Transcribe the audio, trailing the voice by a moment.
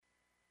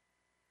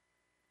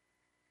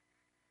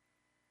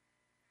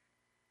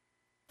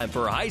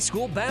For high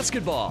school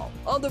basketball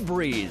on The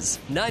Breeze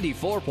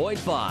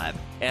 94.5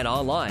 and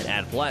online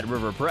at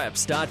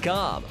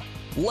PlatteRiverPreps.com.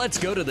 Let's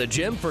go to the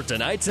gym for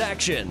tonight's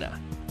action.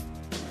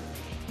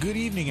 Good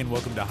evening and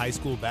welcome to high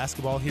school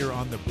basketball here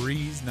on The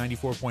Breeze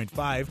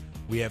 94.5.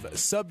 We have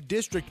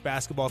sub-district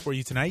basketball for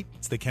you tonight.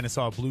 It's the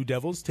Kenesaw Blue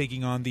Devils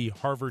taking on the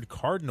Harvard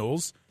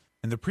Cardinals.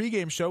 And the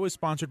pregame show is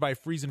sponsored by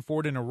Friesen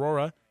Ford in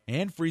Aurora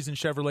and Friesen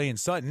Chevrolet in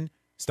Sutton.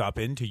 Stop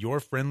in to your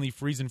friendly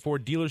Friesen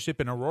Ford dealership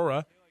in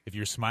Aurora. If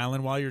you're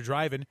smiling while you're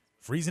driving,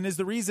 Friesen is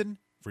the reason.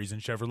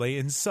 Friesen Chevrolet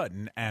in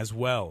Sutton as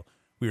well.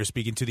 We are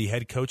speaking to the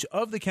head coach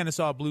of the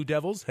Kenesaw Blue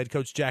Devils, head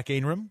coach Jack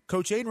Ainram.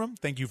 Coach Ainram,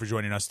 thank you for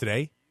joining us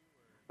today.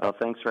 Well,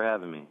 thanks for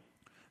having me.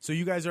 So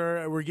you guys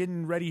we're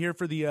getting ready here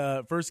for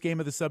the first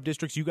game of the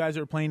sub-districts. You guys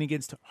are playing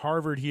against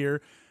Harvard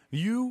here.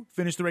 You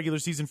finished the regular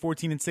season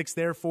 14-6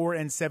 there,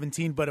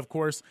 4-17. But, of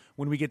course,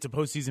 when we get to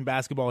postseason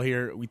basketball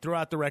here, we throw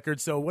out the record.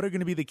 So what are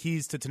going to be the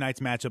keys to tonight's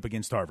matchup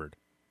against Harvard?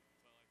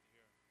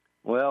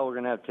 Well, we're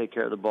going to have to take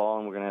care of the ball,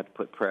 and we're going to have to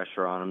put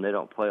pressure on them. They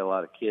don't play a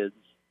lot of kids,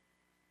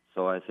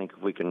 so I think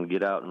if we can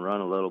get out and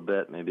run a little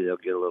bit, maybe they'll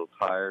get a little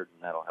tired,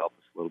 and that'll help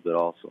us a little bit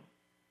also.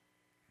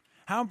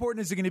 How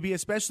important is it going to be,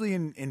 especially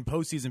in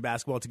postseason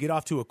basketball, to get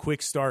off to a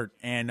quick start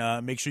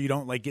and make sure you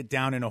don't get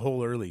down in a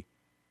hole early?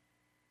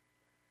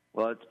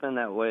 Well, it's been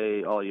that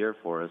way all year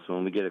for us.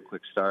 When we get a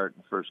quick start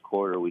in the first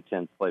quarter, we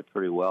tend to play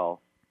pretty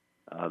well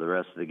the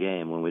rest of the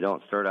game. When we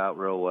don't start out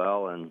real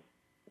well and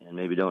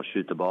maybe don't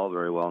shoot the ball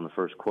very well in the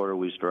first quarter,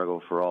 we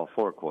struggle for all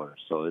four quarters.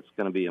 So it's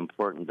going to be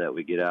important that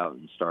we get out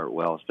and start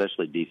well,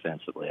 especially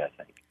defensively, I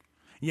think.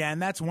 Yeah,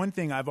 and that's one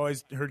thing I've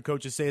always heard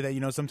coaches say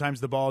that,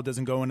 sometimes the ball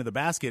doesn't go into the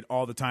basket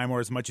all the time or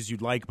as much as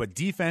you'd like, but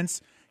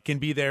defense can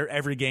be there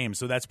every game.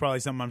 So that's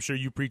probably something I'm sure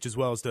you preach as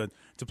well, is to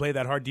play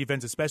that hard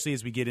defense, especially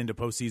as we get into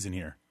postseason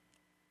here.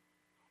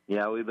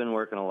 Yeah, we've been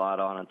working a lot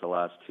on it the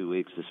last 2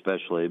 weeks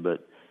especially,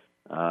 but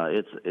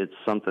it's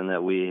something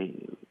that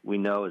we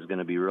know is going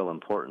to be real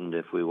important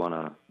if we want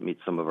to meet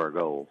some of our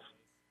goals.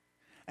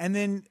 And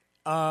then,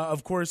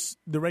 of course,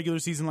 the regular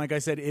season, like I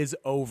said, is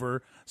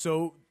over.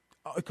 So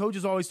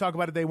coaches always talk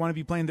about it. They want to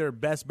be playing their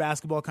best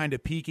basketball, kind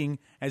of peaking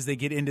as they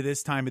get into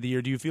this time of the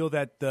year. Do you feel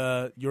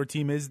that your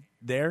team is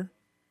there?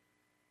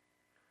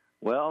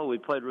 Well, we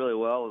played really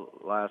well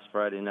last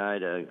Friday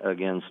night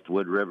against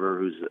Wood River,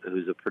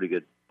 who's a pretty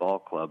good ball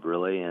club,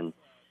 really, and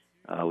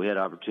we had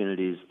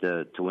opportunities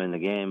to win the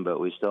game, but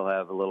we still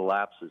have a little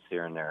lapses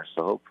here and there.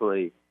 So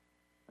hopefully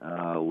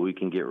we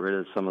can get rid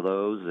of some of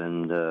those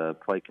and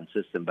play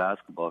consistent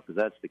basketball, because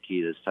that's the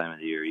key this time of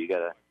the year. You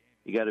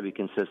gotta be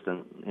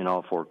consistent in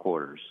all four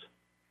quarters.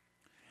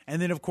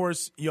 And then, of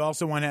course, you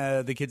also want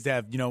the kids to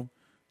have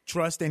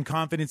trust and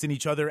confidence in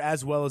each other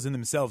as well as in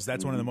themselves.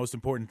 That's one of the most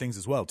important things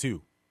as well,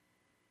 too.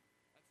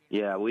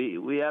 Yeah,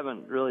 we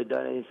haven't really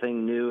done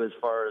anything new as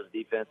far as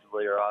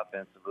defensively or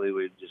offensively.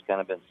 We've just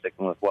kind of been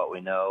sticking with what we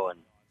know and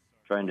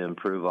trying to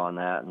improve on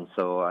that. And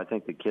so I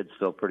think the kids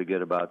feel pretty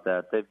good about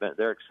that.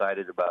 They're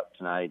excited about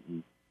tonight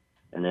and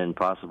then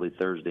possibly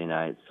Thursday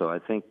night. So I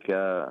think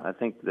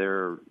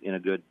they're in a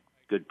good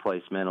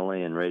place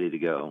mentally and ready to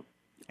go.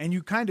 And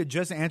you kind of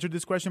just answered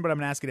this question, but I'm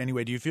going to ask it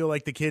anyway. Do you feel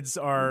like the kids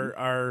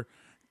are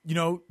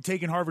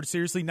taking Harvard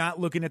seriously, not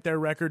looking at their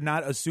record,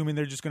 not assuming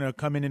they're just going to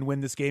come in and win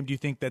this game? Do you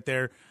think that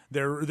they're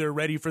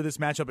ready for this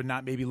matchup and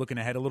not maybe looking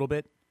ahead a little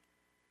bit?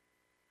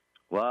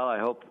 Well, I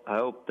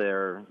hope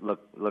they're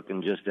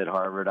looking just at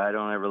Harvard. I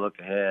don't ever look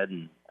ahead,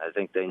 and I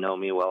think they know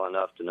me well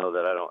enough to know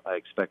that I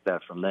expect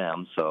that from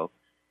them. So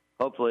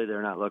hopefully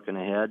they're not looking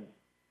ahead.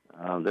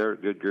 They're a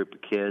good group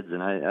of kids,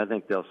 and I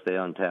think they'll stay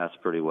on task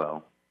pretty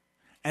well.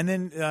 And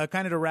then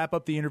kind of to wrap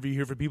up the interview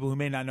here for people who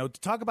may not know,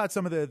 to talk about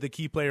some of the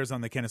key players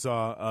on the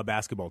Kenesaw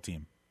basketball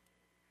team.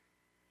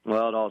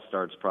 Well, it all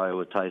starts probably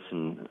with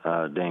Tyson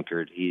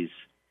Dankert. He's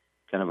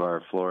kind of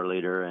our floor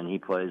leader, and he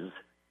plays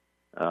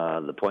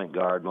the point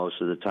guard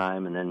most of the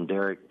time. And then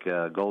Derek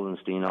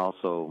Goldenstein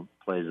also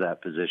plays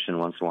that position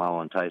once in a while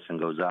when Tyson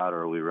goes out,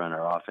 or we run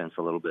our offense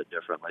a little bit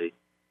differently.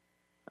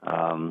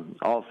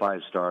 All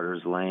five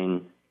starters.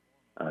 Lane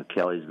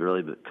Kelly's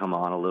really come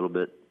on a little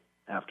bit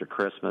after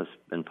Christmas,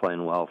 been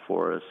playing well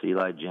for us.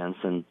 Eli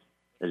Jensen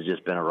has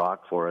just been a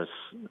rock for us,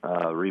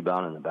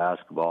 rebounding the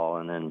basketball.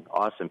 And then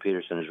Austin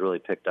Peterson has really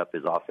picked up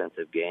his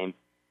offensive game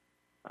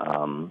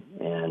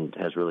and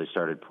has really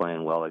started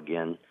playing well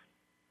again.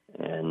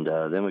 And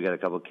then we got a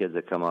couple of kids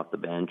that come off the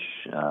bench.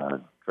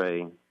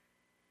 Trey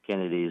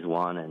Kennedy's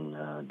one,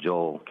 and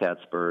Joel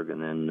Katzberg,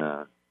 and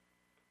then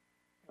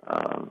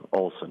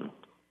Olson.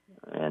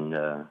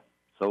 And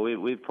so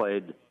we've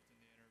played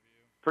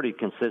pretty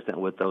consistent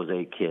with those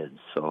 8 kids,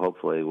 so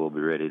hopefully we'll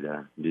be ready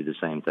to do the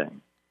same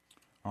thing.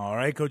 All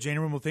right, Coach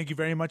Ainram, well, thank you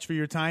very much for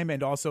your time,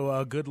 and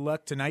also good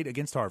luck tonight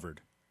against Harvard.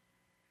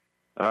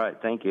 All right,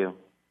 thank you.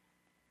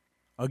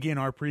 Again,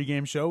 our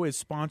pregame show is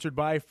sponsored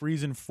by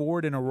Friesen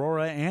Ford in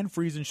Aurora and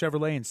Friesen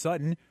Chevrolet in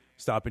Sutton.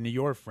 Stop into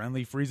your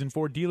friendly Friesen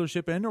Ford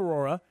dealership in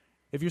Aurora.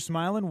 If you're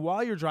smiling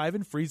while you're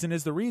driving, Friesen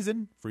is the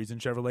reason. Friesen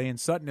Chevrolet in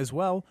Sutton as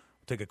well.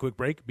 We'll take a quick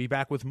break. Be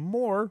back with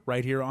more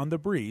right here on The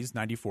Breeze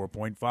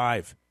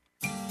 94.5.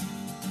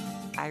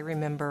 I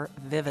remember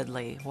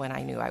vividly when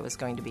I knew I was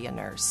going to be a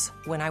nurse.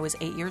 When I was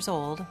 8 years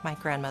old, my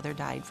grandmother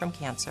died from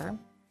cancer.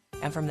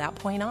 And from that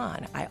point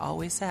on, I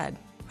always said,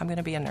 I'm going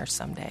to be a nurse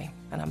someday,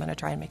 and I'm going to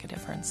try and make a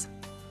difference.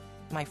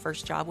 My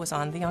first job was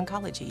on the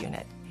oncology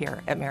unit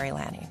here at Mary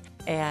Lanning.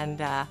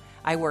 And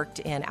I worked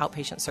in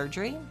outpatient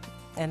surgery,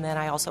 and then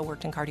I also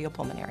worked in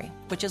cardiopulmonary,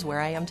 which is where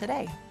I am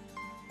today.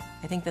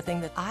 I think the thing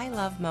that I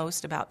love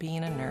most about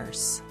being a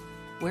nurse,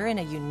 we're in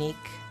a unique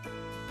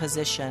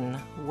position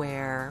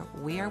where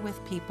we are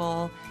with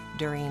people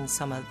during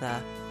some of the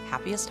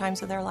happiest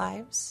times of their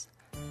lives,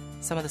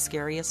 some of the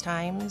scariest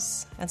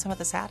times, and some of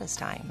the saddest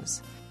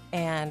times.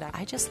 And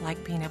I just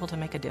like being able to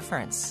make a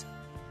difference.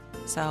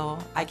 So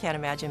I can't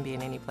imagine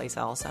being anyplace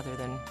else other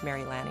than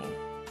Mary Lanning.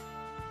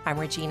 I'm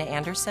Regina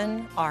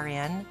Anderson,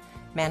 RN,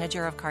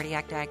 Manager of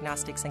Cardiac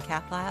Diagnostics and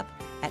Cath Lab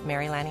at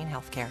Mary Lanning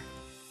Healthcare.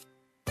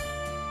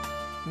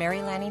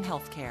 Mary Lanning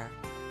Healthcare.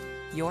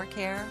 Your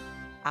care,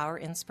 our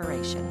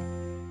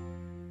inspiration.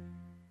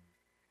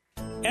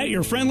 At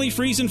your friendly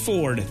Friesen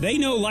Ford, they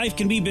know life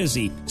can be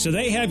busy, so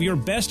they have your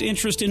best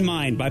interest in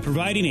mind by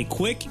providing a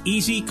quick,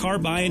 easy car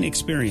buying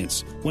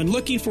experience. When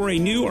looking for a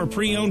new or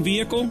pre-owned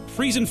vehicle,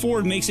 Friesen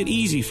Ford makes it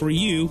easy for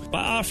you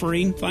by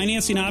offering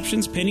financing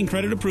options pending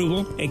credit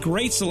approval, a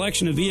great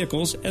selection of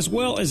vehicles, as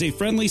well as a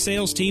friendly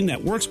sales team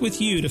that works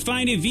with you to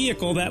find a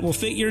vehicle that will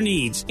fit your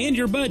needs and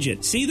your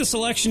budget. See the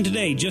selection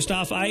today just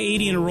off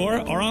I-80 in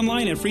Aurora or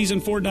online at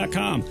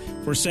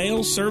FriesenFord.com. For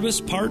sales, service,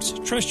 parts,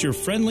 trust your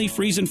friendly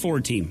Friesen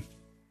Ford team.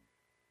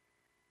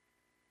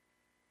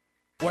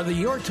 Whether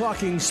you're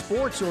talking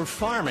sports or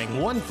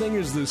farming, one thing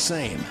is the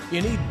same.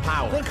 You need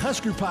power. Think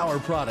Husker Power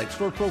products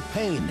for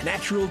propane,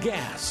 natural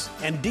gas,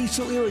 and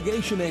diesel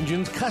irrigation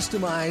engines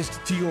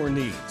customized to your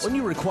needs. When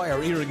you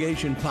require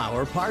irrigation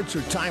power, parts,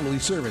 or timely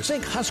service,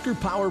 think Husker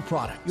Power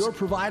products, your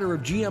provider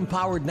of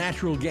GM-powered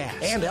natural gas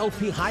and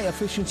LP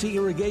high-efficiency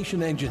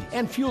irrigation engine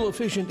and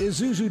fuel-efficient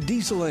Isuzu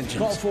diesel engines.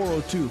 Call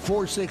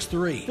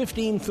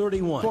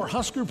 402-463-1531 for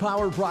Husker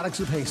Power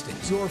products of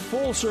Hastings, your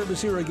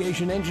full-service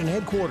irrigation engine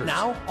headquarters.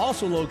 Now,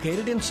 also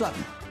located in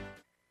Sutton.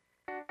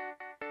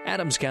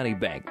 Adams County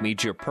Bank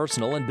meets your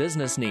personal and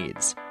business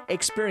needs.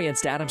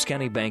 Experienced Adams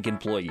County Bank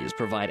employees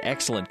provide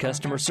excellent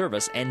customer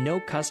service and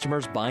know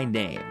customers by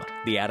name.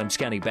 The Adams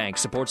County Bank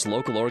supports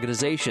local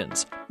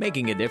organizations,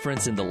 making a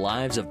difference in the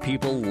lives of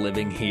people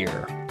living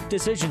here.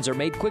 Decisions are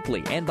made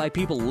quickly and by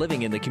people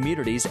living in the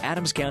communities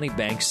Adams County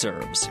Bank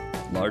serves.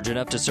 Large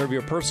enough to serve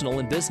your personal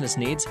and business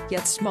needs,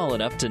 yet small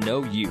enough to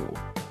know you.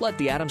 Let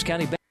the Adams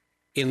County Bank.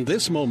 In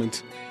this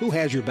moment, who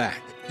has your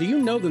back? Do you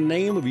know the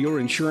name of your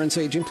insurance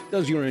agent?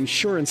 Does your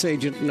insurance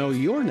agent know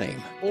your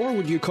name? Or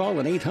would you call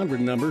an 800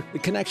 number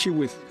that connects you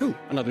with who?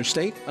 Another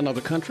state?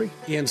 Another country?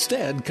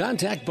 Instead,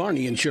 contact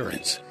Barney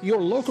Insurance,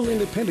 your local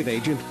independent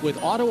agent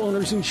with auto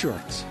owner's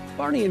insurance.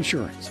 Barney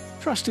Insurance.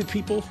 Trusted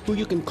people who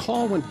you can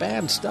call when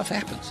bad stuff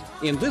happens.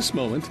 In this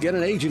moment, get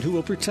an agent who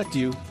will protect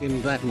you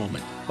in that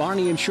moment.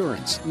 Barney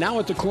Insurance, now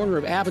at the corner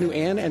of Avenue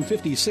N and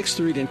 56th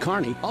Street in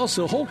Kearney,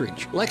 also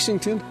Holdridge,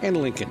 Lexington, and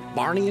Lincoln.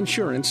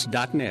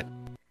 BarneyInsurance.net.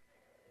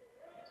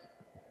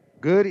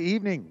 Good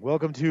evening.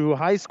 Welcome to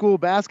high school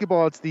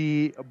basketball. It's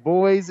the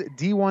boys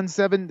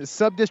D1-7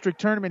 sub-district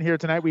tournament here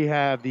tonight. We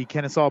have the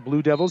Kenesaw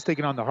Blue Devils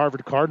taking on the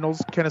Harvard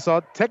Cardinals.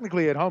 Kenesaw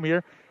technically at home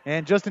here.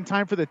 And just in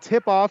time for the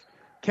tip-off,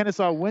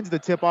 Kenesaw wins the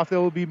tip-off. They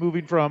will be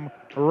moving from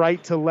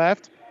right to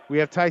left. We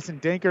have Tyson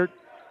Dankert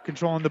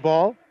controlling the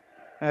ball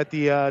at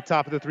the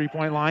top of the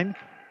three-point line.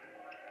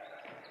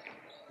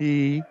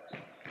 He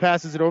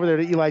passes it over there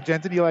to Eli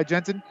Jensen. Eli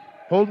Jensen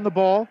holding the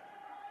ball.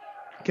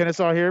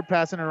 Kenesaw here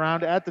passing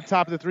around at the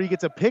top of the three.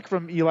 Gets a pick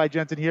from Eli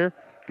Jensen here.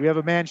 We have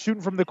a man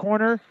shooting from the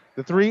corner.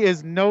 The three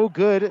is no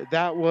good.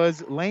 That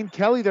was Lane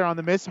Kelly there on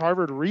the miss.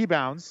 Harvard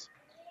rebounds.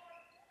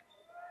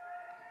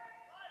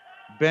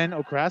 Ben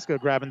Okraska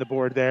grabbing the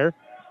board there.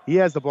 He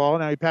has the ball.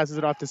 Now he passes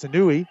it off to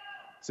Sanui.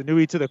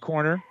 Sanui to the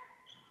corner.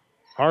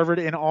 Harvard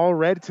in all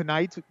red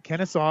tonight.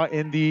 Kenesaw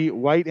in the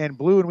white and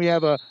blue. And we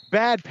have a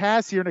bad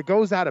pass here, and it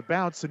goes out of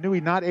bounds.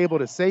 Sanui not able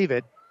to save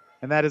it.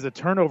 And that is a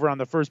turnover on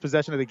the first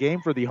possession of the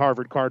game for the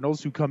Harvard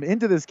Cardinals, who come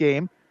into this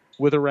game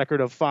with a record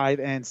of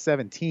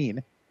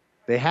 5-17.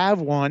 They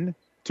have won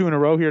 2 in a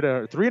row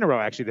here, 3 in a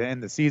row actually, to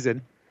end the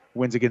season.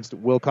 Wins against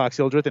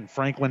Wilcox-Hildreth and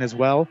Franklin as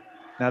well.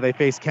 Now they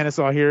face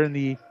Kenesaw here in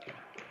the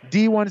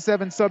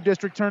D1-7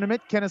 sub-district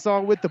tournament.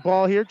 Kenesaw with the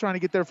ball here, trying to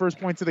get their first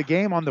points of the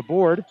game on the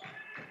board.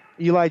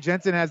 Eli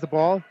Jensen has the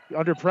ball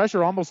under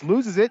pressure, almost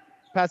loses it,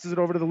 passes it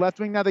over to the left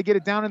wing. Now they get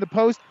it down in the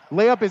post.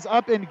 Layup is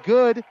up and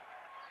good.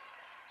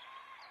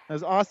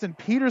 As Austin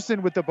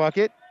Peterson with the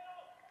bucket.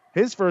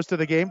 His first points of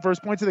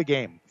the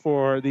game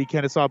for the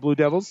Kenesaw Blue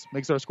Devils.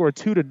 Makes our score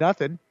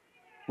 2-0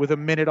 with a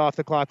minute off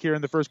the clock here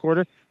in the first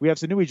quarter. We have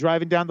Sanui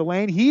driving down the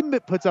lane. He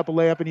puts up a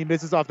layup and he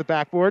misses off the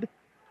backboard.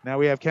 Now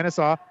we have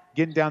Kenesaw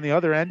getting down the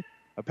other end.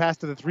 A pass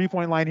to the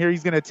three-point line here.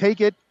 He's going to take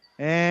it,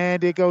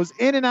 and it goes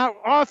in and out.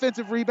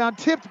 Offensive rebound,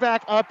 tipped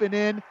back up and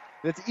in.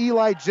 That's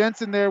Eli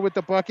Jensen there with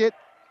the bucket.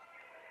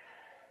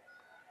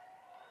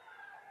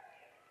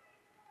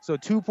 So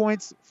 2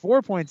 points,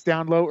 4 points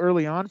down low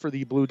early on for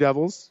the Blue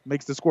Devils.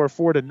 Makes the score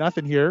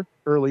 4-0 here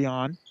early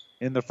on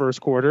in the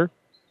first quarter.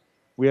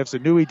 We have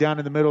Sanui down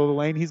in the middle of the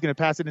lane. He's going to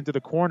pass it into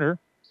the corner.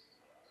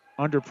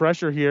 Under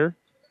pressure here.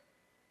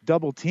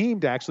 Double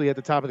teamed actually at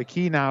the top of the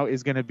key now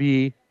is going to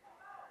be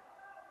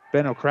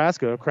Ben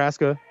Okraska.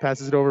 Okraska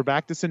passes it over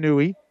back to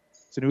Sanui.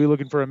 Sanui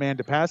looking for a man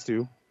to pass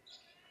to.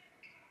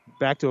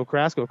 Back to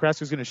Okraska.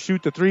 Okraska's going to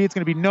shoot the three. It's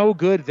going to be no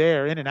good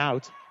there, in and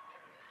out.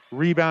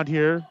 Rebound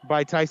here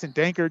by Tyson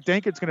Dankert.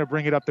 Dankert's going to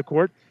bring it up the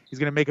court. He's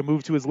going to make a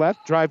move to his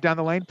left, drive down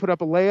the lane, put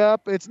up a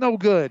layup. It's no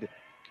good.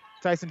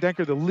 Tyson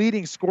Dankert, the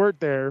leading scorer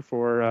there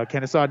for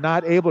Kenesaw,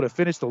 not able to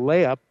finish the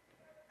layup.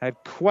 Had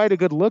quite a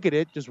good look at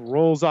it, just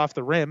rolls off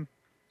the rim.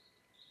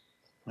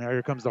 Now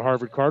here comes the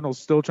Harvard Cardinals,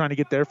 still trying to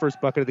get their first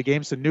bucket of the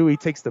game. Sanui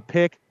takes the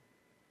pick,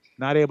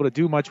 not able to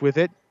do much with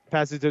it.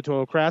 Passes it to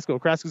Okraska.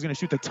 Okraska's going to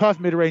shoot the tough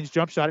mid-range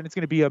jump shot, and it's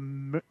going to be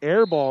an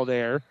air ball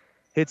there.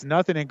 Hits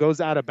nothing and goes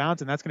out of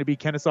bounds, and that's going to be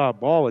Kenesaw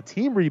ball. A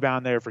team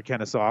rebound there for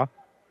Kenesaw.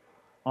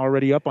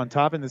 Already up on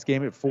top in this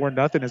game at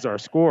 4-0 is our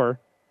score.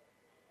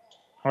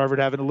 Harvard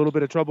having a little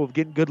bit of trouble of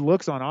getting good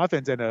looks on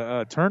offense and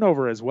a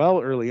turnover as well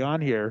early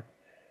on here.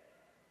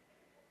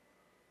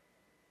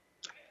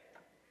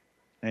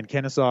 And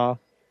Kenesaw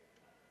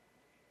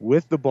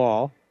with the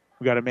ball.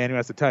 We got a man who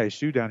has to tie his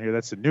shoe down here.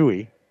 That's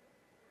Sanui.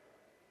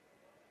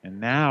 And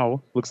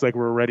now looks like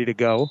we're ready to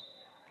go.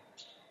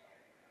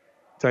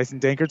 Tyson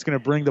Dankert's going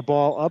to bring the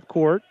ball up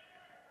court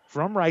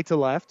from right to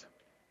left.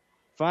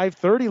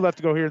 5:30 left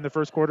to go here in the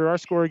first quarter. Our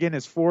score again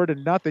is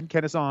 4-0.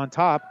 Kenesaw on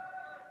top.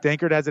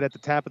 Dankert has it at the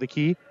top of the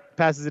key.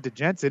 Passes it to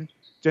Jensen.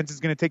 Jensen's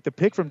going to take the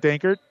pick from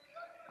Dankert.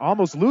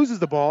 Almost loses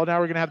the ball. Now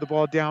we're going to have the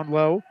ball down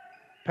low.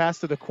 Pass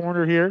to the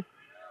corner here.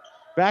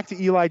 Back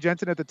to Eli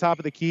Jensen at the top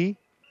of the key.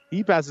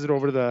 He passes it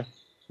over to the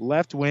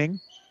left wing.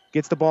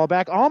 Gets the ball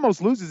back.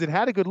 Almost loses it.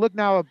 Had a good look.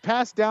 Now a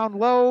pass down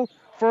low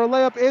for a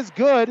layup is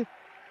good.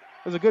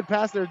 There's a good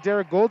pass there.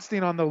 Derek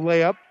Goldstein on the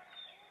layup.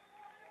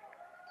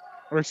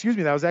 Or excuse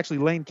me, that was actually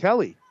Lane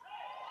Kelly.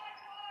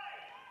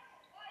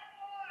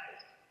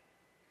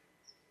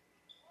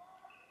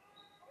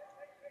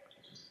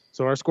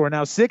 So our score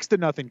now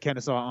 6-0,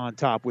 Kenesaw on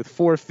top with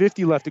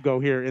 4:50 left to go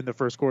here in the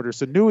first quarter.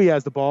 Sanui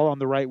has the ball on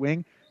the right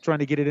wing, trying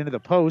to get it into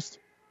the post.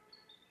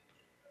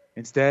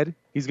 Instead,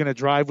 he's going to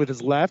drive with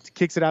his left,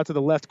 kicks it out to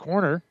the left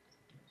corner.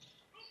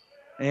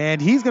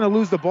 And he's going to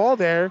lose the ball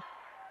there.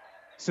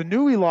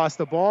 Sanui lost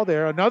the ball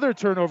there. Another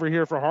turnover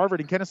here for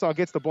Harvard, and Kenesaw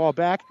gets the ball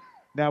back.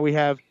 Now we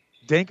have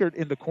Dankert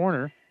in the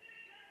corner.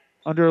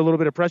 Under a little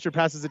bit of pressure,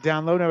 passes it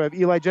down low. Now we have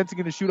Eli Jensen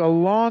going to shoot a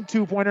long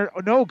two-pointer.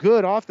 No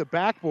good off the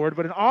backboard,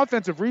 but an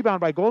offensive rebound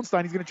by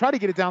Goldstein. He's going to try to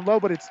get it down low,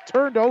 but it's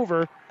turned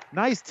over.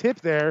 Nice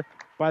tip there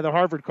by the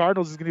Harvard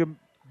Cardinals. Is going to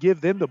give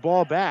them the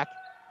ball back.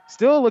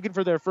 Still looking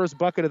for their first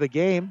bucket of the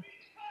game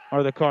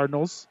are the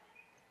Cardinals.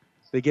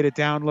 They get it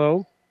down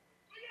low.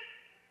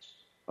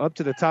 Up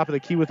to the top of the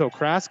key with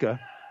Okraska.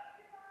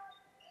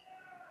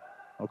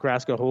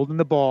 Okraska holding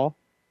the ball.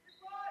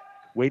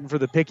 Waiting for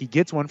the pick. He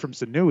gets one from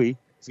Sanui.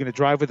 He's going to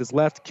drive with his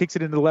left. Kicks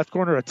it into the left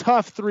corner. A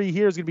tough three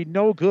here is going to be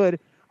no good.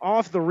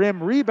 Off the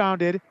rim.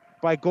 Rebounded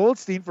by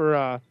Goldstein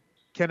for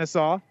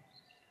Kenesaw.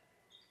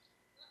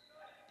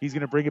 He's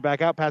going to bring it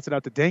back out. Pass it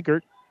out to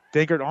Dankert.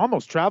 Dankert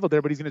almost traveled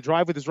there, but he's going to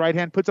drive with his right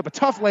hand. Puts up a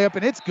tough layup,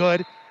 and it's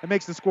good. It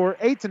makes the score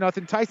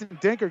 8-0. Tyson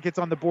Dankert gets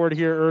on the board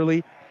here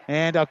early.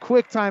 And a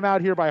quick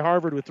timeout here by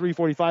Harvard with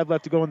 3:45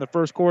 left to go in the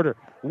first quarter.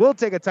 We'll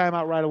take a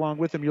timeout right along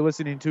with him. You're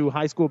listening to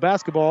High School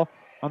Basketball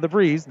on the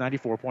Breeze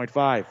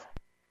 94.5.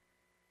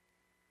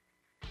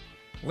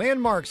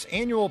 Landmark's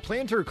annual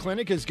Planter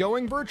Clinic is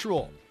going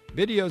virtual.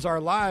 Videos are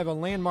live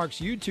on Landmark's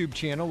YouTube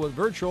channel with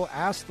virtual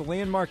Ask the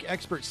Landmark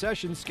Expert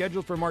sessions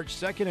scheduled for March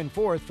 2nd and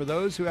 4th for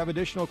those who have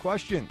additional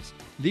questions.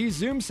 These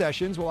Zoom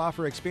sessions will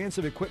offer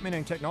expansive equipment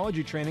and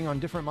technology training on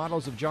different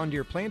models of John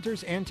Deere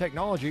planters and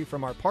technology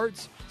from our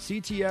parts,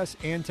 CTS,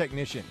 and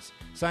technicians.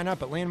 Sign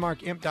up at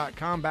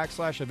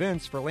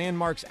landmarkimp.com/events for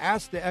Landmark's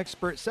Ask the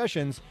Expert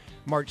sessions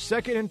March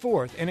 2nd and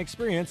 4th and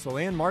experience the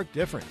Landmark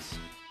difference.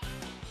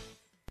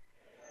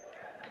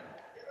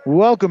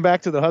 Welcome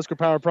back to the Husker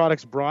Power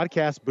Products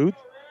broadcast booth.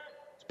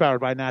 It's powered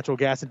by natural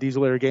gas and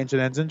diesel irrigation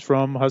engines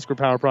from Husker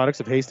Power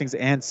Products of Hastings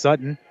and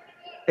Sutton.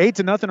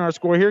 8-0 our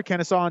score here.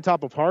 Kenesaw on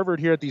top of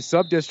Harvard here at these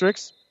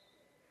sub-districts.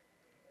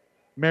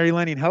 Mary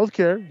Lanning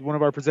Healthcare, one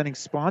of our presenting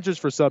sponsors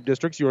for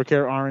sub-districts. Your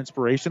care, our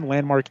inspiration.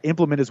 Landmark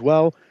Implement as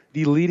well,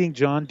 the leading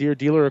John Deere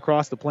dealer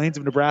across the plains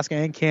of Nebraska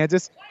and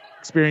Kansas.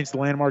 Experience the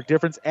Landmark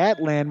difference at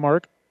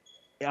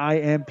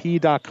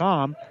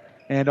landmarkimp.com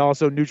and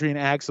also Nutrient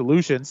Ag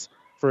Solutions.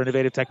 For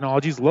innovative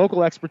technologies,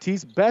 local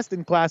expertise,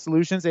 best-in-class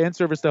solutions, and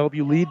service to help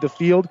you lead the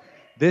field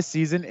this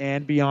season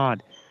and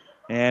beyond.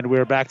 And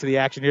we're back to the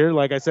action here.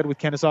 Like I said, with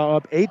Kenesaw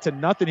up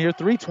 8-0 here.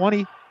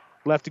 3:20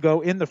 left to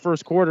go in the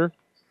first quarter.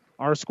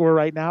 Our score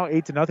right now,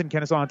 8-0.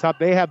 Kenesaw on top.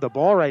 They have the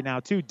ball right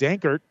now, too.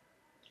 Dankert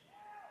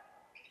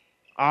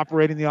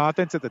operating the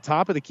offense at the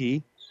top of the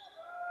key.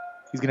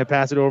 He's going to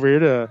pass it over here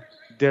to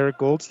Derek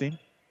Goldstein.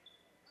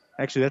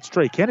 Actually, that's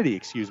Trey Kennedy,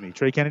 excuse me.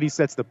 Trey Kennedy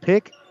sets the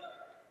pick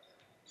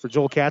for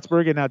Joel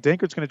Katzberg. And now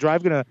Dankert's going to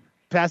drive, going to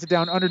pass it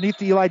down underneath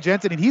to Eli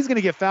Jensen, and he's going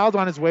to get fouled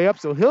on his way up,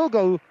 so he'll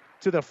go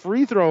to the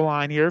free throw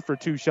line here for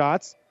 2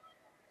 shots.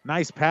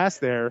 Nice pass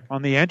there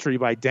on the entry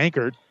by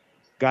Dankert.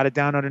 Got it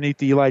down underneath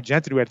to Eli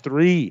Jensen, who had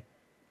 3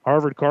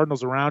 Harvard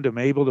Cardinals around him,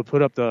 able to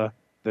put up the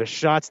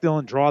shot still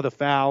and draw the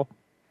foul.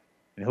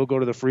 And he'll go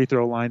to the free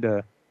throw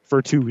line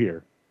for 2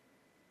 here.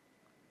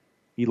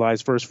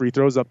 Eli's first free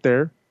throw's up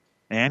there.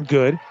 And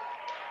good.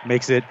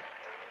 Makes it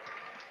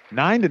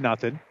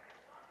 9-0.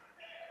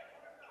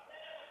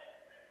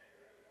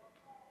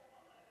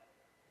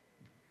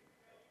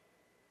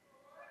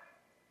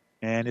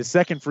 And his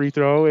second free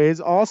throw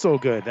is also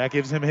good. That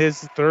gives him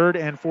his 3rd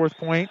and 4th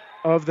point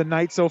of the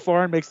night so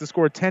far and makes the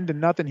score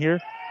 10-0 here.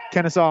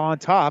 Kenesaw on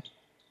top.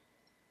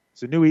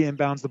 So Nui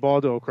inbounds the ball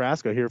to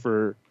Okraska here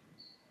for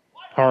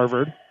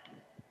Harvard.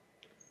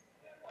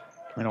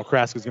 And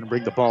Okraska's going to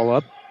bring the ball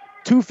up.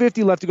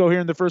 2:50 left to go here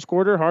in the first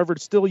quarter.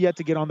 Harvard still yet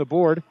to get on the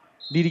board.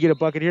 Need to get a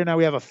bucket here. Now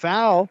we have a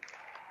foul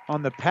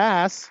on the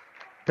pass.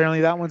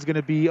 Apparently that one's going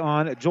to be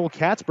on Joel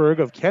Katzberg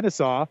of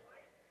Kenesaw,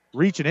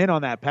 reaching in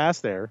on that pass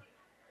there.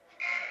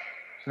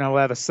 Now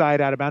we'll have a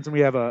side out of bounds, and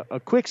we have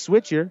a quick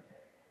switch here.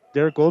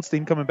 Derek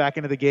Goldstein coming back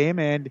into the game,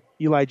 and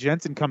Eli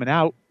Jensen coming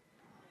out.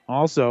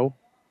 Also,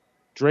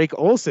 Drake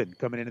Olson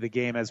coming into the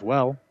game as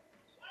well.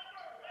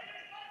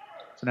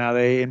 So now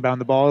they inbound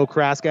the ball.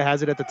 Okraska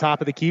has it at the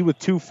top of the key with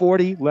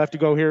 2:40 left to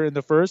go here in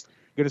the first.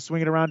 Going to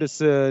swing it around to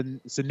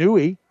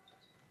Sanui.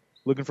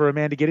 Looking for a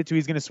man to get it to.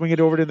 He's going to swing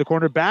it over to the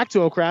corner. Back to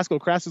Okraska.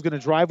 Okraska's going to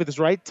drive with his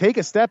right. Take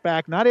a step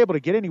back. Not able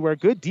to get anywhere.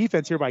 Good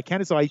defense here by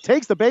Kenesaw. He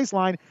takes the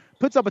baseline.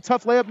 Puts up a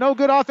tough layup. No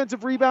good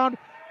offensive rebound.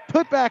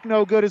 Put back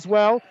no good as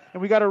well.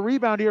 And we got a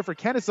rebound here for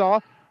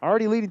Kenesaw.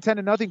 Already leading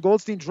 10-0.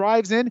 Goldstein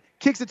drives in.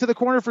 Kicks it to the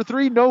corner for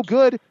 3. No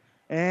good.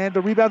 And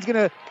the rebound's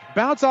going to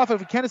bounce off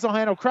of Kenesaw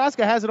hand.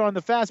 Okraska has it on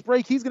the fast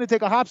break. He's going to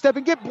take a hop step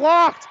and get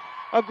blocked.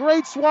 A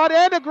great swat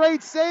and a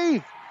great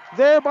save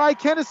there by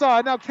Kenesaw.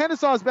 And now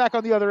Kenesaw's back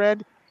on the other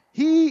end.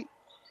 He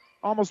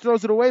almost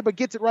throws it away, but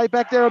gets it right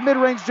back there. A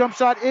mid-range jump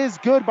shot is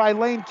good by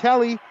Lane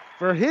Kelly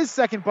for his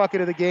second bucket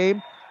of the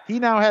game. He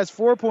now has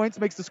 4 points,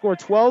 makes the score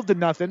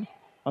 12-0.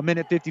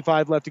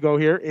 1:55 left to go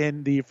here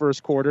in the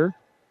first quarter.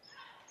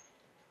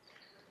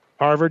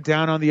 Harvard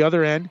down on the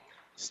other end.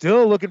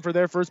 Still looking for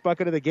their first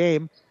bucket of the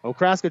game.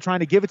 Okraska trying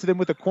to give it to them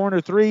with a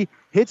corner 3.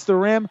 Hits the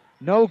rim.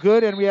 No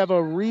good. And we have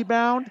a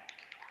rebound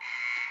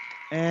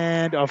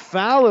and a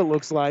foul, it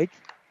looks like,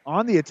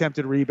 on the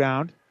attempted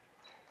rebound.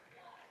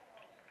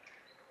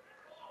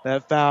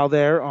 That foul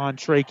there on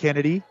Trey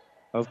Kennedy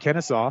of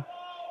Kenesaw.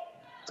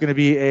 It's going to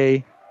be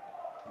a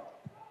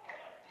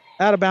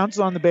out of bounds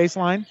on the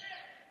baseline.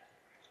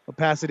 We'll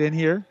pass it in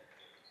here.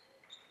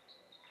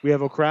 We have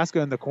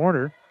Okraska in the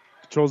corner.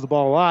 Controls the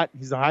ball a lot.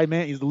 He's the high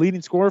man. He's the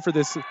leading scorer for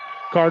this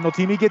Cardinal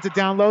team. He gets it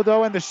down low,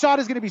 though, and the shot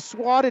is going to be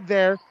swatted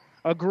there.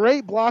 A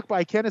great block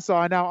by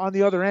Kenesaw. Now on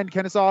the other end,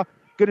 Kenesaw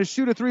going to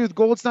shoot a 3 with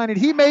Goldstein, and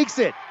he makes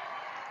it.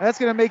 That's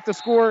going to make the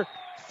score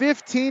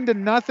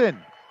 15-0.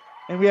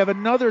 And we have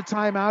another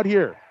timeout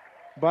here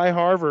by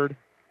Harvard.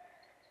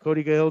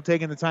 Cody Gill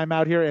taking the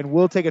timeout here, and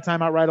we'll take a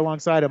timeout right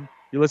alongside him.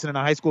 You're listening to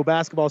high school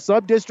basketball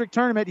sub-district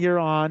tournament here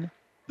on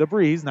The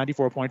Breeze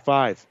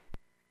 94.5.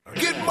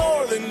 Get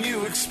more than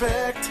you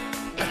expect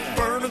at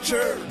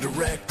Furniture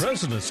Direct.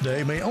 President's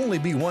Day may only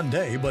be one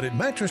day, but at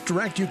Mattress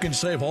Direct you can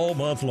save all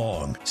month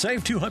long.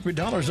 Save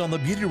 $200 on the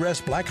Beauty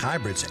Rest Black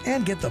Hybrids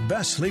and get the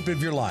best sleep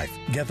of your life.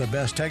 Get the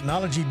best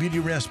technology Beauty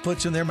Rest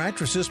puts in their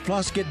mattresses,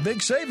 plus get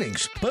big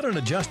savings. Put an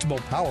adjustable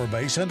power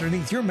base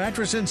underneath your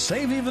mattress and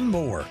save even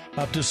more.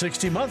 Up to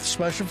 60 months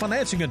special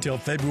financing until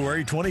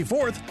February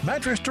 24th.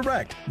 Mattress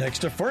Direct, next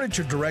to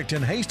Furniture Direct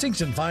in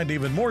Hastings, and find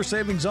even more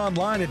savings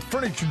online at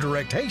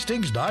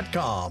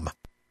FurnitureDirectHastings.com.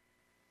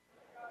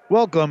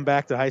 Welcome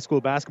back to high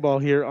school basketball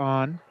here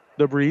on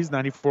The Breeze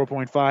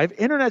 94.5.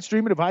 Internet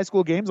streaming of high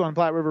school games on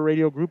Platte River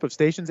Radio Group of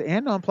Stations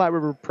and on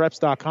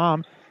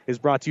PlatteRiverPreps.com is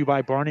brought to you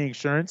by Barney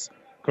Insurance,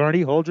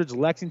 Kearney, Holdridge,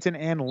 Lexington,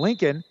 and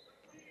Lincoln.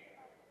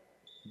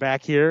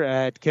 Back here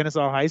at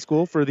Kenesaw High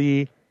School for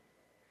the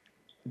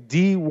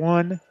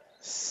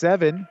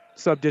D1-7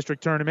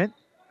 sub-district tournament.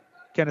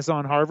 Kenesaw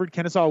and Harvard.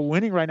 Kenesaw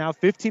winning right now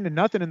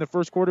 15-0 in the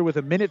first quarter with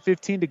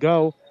 1:15 to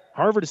go.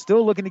 Harvard is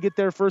still looking to get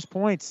their first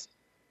points.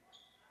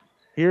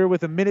 Here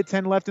with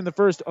 1:10 left in the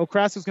first,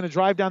 Okraska's going to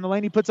drive down the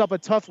lane. He puts up a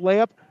tough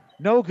layup.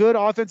 No good.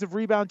 Offensive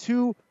rebound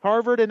to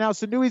Harvard. And now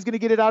Sanui's going to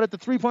get it out at the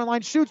three-point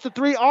line. Shoots the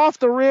 3 off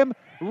the rim.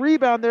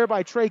 Rebound there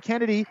by Trey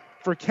Kennedy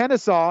for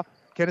Kenesaw.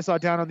 Kenesaw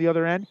down on the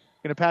other end.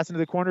 Going to pass into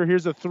the corner.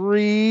 Here's a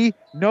 3.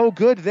 No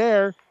good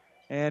there.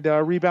 And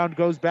rebound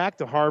goes back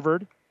to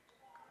Harvard.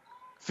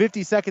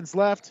 50 seconds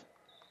left.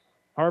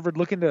 Harvard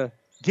looking to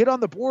get on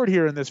the board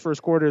here in this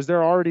first quarter as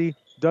they're already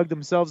dug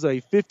themselves a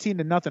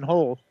 15-0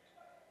 hole.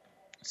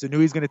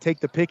 Sanui's going to take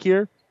the pick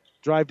here.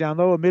 Drive down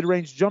low. A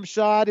mid-range jump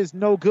shot is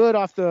no good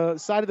off the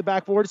side of the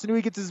backboard.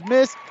 Sanui gets his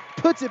miss,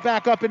 puts it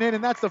back up and in,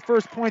 and that's the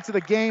first points of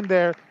the game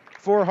there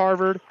for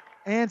Harvard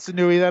and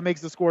Sanui. That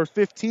makes the score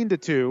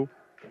 15-2.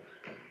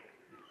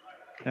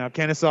 Now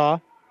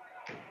Kenesaw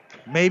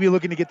maybe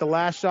looking to get the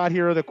last shot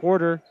here of the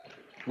quarter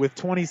with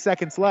 20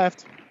 seconds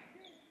left.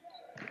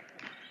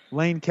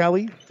 Lane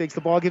Kelly takes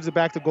the ball, gives it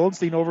back to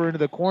Goldstein over into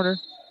the corner.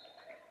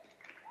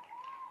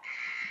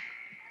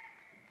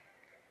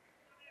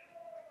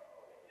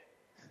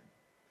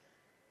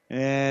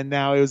 And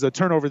now it was a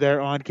turnover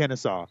there on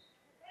Kenesaw.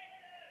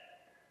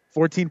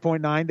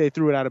 14.9, they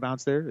threw it out of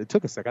bounds there. It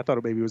took a sec. I thought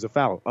maybe it was a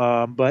foul.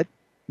 But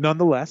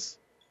nonetheless,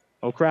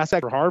 Okrasak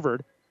for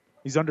Harvard.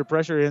 He's under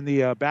pressure in the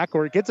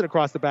backcourt. Gets it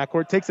across the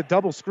backcourt. Takes a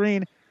double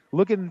screen.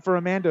 Looking for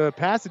a man to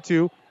pass it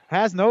to.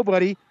 Has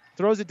nobody.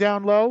 Throws it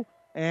down low.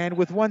 And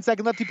with 1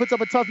 second left, he puts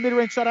up a tough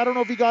mid-range shot. I don't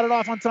know if he got it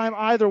off on time.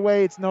 Either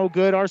way, it's no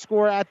good. Our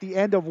score at the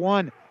end of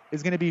one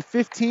is going to be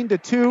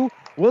 15-2.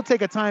 We'll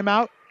take a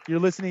timeout. You're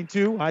listening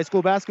to High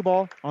School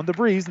Basketball on The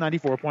Breeze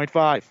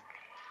 94.5.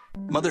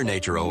 Mother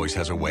Nature always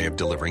has a way of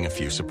delivering a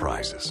few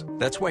surprises.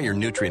 That's why your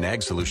Nutrient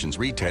Ag Solutions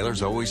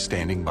retailer's always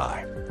standing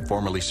by.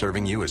 Formerly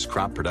serving you as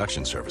crop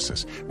production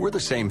services, we're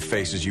the same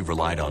faces you've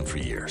relied on for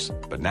years,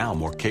 but now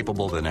more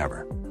capable than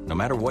ever, no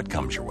matter what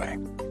comes your way.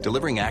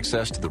 Delivering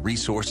access to the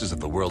resources of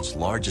the world's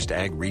largest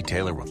ag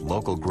retailer with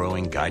local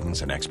growing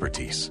guidance and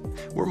expertise.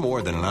 We're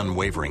more than an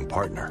unwavering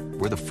partner.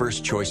 We're the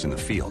first choice in the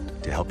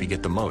field to help you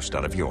get the most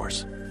out of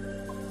yours.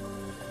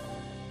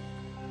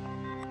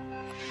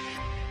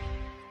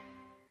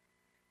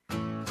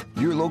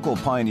 Your local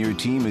Pioneer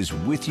team is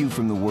with you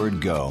from the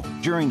word go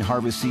during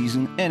harvest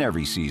season and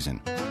every season.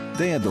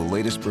 They have the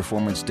latest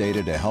performance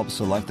data to help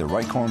select the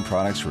right corn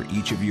products for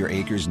each of your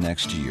acres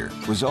next year.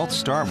 Results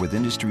start with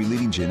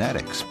industry-leading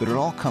genetics, but it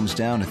all comes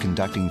down to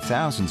conducting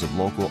thousands of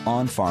local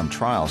on-farm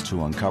trials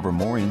to uncover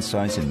more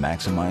insights and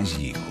maximize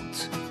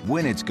yields.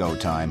 When it's go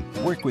time,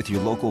 work with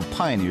your local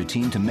Pioneer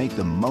team to make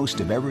the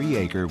most of every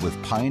acre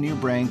with Pioneer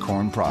brand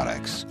corn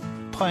products.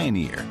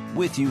 Pioneer,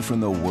 with you from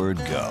the word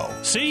go.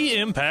 See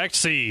Impact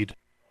Seed.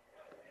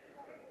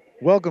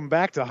 Welcome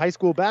back to high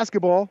school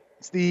basketball.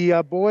 It's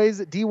the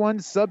boys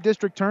D1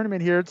 sub-district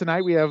tournament here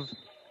tonight. We have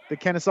the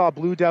Kenesaw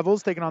Blue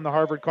Devils taking on the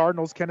Harvard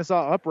Cardinals.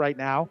 Kenesaw up right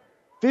now,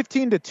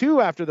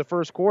 15-2 after the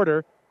first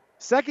quarter.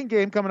 Second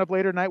game coming up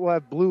later tonight, we'll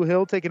have Blue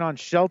Hill taking on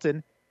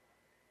Shelton.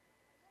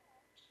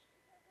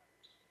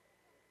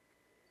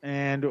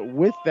 And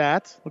with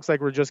that, looks like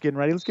we're just getting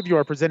ready. Let's give you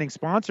our presenting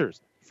sponsors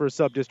for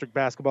sub-district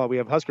basketball. We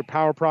have Husker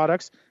Power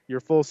Products,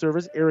 your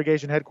full-service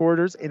irrigation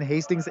headquarters in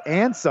Hastings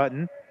and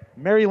Sutton.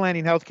 Mary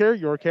Landing Healthcare,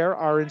 your care,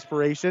 our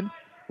inspiration.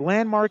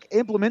 Landmark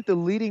Implement, the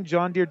leading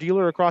John Deere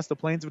dealer across the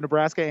plains of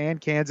Nebraska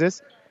and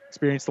Kansas.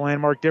 Experience the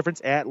Landmark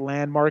difference at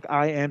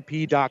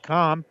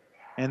landmarkimp.com.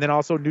 And then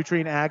also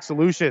Nutrient Ag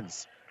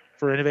Solutions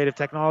for innovative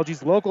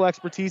technologies, local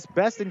expertise,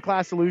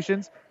 best-in-class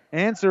solutions,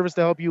 and service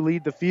to help you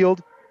lead the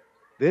field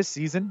this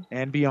season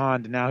and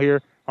beyond. Now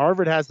here,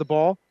 Harvard has the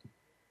ball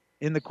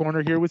in the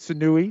corner here with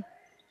Sanui.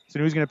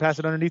 Sanui's going to pass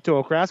it underneath to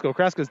Okraska.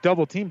 Okraska's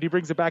double-teamed. He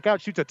brings it back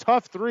out, shoots a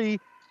tough three.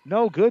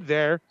 No good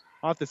there.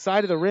 Off the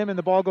side of the rim, and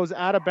the ball goes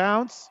out of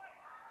bounds.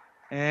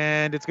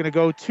 And it's going to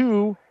go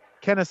to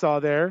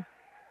Kenesaw there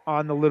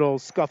on the little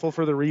scuffle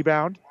for the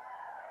rebound.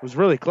 It was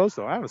really close,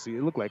 though. Honestly,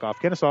 it looked like off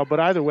Kenesaw. But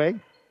either way,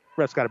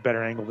 ref's got a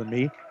better angle than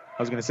me.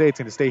 I was going to say it's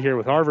going to stay here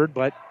with Harvard.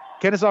 But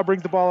Kenesaw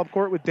brings the ball up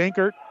court with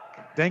Dankert.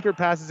 Dankert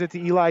passes it to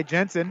Eli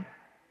Jensen.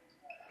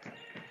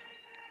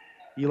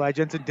 Eli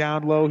Jensen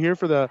down low here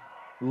for the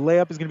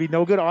layup is going to be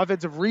no good.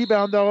 Offensive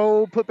rebound,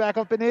 though. Put back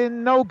up and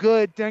in. No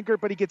good, Dankert,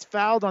 but he gets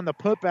fouled on the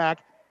putback.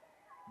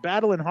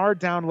 Battling hard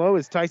down low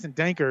is Tyson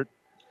Dankert.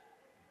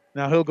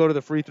 Now he'll go to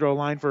the free throw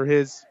line for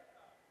his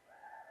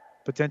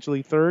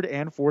potentially third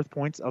and fourth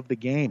points of the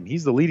game.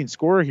 He's the leading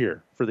scorer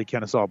here for the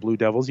Kenesaw Blue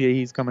Devils. Yeah,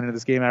 he's coming into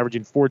this game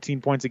averaging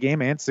 14 points a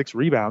game and 6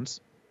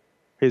 rebounds.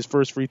 His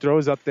first free throw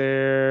is up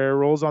there,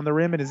 rolls on the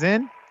rim and is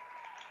in.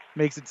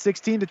 Makes it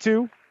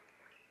 16-2.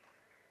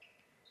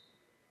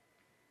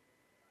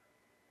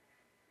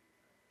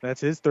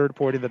 That's his third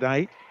point of the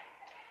night.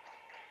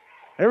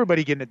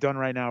 Everybody getting it done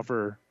right now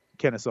for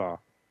Kenesaw.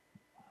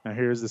 Now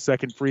here's the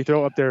second free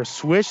throw up there.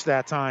 Swish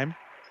that time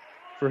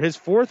for his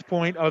fourth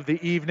point of the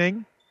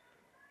evening.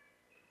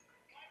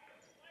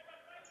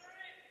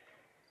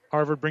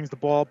 Harvard brings the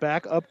ball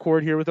back up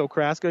court here with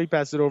Okraska. He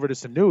passes it over to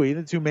Sanui,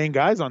 the two main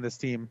guys on this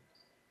team.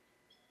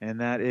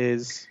 And that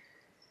is,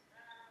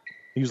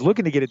 he was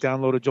looking to get it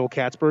down low to Joel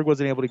Katzberg.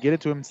 Wasn't able to get it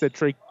to him. Instead,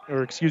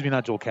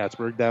 not Joel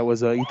Katzberg. That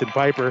was Ethan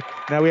Piper.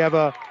 Now we have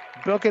a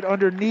bucket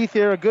underneath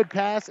here. A good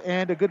pass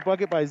and a good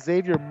bucket by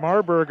Xavier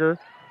Marburger.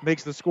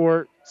 Makes the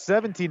score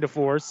 17-4.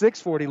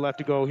 6:40 left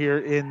to go here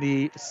in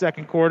the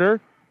second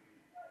quarter.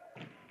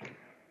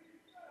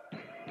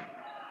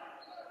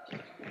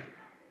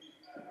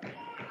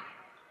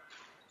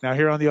 Now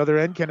here on the other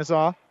end,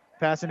 Kenesaw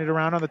passing it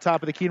around on the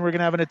top of the key. And we're going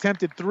to have an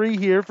attempted three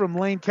here from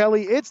Lane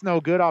Kelly. It's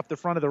no good off the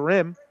front of the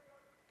rim.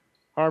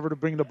 Harvard will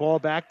bring the ball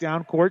back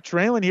down court.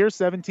 Trailing here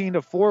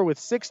 17-4 with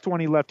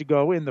 6:20 left to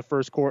go in the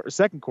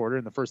second quarter,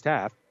 in the first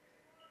half.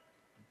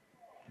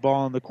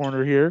 Ball in the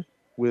corner here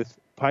with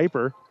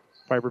Piper.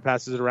 Piper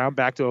passes it around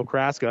back to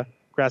Okraska.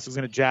 Okraska's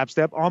going to jab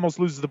step. Almost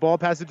loses the ball.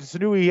 Passes it to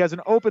Sanui. He has an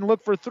open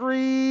look for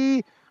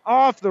three.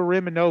 Off the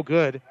rim and no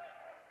good.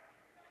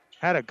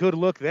 had a good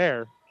look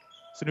there.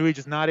 Sanui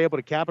just not able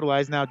to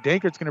capitalize. Now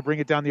Dankert's going to bring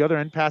it down the other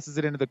end, passes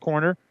it into the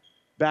corner.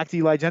 Back to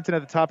Eli Jensen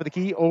at the top of the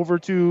key. Over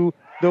to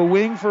the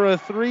wing for a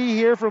three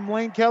here from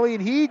Lane Kelly,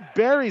 and he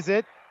buries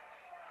it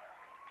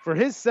for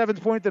his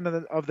 7th point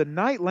of the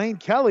night. Lane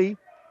Kelly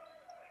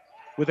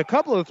with a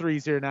couple of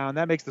threes here now, and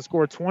that makes the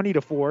score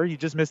 20-4. He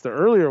just missed the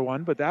earlier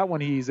one, but that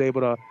one he's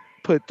able to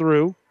put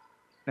through.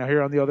 Now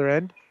here on the other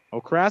end,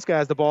 Okraska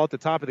has the ball at the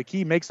top of the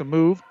key, makes a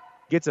move,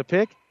 gets a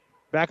pick.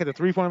 Back at the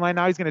three-point line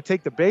now, he's going to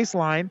take the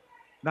baseline.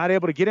 Not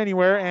able to get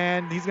anywhere,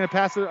 and he's going to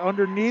pass it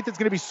underneath. It's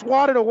going to be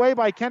swatted away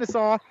by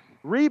Kenesaw.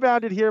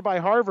 Rebounded here by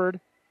Harvard.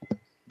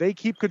 They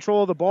keep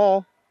control of the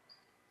ball.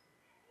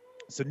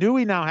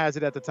 Sanui now has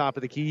it at the top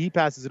of the key. He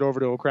passes it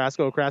over to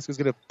Okraska. Okraska's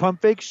going to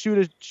pump fake, shoot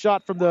a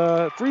shot from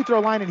the free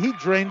throw line, and he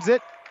drains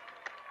it.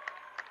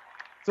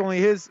 It's only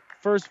his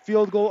first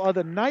field goal of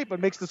the night, but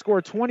makes the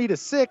score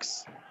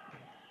 20-6.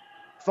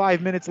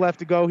 5 minutes left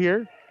to go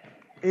here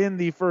in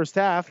the first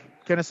half.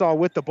 Kenesaw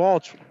with the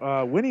ball,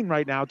 winning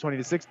right now,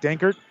 20-6.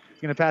 Dankert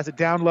is going to pass it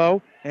down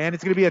low, and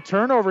it's going to be a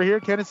turnover here.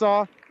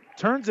 Kenesaw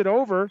turns it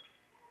over.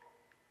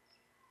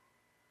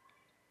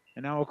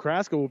 And now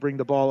Okraska will bring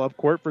the ball up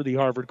court for the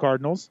Harvard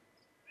Cardinals.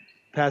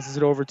 Passes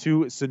it over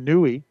to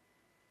Sanui.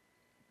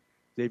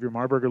 Xavier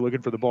Marburger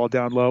looking for the ball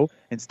down low.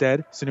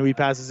 Instead, Sanui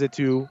passes it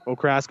to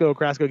Okraska.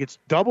 Okraska gets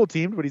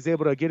double-teamed, but he's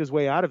able to get his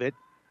way out of it.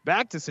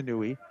 Back to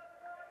Sanui.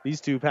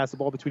 These two pass the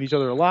ball between each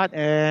other a lot,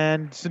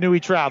 and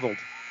Sanui traveled.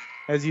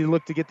 As he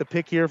looked to get the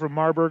pick here from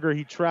Marburger,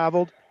 he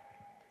traveled.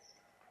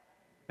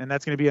 And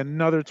that's going to be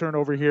another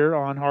turnover here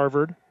on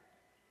Harvard.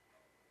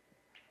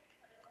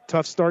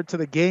 Tough start to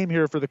the game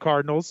here for the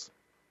Cardinals.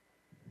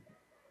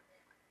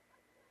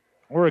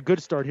 Or a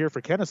good start here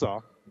for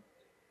Kenesaw.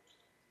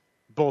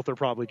 Both are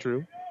probably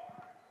true.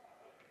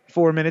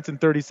 4 minutes and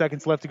 30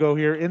 seconds left to go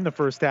here in the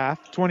first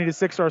half.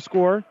 20-6 our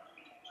score.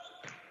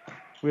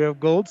 We have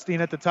Goldstein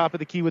at the top of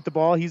the key with the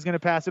ball. He's going to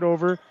pass it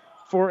over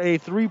for a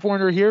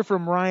three-pointer here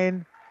from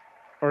Randon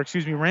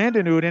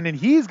Uden, and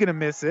he's going to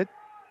miss it.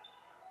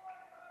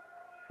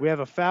 We have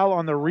a foul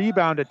on the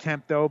rebound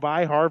attempt, though,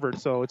 by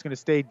Harvard, so it's going to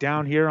stay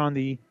down here on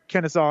the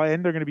Kenesaw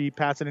end. They're going to be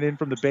passing it in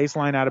from the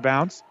baseline out of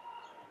bounds.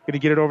 Going to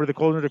get it over to the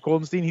corner to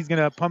Goldenstein. He's going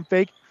to pump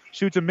fake,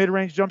 shoots a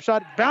mid-range jump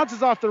shot,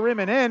 bounces off the rim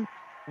and in.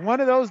 One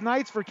of those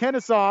nights for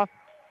Kenesaw.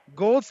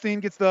 Goldstein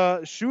gets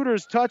the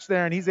shooter's touch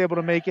there, and he's able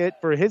to make it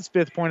for his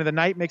 5th point of the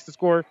night. Makes the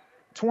score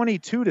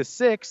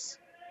 22-6.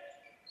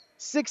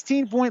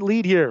 16-point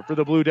lead here for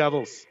the Blue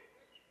Devils.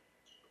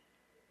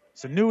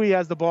 Sanui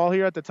has the ball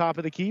here at the top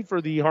of the key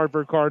for the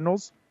Harvard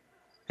Cardinals.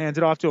 Hands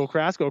it off to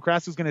Okraska.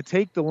 Okraska's going to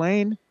take the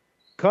lane.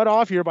 Cut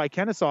off here by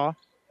Kenesaw.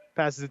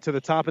 Passes it to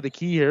the top of the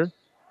key here.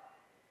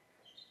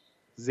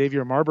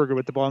 Xavier Marburger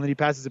with the ball, and then he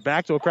passes it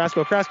back to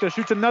Okraska. Okraska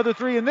shoots another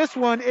three, and this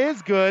one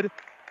is good.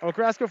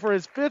 Okraska for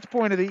his 5th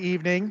point of the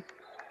evening.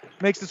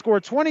 Makes the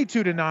score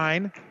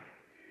 22-9.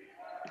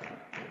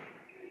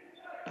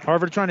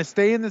 Harvard trying to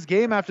stay in this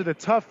game after the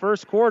tough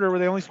first quarter where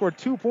they only scored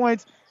 2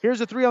 points. Here's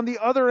a three on the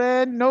other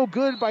end. No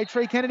good by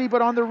Trey Kennedy,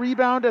 but on the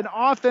rebound, an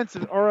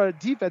offensive or a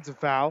defensive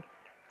foul.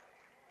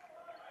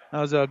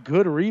 That was a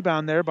good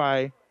rebound there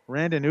by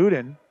Randon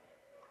Uden.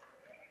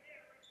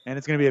 And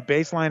it's going to be a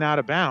baseline out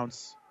of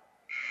bounds.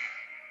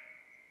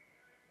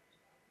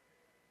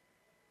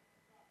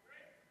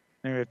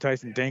 Then we have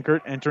Tyson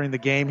Dankert entering the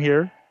game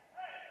here.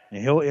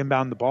 And he'll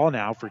inbound the ball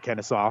now for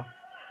Kenesaw.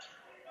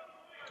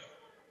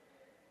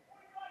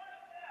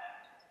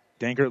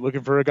 Dankert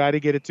looking for a guy to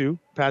get it to.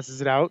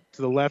 Passes it out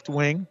to the left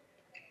wing.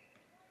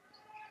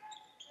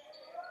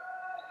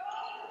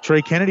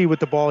 Trey Kennedy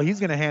with the ball. He's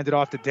going to hand it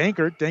off to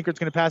Dankert. Dankert's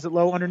going to pass it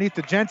low underneath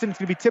to Jensen. It's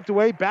going to be tipped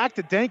away. Back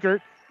to Dankert.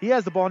 He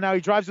has the ball now.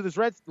 He drives with his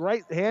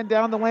right hand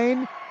down the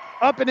lane.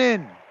 Up and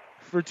in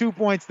for 2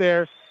 points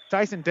there.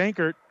 Tyson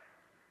Dankert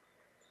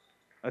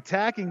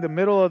attacking the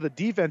middle of the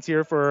defense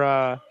here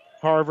for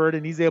Harvard,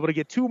 and he's able to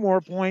get 2 more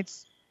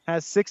points.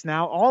 Has 6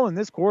 now, all in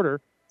this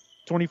quarter.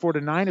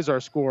 24-9 is our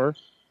score.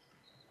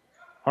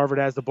 Harvard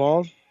has the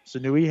ball.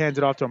 Sanui hands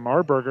it off to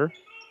Marburger.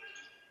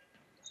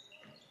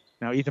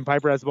 Now Ethan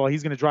Piper has the ball.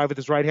 He's going to drive with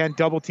his right hand.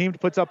 Double teamed,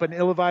 puts up an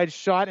ill-advised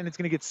shot, and it's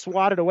going to get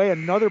swatted away.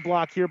 Another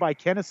block here by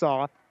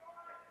Kenesaw.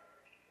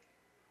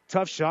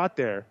 Tough shot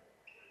there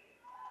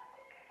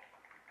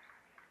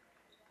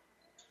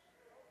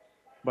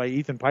by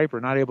Ethan Piper.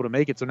 Not able to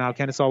make it, so now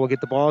Kenesaw will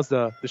get the ball as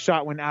the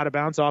shot went out of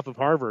bounds off of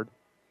Harvard.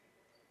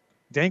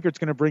 Dankert's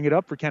going to bring it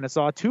up for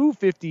Kenesaw.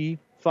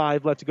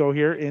 2:55 left to go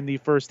here in the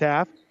first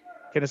half.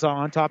 Kenesaw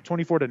on top,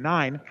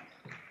 24-9.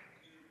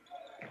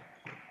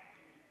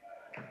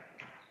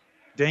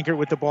 Dankert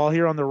with the ball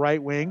here on the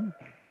right wing.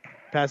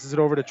 Passes it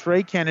over to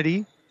Trey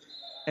Kennedy.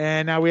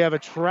 And now we have a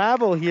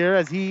travel here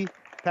as he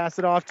passed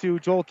it off to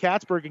Joel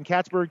Katzberg. And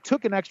Katzberg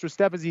took an extra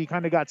step as he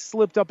kind of got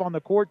slipped up on the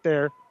court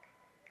there.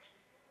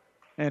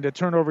 And a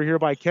turnover here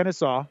by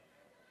Kenesaw.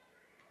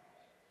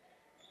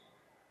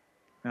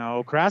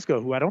 Now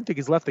Okraska, who I don't think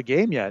has left the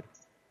game yet,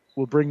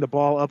 will bring the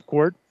ball up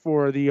court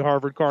for the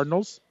Harvard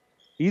Cardinals.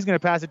 He's going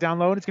to pass it down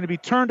low, and it's going to be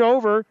turned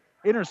over,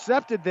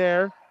 intercepted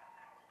there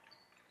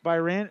by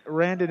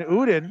Randon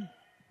Uden.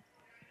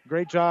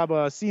 Great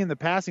job seeing the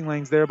passing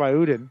lanes there by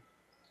Uden.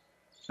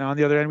 Now on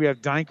the other end, we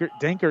have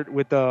Dankert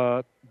with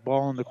the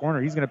ball in the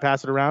corner. He's going to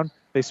pass it around.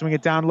 They swing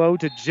it down low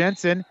to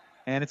Jensen,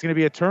 and it's going to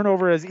be a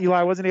turnover as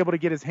Eli wasn't able to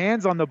get his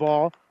hands on the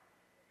ball.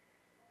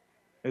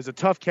 It was a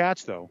tough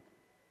catch, though.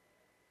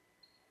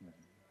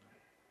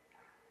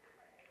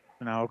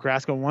 Now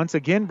Okraska once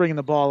again bringing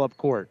the ball up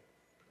court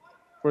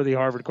for the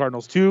Harvard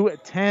Cardinals.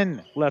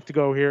 2:10 left to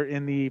go here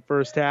in the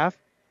first half.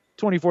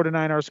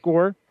 24-9 our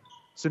score.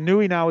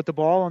 Sanui now with the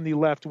ball on the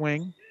left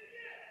wing.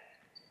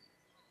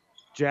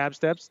 Jab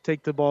steps,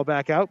 take the ball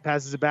back out,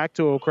 passes it back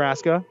to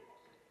Okraska.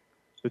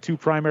 The two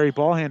primary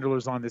ball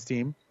handlers on this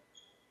team.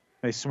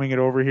 They swing it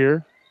over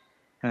here.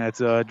 And it's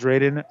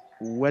Drayden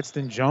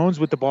Wetston-Jones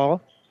with the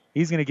ball.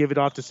 He's going to give it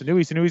off to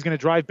Sanui. Sanui's going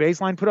to drive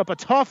baseline, put up a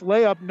tough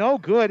layup. No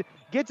good.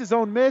 Gets his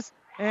own miss,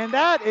 and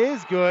that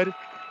is good.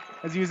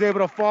 As he was able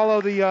to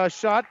follow the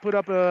shot, put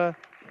up a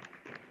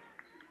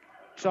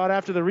shot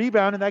after the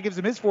rebound, and that gives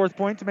him his fourth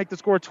point to make the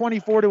score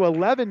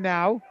 24-11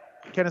 now.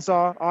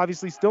 Kenesaw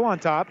obviously still on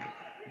top.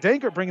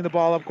 Dankert bringing the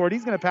ball up court.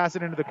 He's going to pass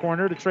it into the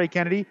corner to Trey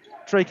Kennedy.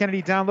 Trey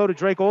Kennedy down low to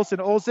Drake Olson.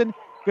 Olson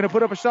going to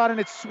put up a shot, and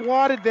it's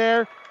swatted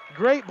there.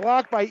 Great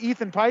block by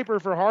Ethan Piper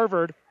for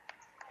Harvard.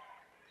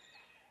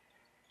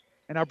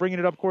 And now bringing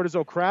it up court is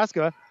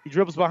Okraska. He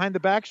dribbles behind the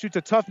back, shoots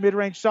a tough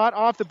mid-range shot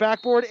off the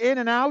backboard, in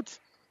and out.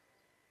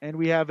 And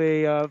we have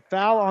a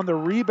foul on the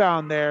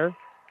rebound there.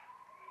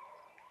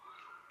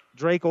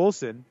 Drake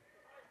Olson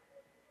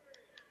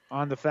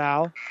on the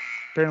foul.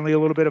 Apparently a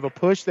little bit of a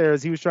push there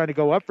as he was trying to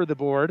go up for the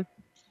board.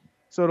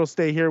 So it'll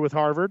stay here with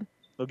Harvard.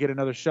 They'll get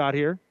another shot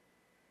here.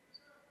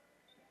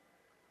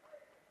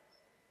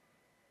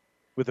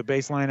 With the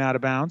baseline out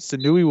of bounds.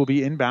 Sanui will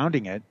be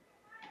inbounding it.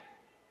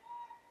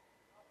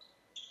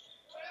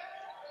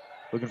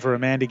 Looking for a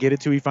man to get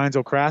it to. He finds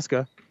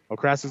Okraska.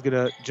 Okraska's going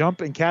to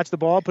jump and catch the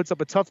ball. Puts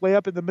up a tough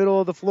layup in the middle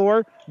of the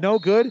floor. No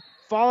good.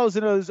 Follows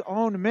into his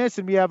own miss,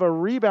 and we have a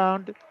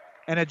rebound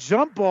and a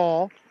jump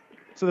ball.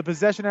 So the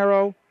possession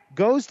arrow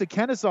goes to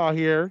Kenesaw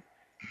here.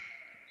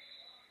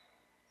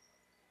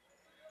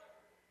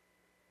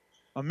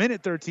 A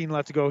minute 13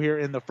 left to go here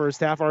in the first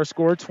half. Our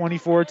score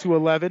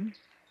 24-11.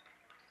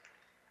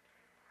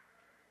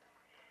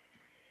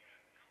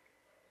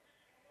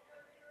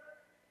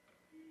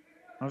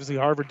 Obviously,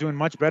 Harvard doing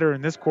much better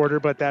in this quarter,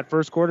 but that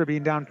first quarter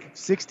being down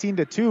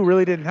 16-2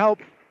 really didn't help.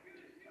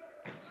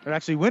 They're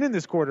actually winning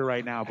this quarter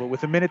right now, but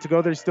with a minute to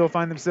go, they still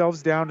find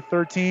themselves down to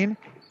 13.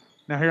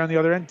 Now here on the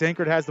other end,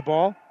 Dankert has the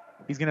ball.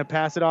 He's going to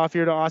pass it off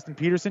here to Austin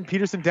Peterson.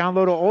 Peterson down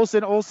low to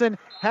Olson. Olson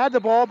had the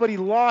ball, but he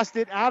lost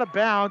it out of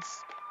bounds.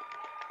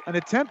 An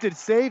attempted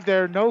save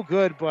there, no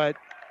good, but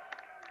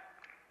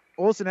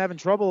Olson having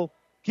trouble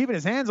keeping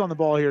his hands on the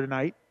ball here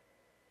tonight.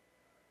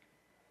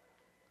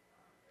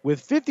 With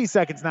 50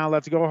 seconds now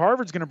left to go,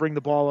 Harvard's going to bring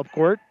the ball up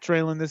court,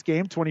 trailing this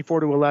game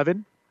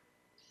 24-11.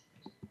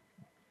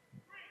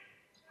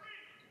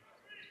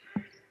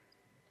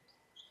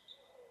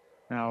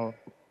 Now,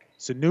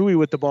 Sanui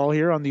with the ball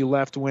here on the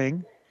left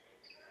wing.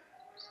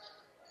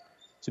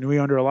 Sanui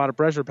under a lot of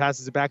pressure,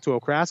 passes it back to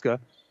Okraska.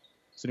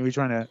 Sanui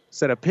trying to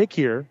set a pick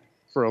here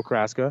for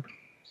Okraska.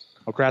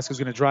 Okraska's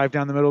going to drive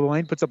down the middle of the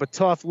lane, puts up a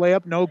tough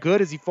layup, no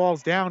good as he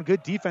falls down.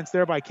 Good defense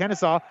there by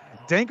Kenesaw.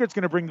 Dankert's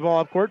going to bring the ball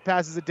up court,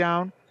 passes it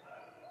down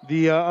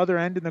the other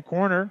end in the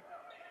corner.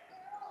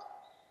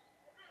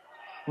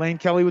 Lane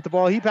Kelly with the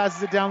ball. He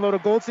passes it down low to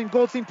Goldstein.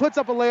 Goldstein puts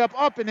up a layup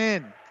up and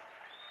in.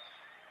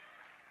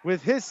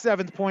 With his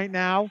 7th point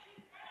now.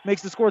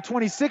 Makes the score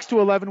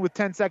 26-11 with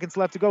 10 seconds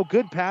left to go.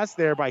 Good pass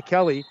there by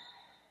Kelly.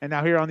 And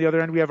now here on the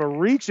other end, we have a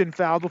reach and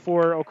foul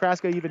before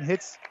Okraska even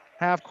hits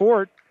half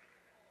court.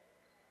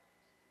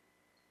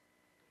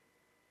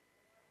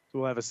 So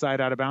we'll have a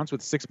side out of bounds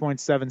with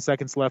 6.7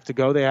 seconds left to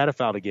go. They had a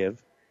foul to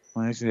give.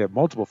 Well, actually, they have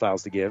multiple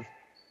fouls to give.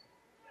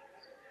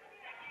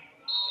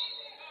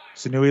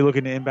 Sanui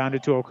looking to inbound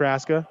it to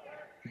Okraska.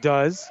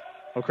 Does.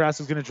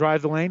 Okraska's going to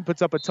drive the lane,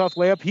 puts up a tough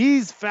layup.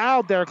 He's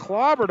fouled there,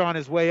 clobbered on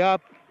his way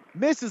up.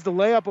 Misses the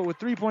layup, but with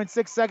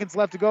 3.6 seconds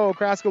left to go,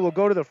 Okraska will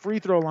go to the free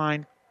throw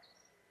line.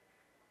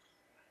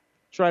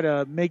 Try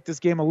to make this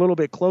game a little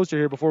bit closer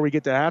here before we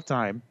get to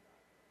halftime.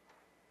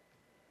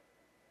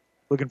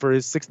 Looking for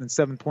his 6th and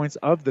 7th points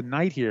of the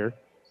night here.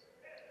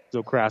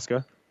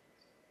 Okraska.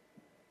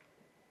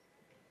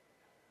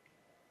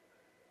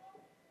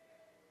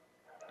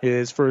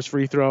 His first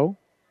free throw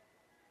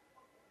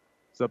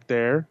is up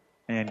there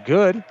and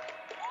good.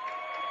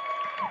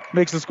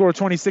 Makes the score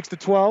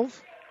 26-12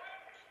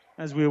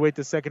 as we await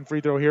the second free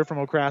throw here from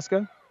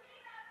Okraska.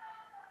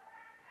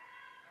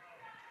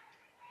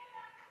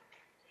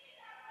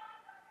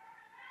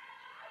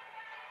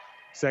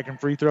 Second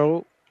free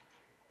throw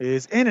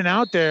is in and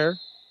out there,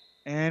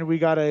 and we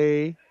got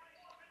a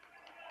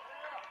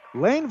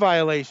lane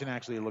violation,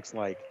 actually, it looks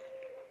like.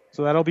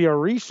 So that'll be a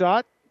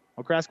reshot.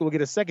 Okraska will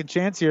get a second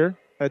chance here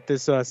at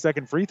this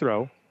second free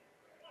throw.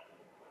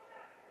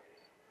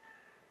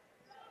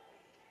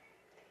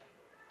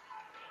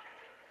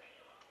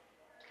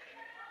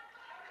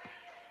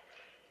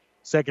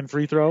 Second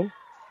free throw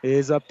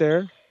is up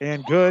there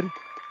And good.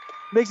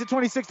 Makes it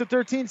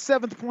 26-13.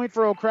 7th point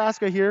for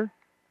Okraska here.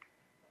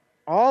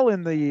 All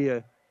in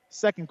the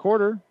second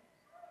quarter.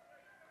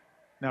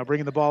 Now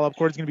bringing the ball up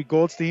court is going to be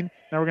Goldstein.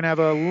 Now we're going to have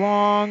a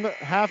long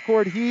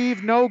half-court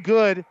heave. No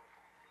good.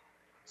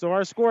 So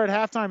our score at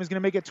halftime is going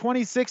to make it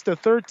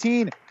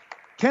 26-13.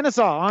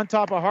 Kenesaw on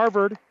top of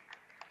Harvard.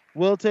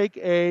 We'll take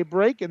a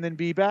break and then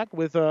be back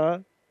with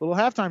a little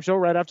halftime show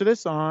right after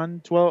this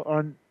on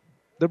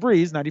The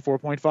Breeze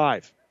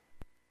 94.5.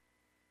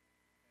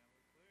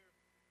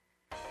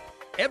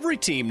 Every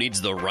team needs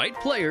the right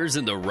players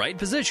in the right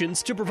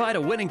positions to provide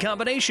a winning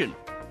combination.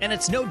 And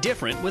it's no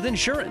different with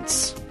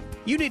insurance.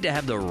 You need to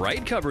have the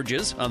right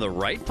coverages on the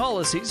right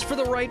policies for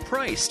the right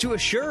price to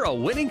assure a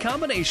winning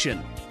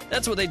combination.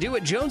 That's what they do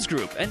at Jones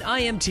Group and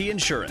IMT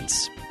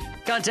Insurance.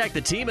 Contact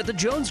the team at the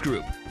Jones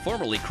Group,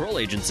 formerly Kroll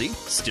Agency,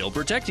 still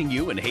protecting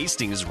you in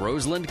Hastings,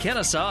 Roseland,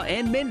 Kenesaw,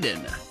 and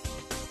Minden.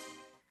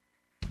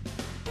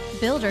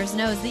 Builders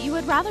knows that you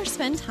would rather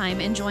spend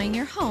time enjoying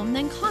your home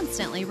than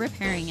constantly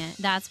repairing it.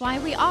 That's why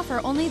we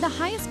offer only the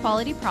highest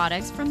quality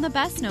products from the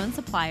best known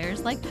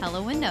suppliers like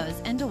Pella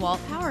Windows and DeWalt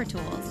Power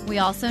Tools. We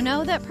also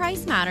know that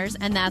price matters,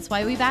 and that's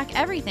why we back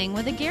everything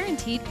with a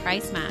guaranteed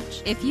price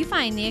match. If you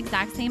find the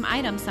exact same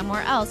item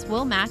somewhere else,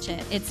 we'll match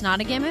it. It's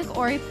not a gimmick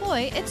or a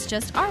ploy, it's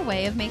just our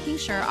way of making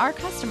sure our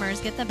customers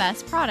get the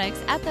best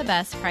products at the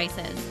best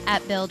prices.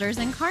 At Builders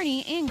in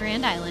Kearney and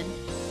Grand Island.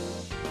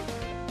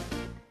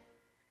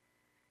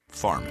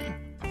 Farming.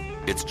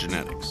 It's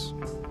genetics,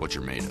 what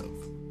you're made of.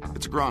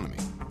 It's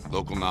agronomy,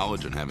 local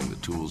knowledge and having the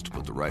tools to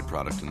put the right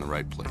product in the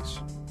right place.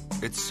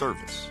 It's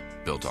service,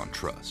 built on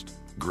trust,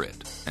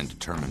 grit, and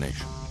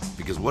determination.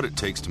 Because what it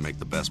takes to make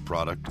the best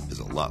product is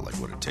a lot like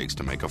what it takes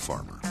to make a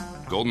farmer.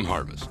 Golden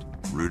Harvest,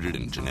 rooted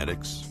in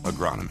genetics,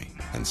 agronomy,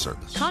 and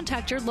service.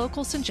 Contact your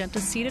local Syngenta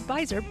seed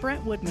advisor,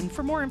 Brent Woodman,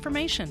 for more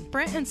information.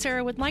 Brent and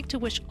Sarah would like to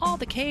wish all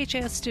the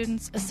KHAS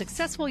students a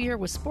successful year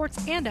with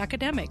sports and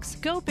academics.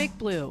 Go Big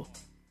Blue.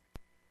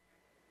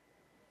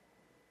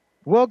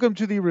 Welcome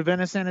to the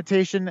Ravenna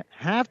Sanitation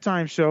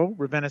halftime show.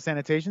 Ravenna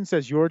Sanitation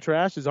says your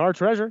trash is our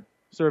treasure,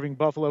 serving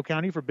Buffalo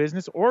County for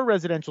business or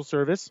residential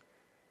service.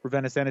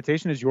 Ravenna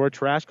Sanitation is your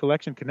trash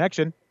collection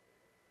connection.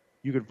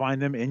 You can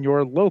find them in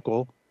your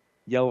local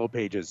Yellow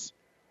Pages.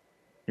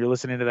 You're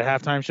listening to the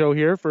halftime show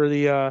here for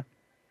the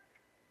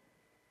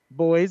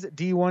boys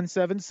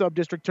D1-7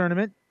 sub-district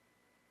tournament.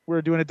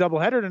 We're doing a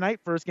doubleheader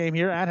tonight. First game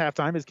here at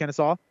halftime is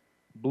Kenesaw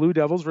Blue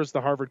Devils versus the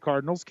Harvard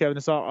Cardinals.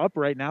 Kenesaw up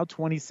right now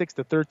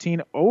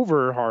 26-13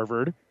 over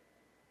Harvard.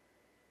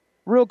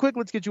 Real quick,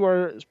 let's get you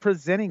our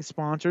presenting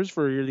sponsors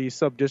for the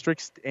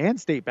sub-districts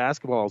and state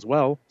basketball as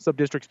well.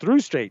 Sub-districts through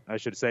state, I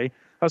should say.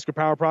 Husker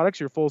Power Products,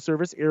 your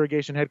full-service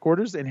irrigation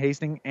headquarters in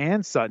Hastings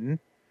and Sutton.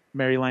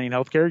 Mary Lanning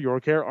Healthcare, your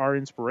care, our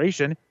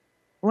inspiration.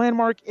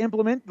 Landmark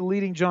Implement, the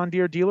leading John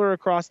Deere dealer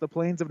across the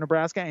plains of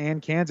Nebraska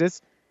and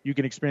Kansas. You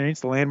can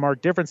experience the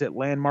Landmark difference at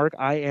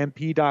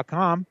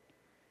landmarkimp.com. And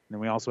then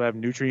we also have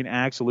Nutrient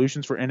Ag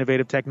Solutions for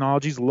innovative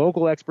technologies,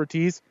 local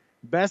expertise,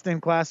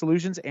 best-in-class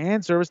solutions,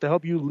 and service to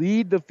help you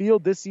lead the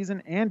field this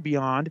season and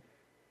beyond.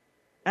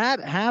 At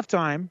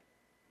halftime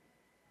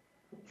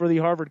for the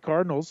Harvard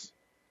Cardinals,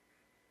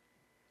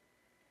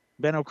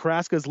 Ben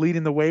Okraska is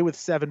leading the way with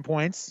 7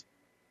 points.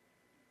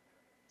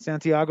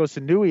 Santiago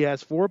Sanui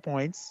has 4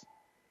 points.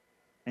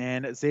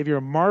 And Xavier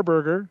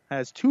Marburger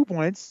has 2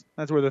 points.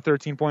 That's where the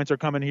 13 points are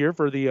coming here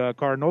for the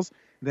Cardinals.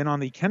 Then on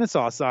the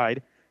Kenesaw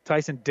side,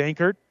 Tyson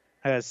Dankert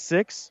has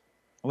 6.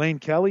 Lane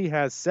Kelly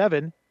has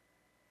 7.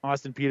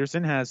 Austin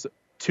Peterson has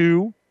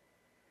 2.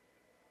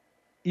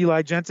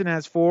 Eli Jensen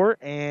has 4.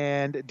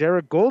 And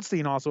Derek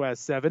Goldstein also has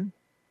 7.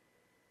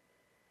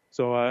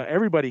 So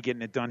everybody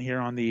getting it done here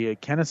on the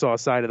Kenesaw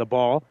side of the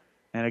ball.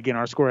 And again,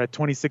 our score at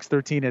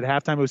 26-13 at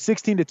halftime. It was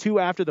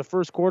 16-2 after the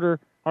first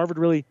quarter. Harvard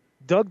really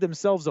dug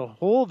themselves a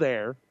hole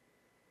there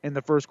in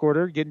the first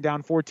quarter, getting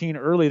down 14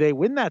 early. They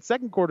win that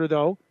second quarter,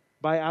 though,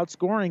 by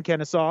outscoring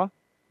Kenesaw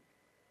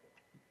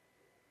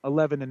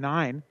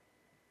 11-9.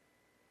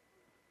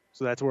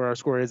 So that's where our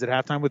score is at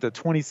halftime with a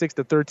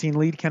 26-13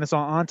 lead. Kenesaw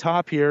on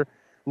top here,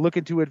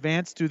 looking to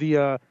advance to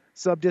the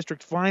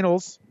sub-district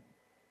finals.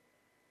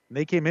 And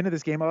they came into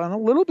this game on a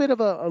little bit of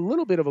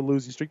a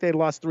losing streak. They had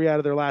lost 3 out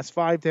of their last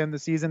 5 to end the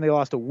season. They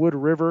lost to Wood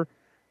River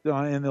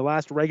in the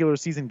last regular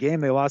season game.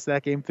 They lost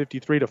that game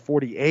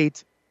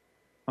 53-48.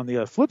 On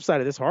the flip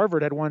side of this,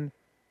 Harvard had won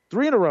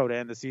 3 in a row to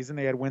end the season.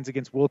 They had wins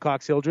against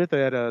Wilcox-Hildreth.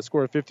 They had a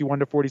score of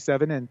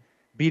 51-47 and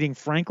beating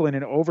Franklin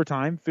in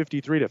overtime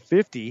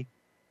 53-50.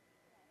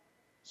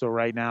 So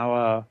right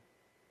now,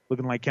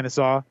 looking like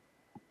Kenesaw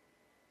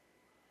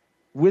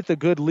with a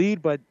good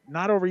lead, but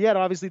not over yet.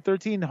 Obviously,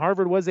 13.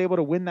 Harvard was able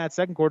to win that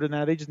second quarter.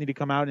 Now they just need to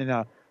come out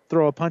and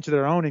throw a punch of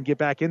their own and get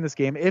back in this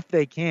game if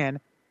they can.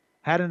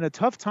 Had a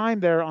tough time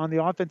there on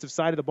the offensive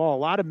side of the ball. A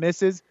lot of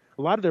misses.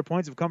 A lot of their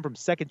points have come from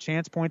second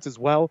chance points as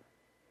well,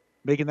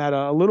 making that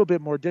a little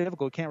bit more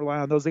difficult. Can't rely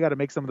on those. They got to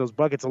make some of those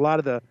buckets. A lot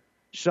of the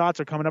shots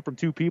are coming up from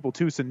 2 people,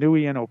 too,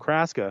 Sanui and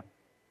Okraska.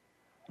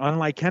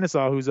 Unlike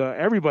Kenesaw, who's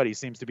everybody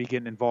seems to be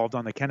getting involved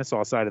on the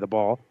Kenesaw side of the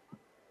ball.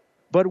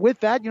 But with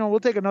that, we'll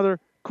take another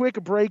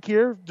quick break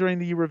here during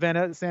the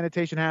Ravenna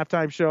Sanitation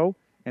halftime show,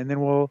 and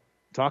then we'll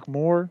talk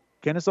more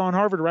Kenesaw and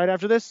Harvard right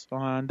after this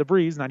on The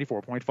Breeze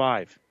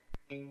 94.5.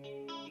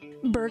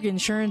 Berg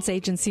Insurance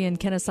Agency in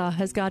Kenesaw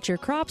has got your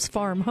crops,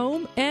 farm,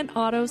 home, and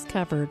autos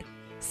covered.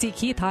 See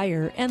Keith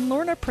Heyer and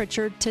Lorna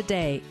Pritchard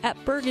today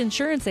at Berg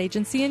Insurance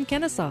Agency in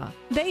Kenesaw.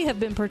 They have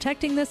been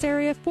protecting this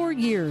area for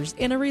years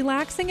in a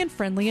relaxing and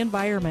friendly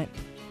environment.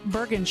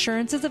 Berg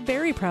Insurance is a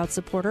very proud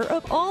supporter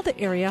of all the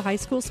area high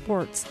school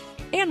sports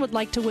and would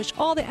like to wish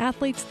all the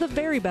athletes the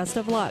very best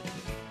of luck.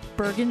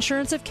 Berg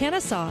Insurance of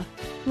Kenesaw.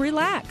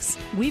 Relax,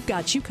 we've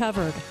got you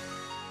covered.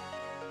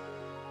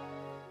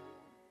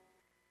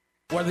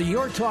 Whether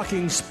you're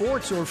talking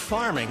sports or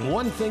farming,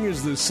 one thing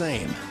is the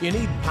same. You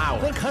need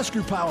power. Think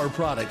Husker Power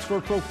products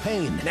for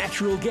propane,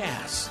 natural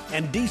gas,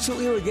 and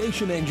diesel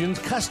irrigation engines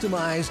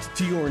customized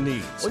to your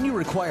needs. When you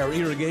require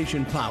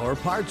irrigation power,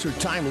 parts, or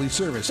timely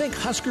service, think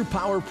Husker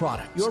Power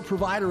products, your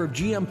provider of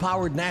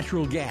GM-powered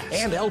natural gas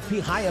and LP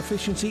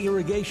high-efficiency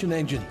irrigation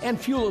engine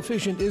and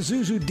fuel-efficient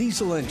Isuzu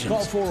diesel engines.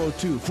 Call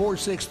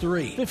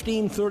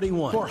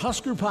 402-463-1531 for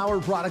Husker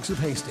Power products of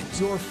Hastings,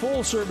 your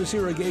full-service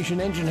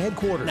irrigation engine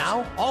headquarters.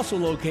 Now,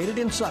 also located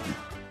in Sutton.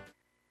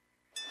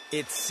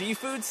 It's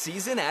seafood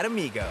season at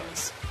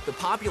Amigos. The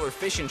popular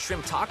fish and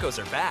shrimp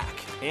tacos are back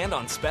and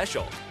on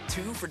special.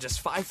 2 for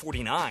just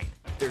 $5.49.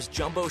 There's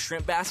jumbo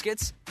shrimp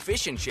baskets,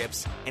 fish and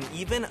chips, and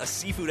even a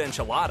seafood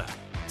enchilada.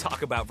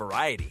 Talk about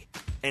variety.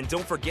 And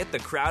don't forget the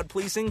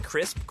crowd-pleasing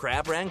crisp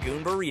crab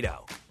rangoon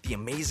burrito. The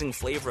amazing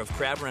flavor of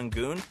crab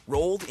rangoon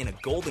rolled in a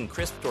golden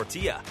crisp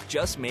tortilla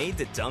just made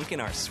to dunk in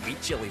our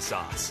sweet chili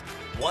sauce.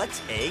 What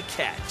a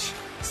catch!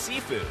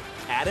 Seafood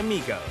at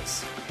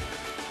Amigos.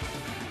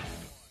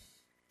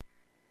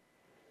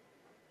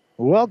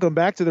 Welcome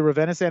back to the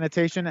Ravenna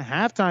Sanitation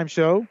halftime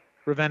show.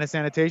 Ravenna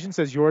Sanitation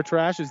says your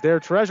trash is their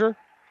treasure.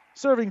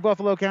 Serving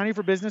Buffalo County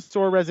for business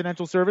or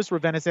residential service,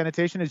 Ravenna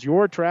Sanitation is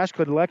your trash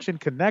collection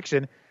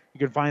connection. You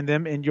can find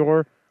them in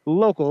your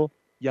local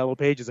Yellow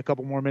Pages. A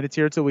couple more minutes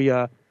here till we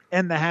end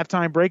the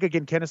halftime break.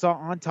 Again, Kenesaw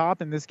on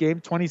top in this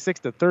game,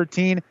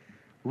 26-13.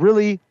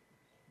 Really,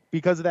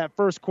 because of that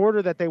first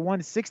quarter that they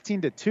won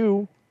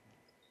 16-2.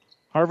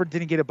 Harvard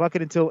didn't get a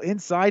bucket until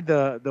inside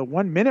the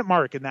 1 minute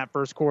mark in that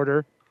first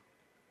quarter.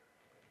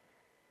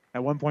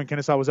 At one point,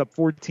 Kenesaw was up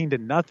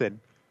 14-0.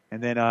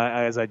 And then,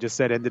 as I just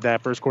said, ended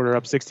that first quarter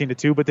up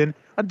 16-2. But then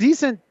a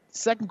decent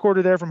second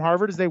quarter there from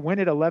Harvard as they win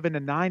it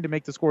 11-9 to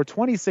make the score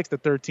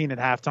 26-13 at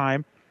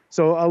halftime.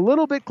 So a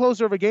little bit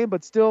closer of a game,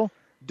 but still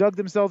dug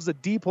themselves a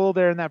deep hole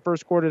there in that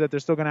first quarter that they're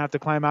still going to have to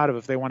climb out of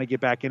if they want to get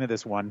back into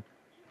this one.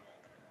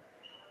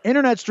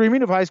 Internet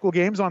streaming of high school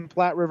games on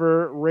Platte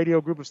River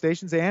Radio Group of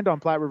Stations and on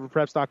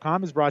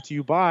PlatteRiverPreps.com is brought to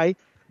you by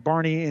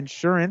Barney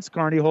Insurance,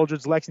 Kearney,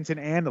 Holdrege, Lexington,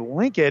 and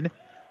Lincoln.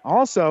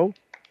 Also,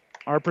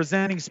 our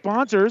presenting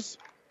sponsors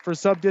for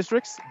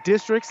sub-districts,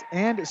 districts,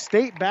 and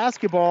state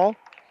basketball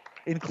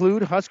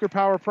include Husker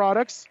Power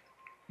Products,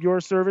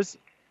 your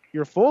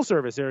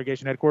full-service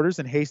irrigation headquarters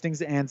in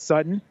Hastings and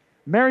Sutton,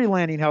 Mary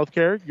Lanning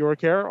Healthcare, your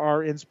care,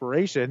 our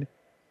inspiration,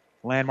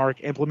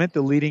 Landmark Implement,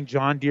 the leading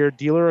John Deere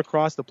dealer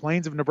across the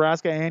plains of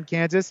Nebraska and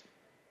Kansas.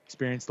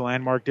 Experience the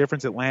Landmark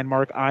difference at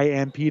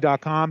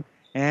landmarkimp.com.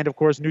 And, of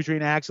course,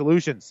 Nutrient Ag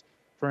Solutions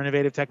for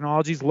innovative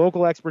technologies,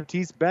 local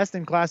expertise,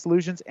 best-in-class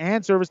solutions,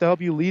 and service to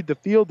help you lead the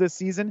field this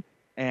season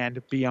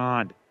and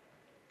beyond.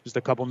 Just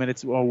a couple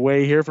minutes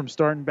away here from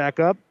starting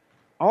back up.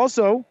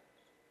 Also,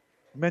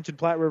 I mentioned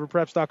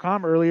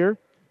PlatteRiverPreps.com earlier.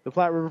 The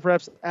Platte River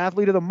Preps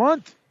Athlete of the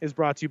Month is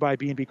brought to you by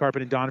B&B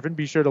Carpet and Donovan.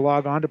 Be sure to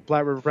log on to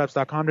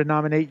PlatteRiverPreps.com to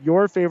nominate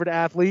your favorite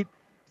athlete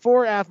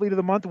for Athlete of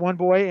the Month. One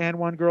boy and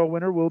one girl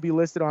winner will be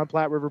listed on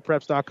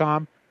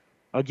PlatteRiverPreps.com.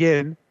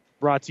 Again,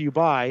 brought to you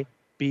by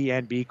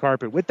B&B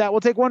Carpet. With that, we'll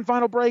take one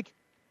final break.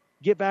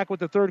 Get back with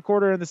the third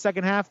quarter and the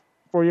second half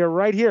for you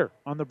right here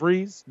on The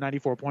Breeze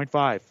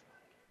 94.5.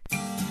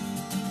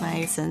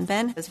 My son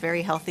Ben was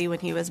very healthy when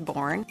he was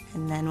born,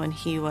 and then when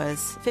he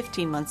was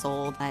 15 months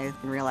old, I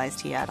realized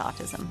he had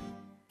autism.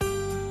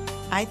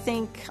 I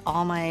think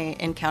all my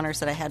encounters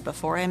that I had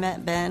before I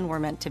met Ben were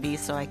meant to be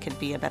so I could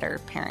be a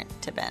better parent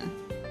to Ben.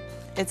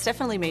 It's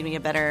definitely made me a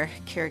better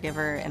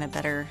caregiver and a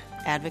better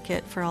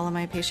advocate for all of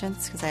my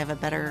patients because I have a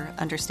better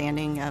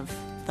understanding of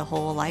the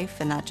whole life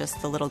and not just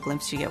the little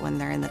glimpse you get when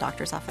they're in the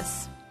doctor's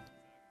office.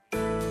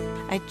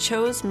 I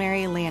chose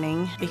Mary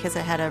Lanning because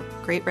it had a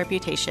great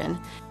reputation,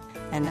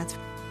 and that's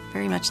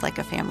very much like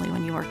a family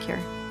when you work here.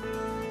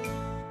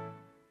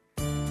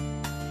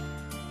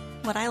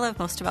 What I love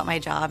most about my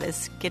job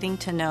is getting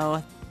to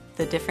know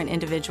the different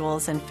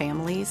individuals and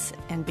families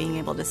and being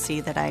able to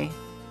see that I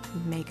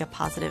make a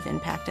positive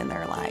impact in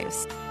their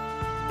lives.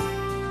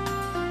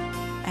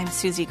 I'm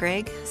Susie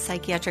Gregg,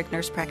 psychiatric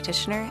nurse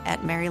practitioner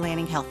at Mary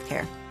Lanning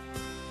Healthcare.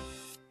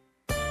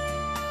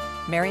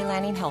 Mary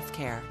Lanning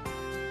Healthcare.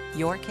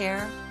 Your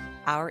care,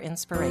 our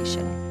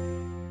inspiration.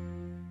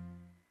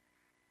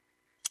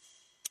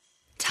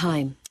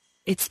 Time.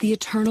 It's the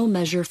eternal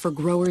measure for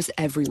growers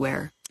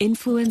everywhere,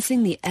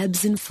 influencing the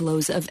ebbs and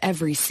flows of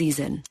every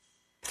season.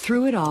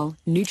 Through it all,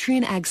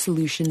 Nutrient Ag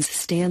Solutions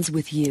stands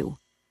with you,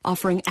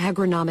 offering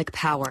agronomic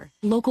power,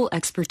 local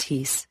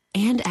expertise,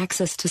 and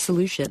access to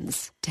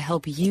solutions to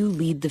help you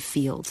lead the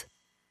field.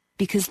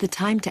 Because the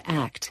time to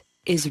act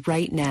is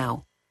right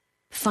now.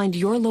 Find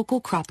your local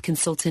crop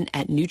consultant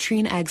at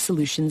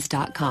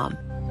nutrienagsolutions.com.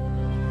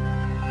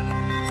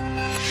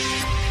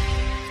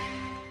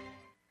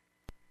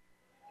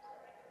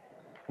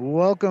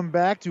 Welcome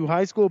back to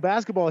high school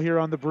basketball here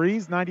on the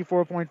Breeze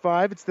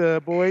 94.5. It's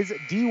the boys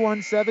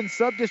D1-7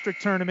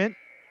 sub-district tournament.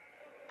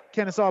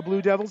 Kenesaw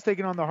Blue Devils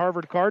taking on the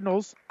Harvard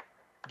Cardinals.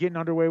 Getting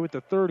underway with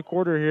the third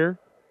quarter here.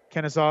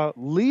 Kenesaw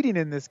leading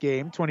in this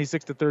game,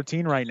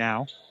 26-13 right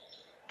now.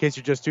 In case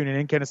you're just tuning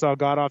in, Kenesaw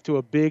got off to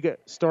a big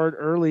start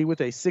early with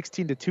a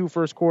 16-2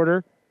 first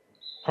quarter.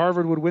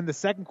 Harvard would win the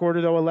second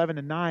quarter, though,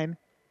 11-9,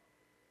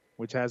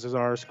 which has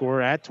our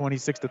score at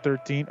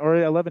 26-13, or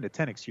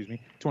 11-10,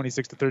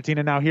 26-13.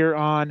 And now here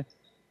on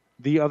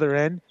the other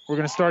end, we're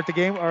going to start the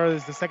game, or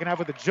is the second half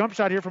with a jump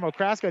shot here from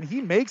Okraska, and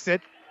he makes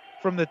it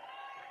from the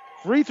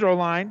free throw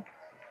line.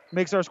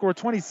 Makes our score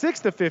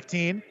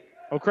 26-15.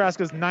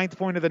 Okraska's 9th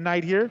point of the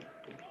night here.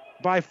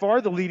 By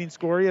far the leading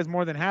scorer. He has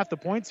more than half the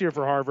points here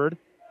for Harvard.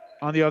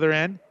 On the other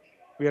end,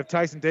 we have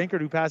Tyson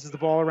Dankert who passes the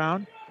ball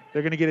around.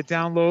 They're going to get it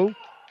down low.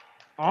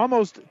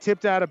 Almost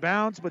tipped out of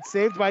bounds, but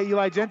saved by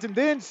Eli Jensen.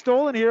 Then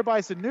stolen here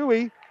by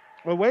Sanui,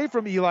 away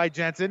from Eli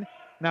Jensen.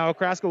 Now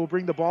Okraska will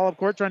bring the ball up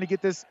court, trying to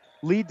get this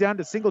lead down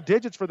to single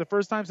digits for the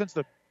first time since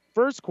the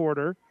first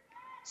quarter.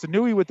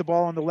 Sanui with the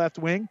ball on the left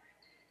wing.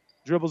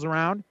 Dribbles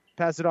around,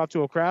 passes it off to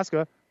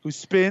Okraska, who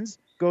spins,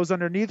 goes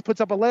underneath,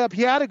 puts up a layup.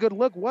 He had a good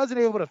look,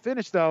 wasn't able to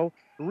finish, though.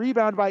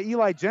 Rebound by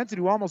Eli Jensen,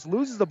 who almost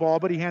loses the ball,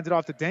 but he hands it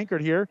off to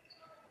Dankert here.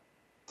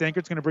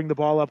 Dankert's going to bring the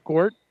ball up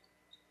court.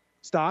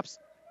 Stops,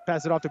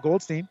 pass it off to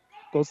Goldstein.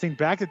 Goldstein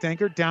back to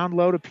Dankert, down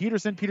low to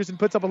Peterson. Peterson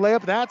puts up a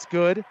layup. That's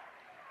good.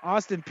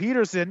 Austin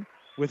Peterson,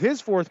 with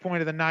his 4th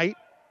point of the night,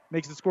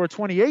 makes the score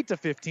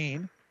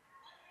 28-15.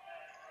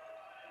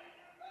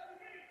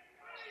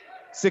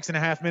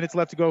 6.5 minutes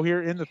left to go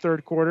here in the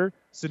third quarter.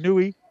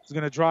 Sanui is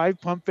going to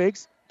drive, pump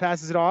fakes,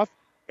 passes it off.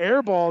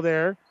 Air ball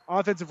there.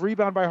 Offensive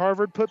rebound by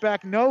Harvard. Put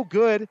back, no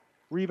good.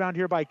 Rebound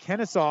here by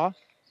Kenesaw.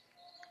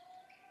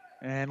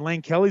 And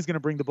Lane Kelly's going to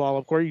bring the ball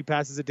up court. He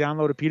passes it down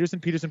low to Peterson.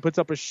 Peterson puts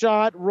up a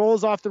shot,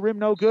 rolls off the rim,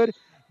 no good.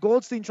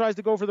 Goldstein tries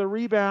to go for the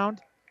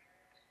rebound.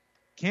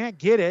 Can't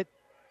get it.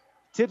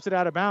 Tips it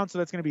out of bounds, so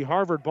that's going to be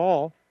Harvard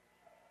ball.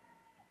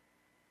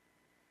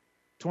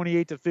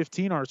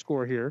 28-15 our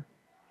score here.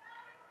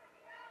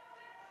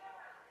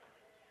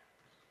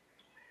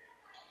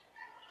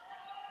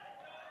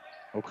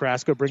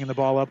 Okraska bringing the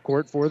ball up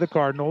court for the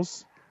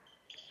Cardinals.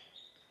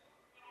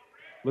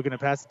 Looking to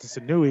pass it to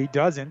Sanui.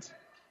 Doesn't.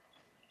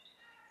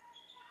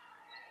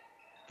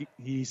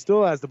 He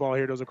still has the ball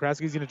here. Does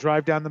Okraska. He's going to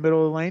drive down the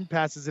middle of the lane.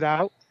 Passes it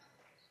out.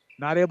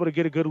 Not able to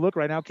get a good look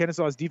right now.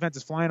 Kenesaw's defense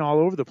is flying all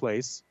over the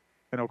place.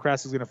 And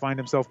Okraska's going to find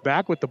himself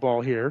back with the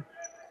ball here.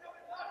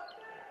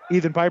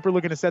 Ethan Piper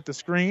looking to set the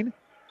screen.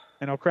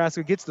 And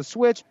Okraska gets the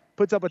switch.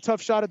 Puts up a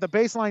tough shot at the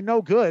baseline.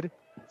 No good.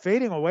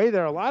 Fading away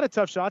there. A lot of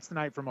tough shots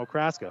tonight from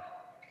Okraska.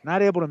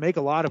 Not able to make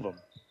a lot of them.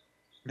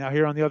 Now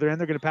here on the other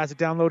end, they're going to pass it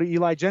down low to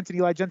Eli Jensen.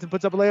 Eli Jensen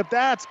puts up a layup.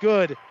 That's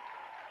good.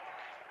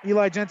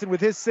 Eli Jensen with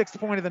his 6th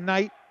point of the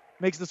night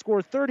makes the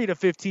score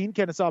 30-15.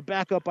 Kenesaw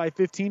back up by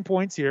 15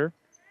 points here.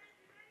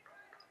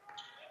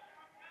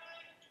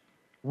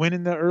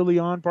 Winning the early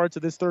on parts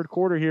of this third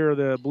quarter here are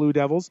the Blue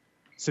Devils.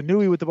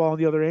 Sanui with the ball on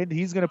the other end.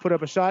 He's going to put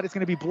up a shot. It's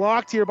going to be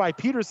blocked here by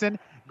Peterson.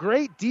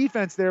 Great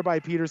defense there by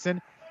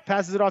Peterson.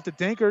 Passes it off to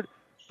Dankert.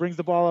 Brings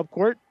the ball up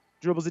court.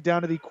 Dribbles it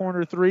down to the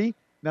corner 3.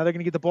 Now they're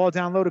going to get the ball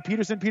down low to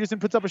Peterson. Peterson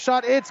puts up a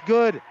shot. It's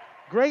good.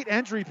 Great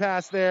entry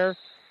pass there.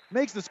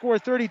 Makes the score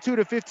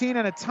 32-15,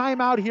 and a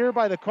timeout here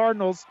by the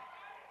Cardinals.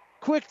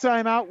 Quick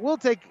timeout. We'll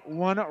take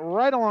one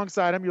right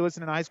alongside him. You're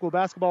listening to High School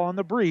Basketball on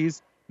the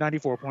Breeze,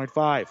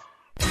 94.5.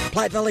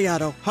 Platte Valley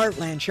Auto,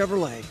 Heartland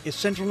Chevrolet, is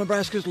Central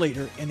Nebraska's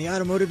leader in the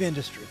automotive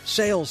industry.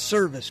 Sales,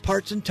 service,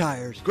 parts, and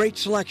tires. Great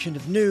selection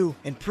of new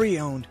and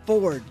pre-owned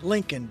Ford,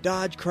 Lincoln,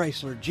 Dodge,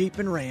 Chrysler, Jeep,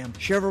 and Ram,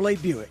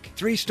 Chevrolet, Buick.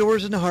 3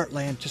 stores in the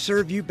Heartland to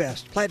serve you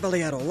best. Platte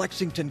Valley Auto,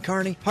 Lexington,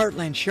 Kearney,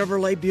 Heartland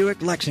Chevrolet,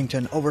 Buick,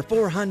 Lexington. Over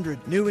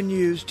 400 new and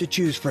used to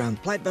choose from.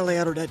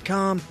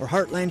 PlatteValleyAuto.com or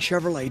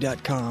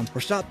HeartlandChevrolet.com.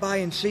 Or stop by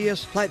and see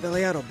us. Platte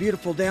Valley Auto,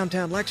 beautiful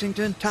downtown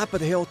Lexington, top of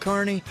the hill,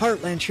 Kearney,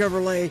 Heartland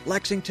Chevrolet,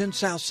 Lexington,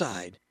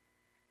 Southside.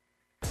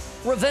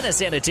 Ravenna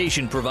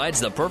Sanitation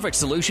provides the perfect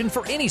solution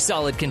for any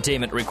solid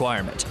containment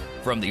requirement.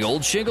 From the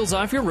old shingles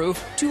off your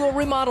roof to a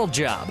remodel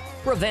job,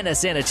 Ravenna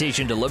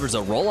Sanitation delivers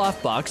a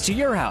roll-off box to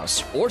your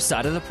house or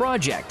side of the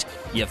project.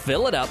 You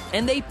fill it up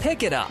and they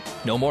pick it up.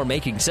 No more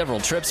making several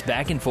trips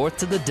back and forth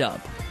to the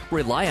dump.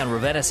 Rely on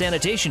Ravenna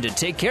Sanitation to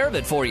take care of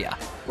it for you.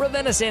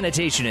 Ravenna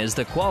Sanitation is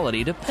the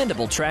quality,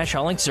 dependable trash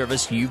hauling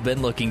service you've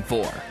been looking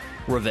for.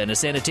 Ravenna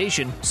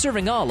Sanitation,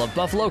 serving all of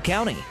Buffalo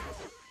County.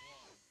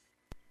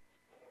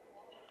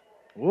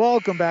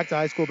 Welcome back to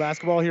high school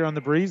basketball here on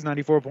the Breeze,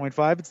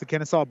 94.5. It's the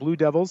Kenesaw Blue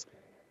Devils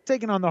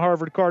taking on the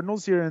Harvard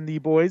Cardinals here in the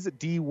boys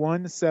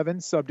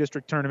D1-7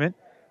 sub-district tournament.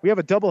 We have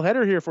a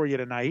doubleheader here for you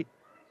tonight.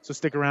 So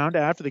stick around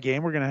after the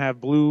game. We're going to have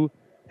Blue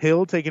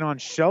Hill taking on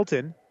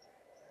Shelton.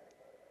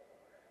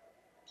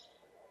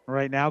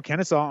 Right now,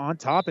 Kenesaw on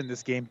top in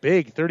this game.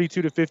 Big,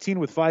 32-15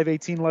 with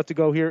 5:18 left to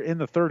go here in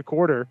the third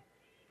quarter.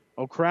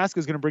 Okraska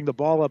is going to bring the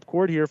ball up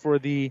court here for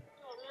the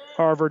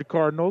Harvard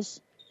Cardinals.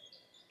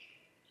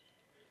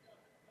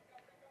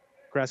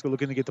 Okraska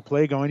looking to get the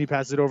play going. He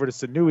passes it over to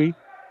Sanui.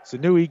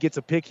 Sanui gets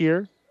a pick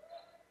here.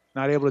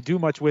 Not able to do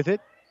much with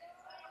it.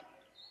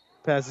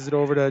 Passes it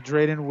over to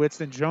Drayden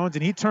Whitston-Jones,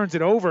 and he turns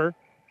it over.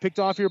 Picked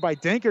off here by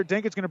Dankert.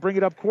 Dankert's going to bring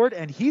it up court,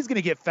 and he's going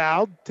to get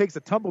fouled. Takes a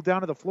tumble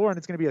down to the floor, and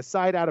it's going to be a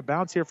side out of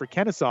bounds here for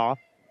Kenesaw.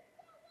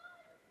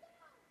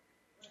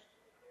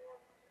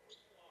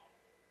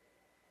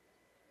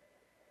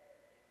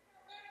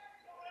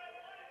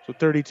 So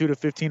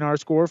 32-15 our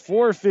score.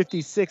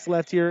 4:56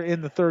 left here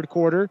in the third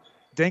quarter.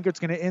 Dankert's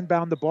going to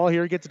inbound the ball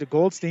here. Gets it to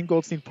Goldstein.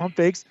 Goldstein pump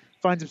fakes.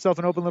 Finds himself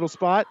an open little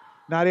spot.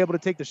 Not able to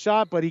take the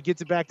shot, but he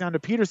gets it back down to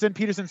Peterson.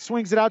 Peterson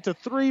swings it out to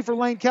 3 for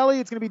Lane Kelly.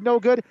 It's going to be no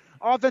good.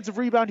 Offensive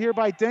rebound here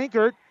by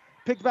Dankert.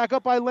 Picked back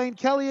up by Lane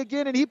Kelly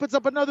again, and he puts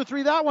up another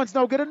 3. That one's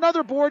no good.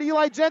 Another board.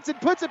 Eli Jensen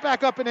puts it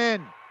back up and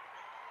in.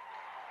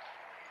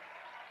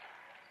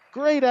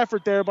 Great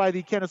effort there by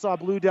the Kenesaw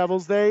Blue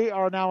Devils. They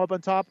are now up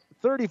on top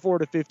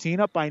 34-15,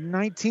 up by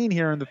 19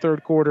 here in the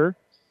third quarter.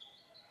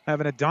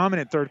 Having a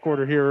dominant third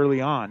quarter here early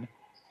on.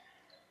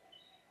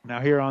 Now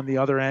here on the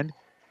other end,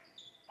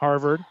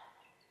 Harvard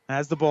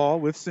has the ball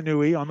with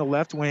Sanui on the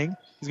left wing.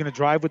 He's going to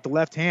drive with the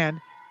left hand.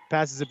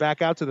 Passes it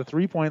back out to the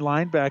three-point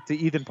line, back to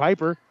Ethan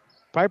Piper.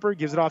 Piper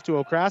gives it off to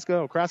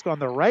Okraska. Okraska on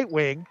the right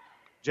wing.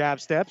 Jab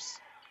steps.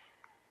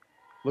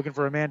 Looking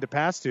for a man to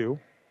pass to.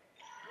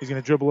 He's going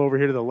to dribble over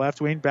here to the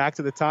left wing, back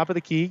to the top of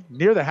the key.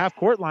 Near the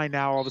half-court line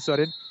now all of a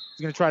sudden.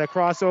 He's going to try to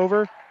cross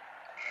over.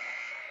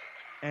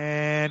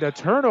 And a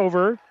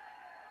turnover.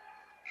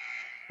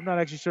 I'm not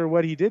actually sure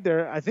what he did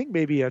there. I think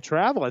maybe a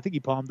travel. I think he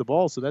palmed the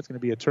ball, so that's going to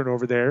be a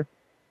turnover there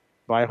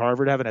by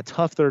Harvard, having a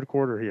tough third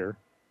quarter here.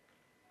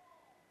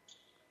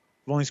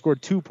 We've only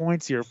scored 2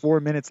 points here.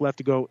 4 minutes left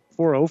to go.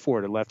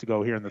 4:04 left to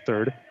go here in the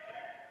third.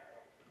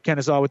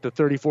 Kenesaw with the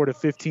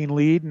 34-15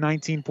 lead,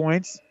 19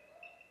 points.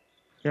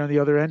 Here on the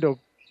other end,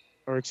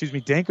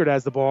 Dankert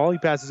has the ball. He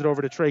passes it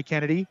over to Trey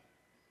Kennedy.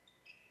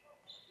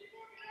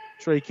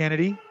 Trey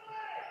Kennedy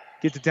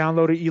gets it down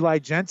low to Eli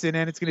Jensen,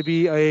 and it's going to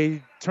be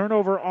a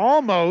turnover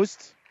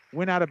almost.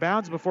 Went out of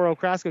bounds before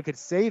Okraska could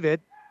save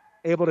it.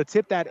 Able to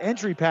tip that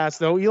entry pass,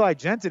 though. Eli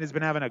Jensen has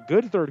been having a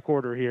good third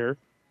quarter here.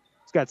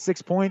 He's got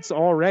 6 points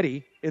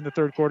already in the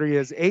third quarter. He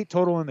has 8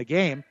 total in the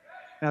game.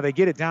 Now they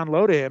get it down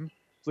low to him.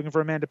 He's looking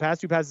for a man to pass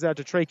to. Passes out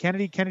to Trey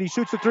Kennedy. Kennedy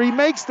shoots the 3,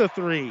 makes the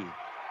 3.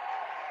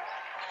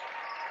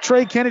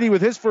 Trey Kennedy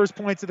with his first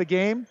points of the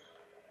game.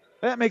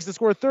 That makes the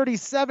score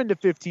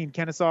 37-15.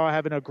 Kenesaw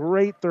having a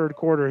great third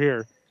quarter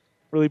here.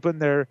 Really putting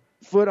their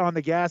foot on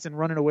the gas and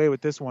running away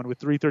with this one with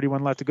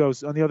 3:31 left to go.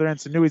 So on the other end,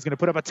 Sanui's going to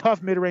put up a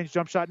tough mid-range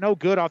jump shot. No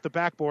good off the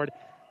backboard.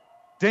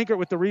 Dankert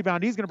with the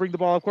rebound. He's going to bring the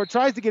ball up court.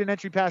 Tries to get an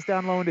entry pass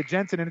down low into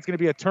Jensen, and it's going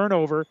to be a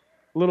turnover.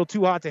 A little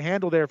too hot to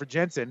handle there for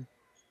Jensen.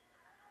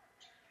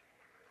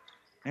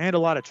 And a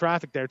lot of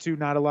traffic there, too.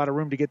 Not a lot of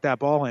room to get that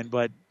ball in,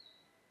 but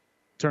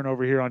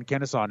turnover here on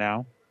Kenesaw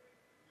now.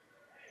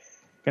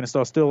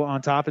 Kenesaw still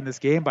on top in this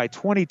game by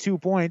 22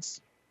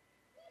 points.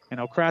 And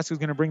Okraska is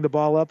going to bring the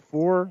ball up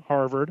for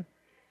Harvard.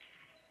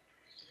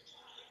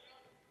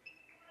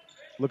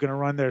 Looking to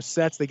run their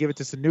sets. They give it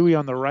to Sanui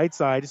on the right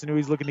side.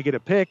 Sanui's looking to get a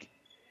pick.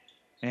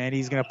 And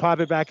he's going to pop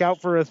it back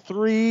out for a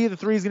 3. The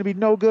 3 is going to be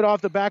no good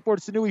off the backboard.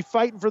 Sanui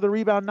fighting for the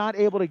rebound, not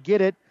able to get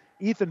it.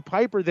 Ethan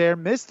Piper there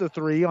missed the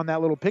 3 on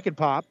that little pick and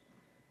pop.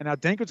 And now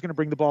Dankert's going to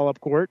bring the ball up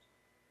court.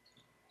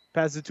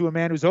 Passes it to a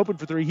man who's open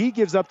for 3. He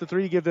gives up the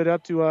 3. He gives it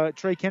up to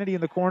Trey Kennedy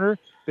in the corner.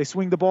 They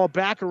swing the ball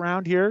back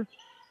around here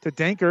to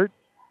Dankert.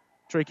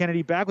 Trey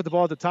Kennedy back with the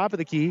ball at the top of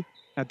the key.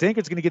 Now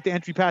Dankert's going to get the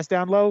entry pass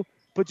down low.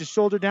 Puts his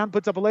shoulder down,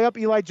 puts up a layup.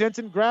 Eli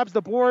Jensen grabs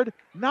the board.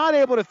 Not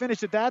able to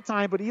finish at that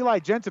time, but Eli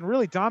Jensen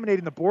really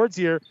dominating the boards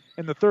here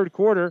in the third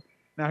quarter.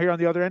 Now here on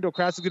the other end,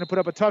 Okraska is going to put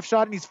up a tough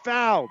shot, and he's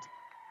fouled.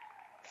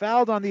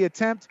 Fouled on the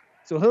attempt,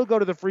 so he'll go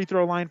to the free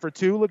throw line for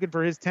 2, looking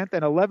for his 10th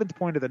and 11th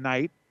point of the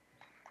night.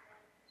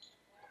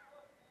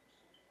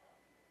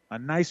 A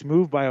nice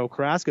move by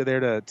Okraska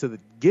there to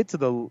get to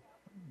the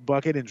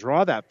bucket and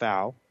draw that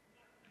foul.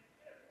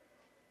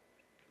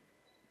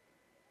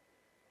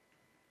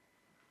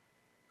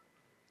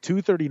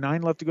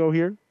 .239 left to go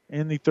here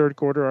in the third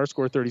quarter. Our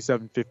score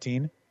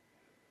 37-15.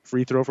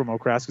 Free throw from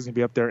Okraska is going to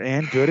be up there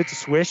and good. It's a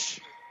swish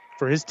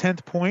for his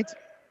 10th point.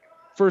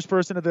 First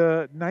person of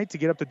the night to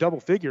get up to double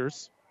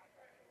figures.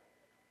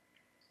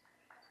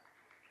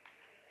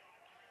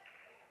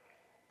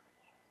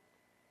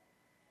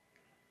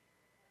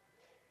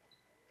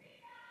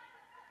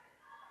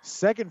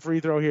 Second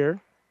free throw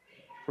here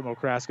from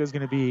Okraska is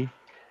going to be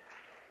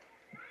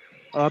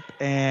up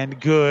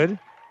and good.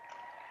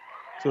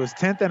 So his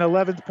 10th and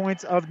 11th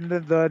points of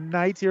the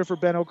night here for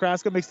Ben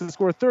Okraska makes the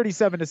score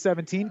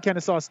 37-17.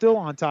 Kenesaw still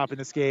on top in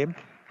this game.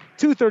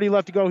 2:30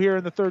 left to go here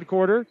in the third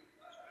quarter.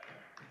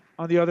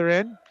 On the other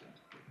end,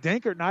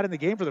 Dankert not in the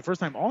game for the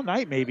first time all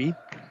night, maybe.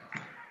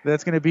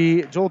 That's going to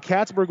be Joel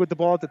Katzberg with the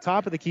ball at the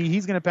top of the key.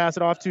 He's going to pass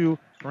it off to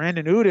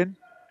Brandon Uden.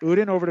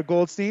 Uden over to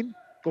Goldstein.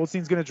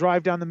 Goldstein's going to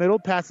drive down the middle,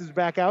 passes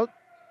back out.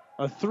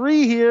 A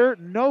three here,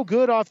 no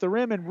good off the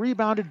rim, and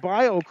rebounded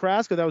by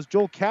Okraska. That was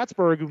Joel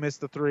Katzberg who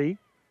missed the three.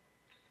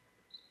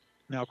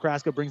 Now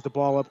Okraska brings the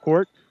ball up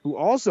court, who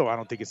also I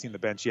don't think has seen the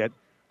bench yet.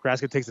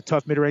 Okraska takes a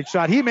tough mid-range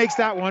shot. He makes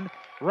that one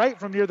right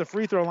from near the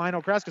free throw line.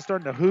 Okraska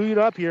starting to heat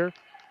up here.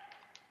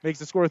 Makes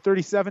the score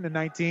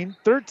 37-19.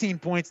 13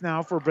 points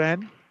now for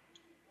Ben.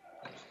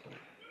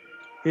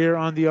 Here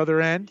on the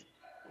other end,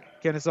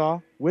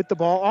 Kenesaw with the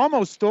ball,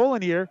 almost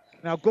stolen here.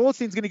 Now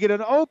Goldstein's going to get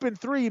an open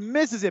three,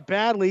 misses it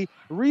badly.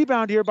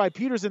 Rebound here by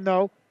Peterson,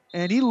 though,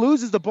 and he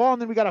loses the ball,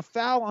 and then we got a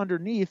foul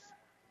underneath.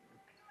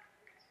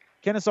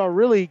 Kenesaw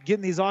really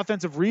getting these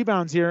offensive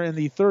rebounds here in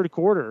the third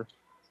quarter.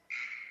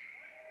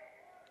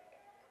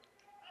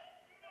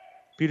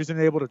 Peterson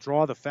able to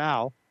draw the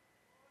foul,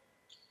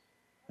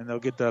 and they'll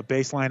get the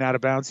baseline out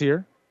of bounds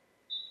here.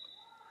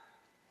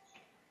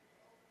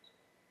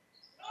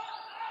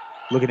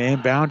 Looking to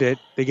inbound it.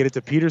 They get it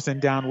to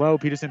Peterson down low.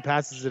 Peterson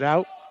passes it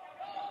out.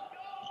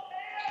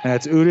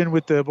 That's Uden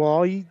with the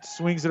ball. He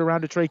swings it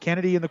around to Trey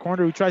Kennedy in the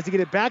corner, who tries to get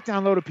it back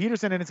down low to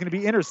Peterson, and it's going to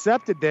be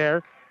intercepted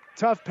there.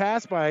 Tough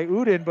pass by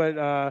Uden,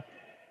 but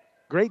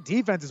great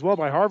defense as well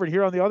by Harvard.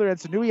 Here on the other end,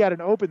 Sanui had an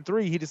open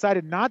three. He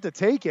decided not to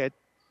take it.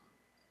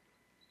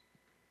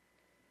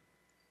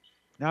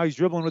 Now he's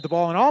dribbling with the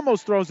ball and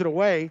almost throws it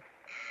away.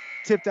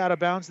 Tipped out of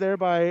bounds there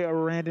by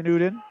Randon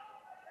Uden.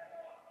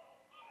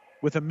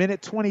 With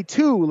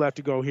 1:22 left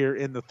to go here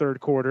in the third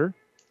quarter.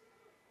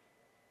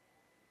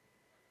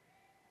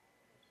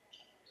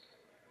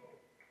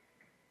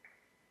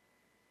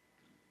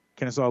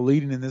 Kenesaw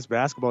leading in this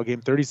basketball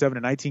game,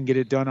 37-19. Get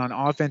it done on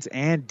offense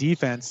and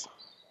defense.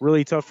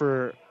 Really tough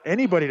for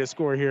anybody to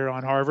score here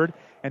on Harvard.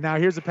 And now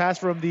here's a pass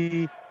from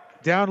the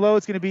down low.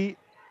 It's going to be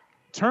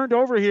turned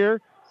over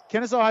here.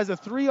 Kenesaw has a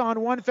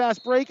 3-on-1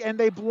 fast break, and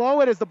they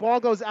blow it as the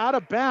ball goes out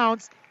of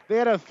bounds. They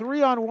had a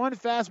 3-on-1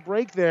 fast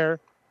break there.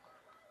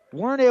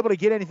 Weren't able to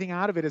get anything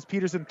out of it as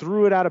Peterson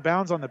threw it out of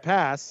bounds on the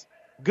pass.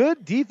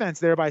 Good defense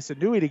there by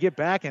Sanui to get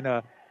back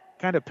and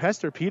kind of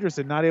pester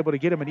Peterson, not able to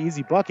get him an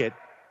easy bucket.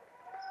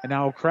 And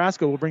now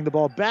Okraska will bring the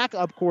ball back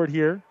up court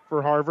here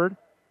for Harvard,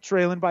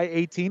 trailing by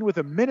 18 with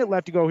a minute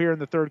left to go here in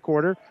the third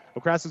quarter.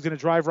 Okraska's going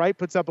to drive right,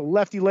 puts up a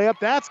lefty layup.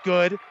 That's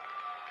good.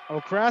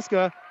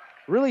 Okraska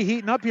really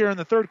heating up here in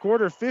the third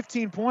quarter.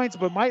 15 points,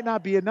 but might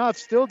not be enough.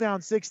 Still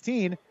down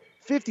 16.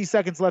 50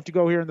 seconds left to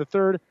go here in the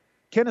third.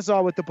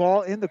 Kenesaw with the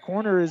ball. In the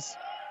corner is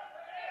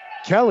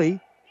Kelly.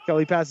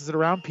 Kelly passes it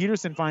around.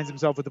 Peterson finds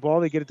himself with the ball.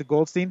 They get it to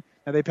Goldstein.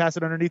 Now they pass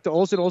it underneath to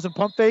Olsen. Olsen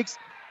pump fakes.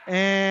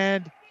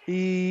 And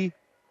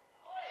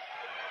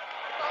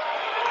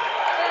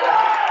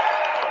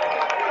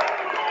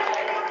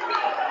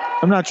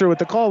I'm not sure what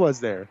the call was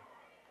there.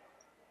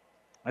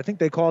 I think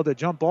they called a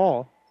jump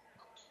ball,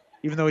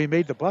 even though he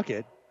made the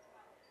bucket.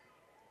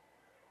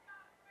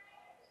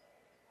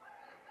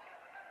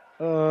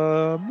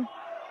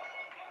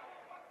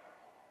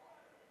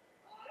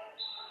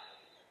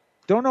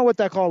 Don't know what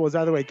that call was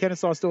either way.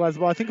 Kenesaw still has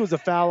the ball. I think it was a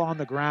foul on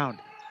the ground.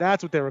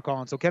 That's what they were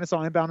calling. So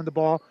Kenesaw inbounding the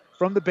ball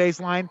from the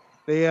baseline.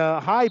 The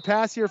high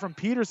pass here from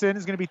Peterson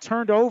is going to be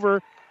turned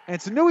over,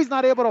 and Sanui's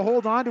not able to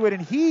hold on to it,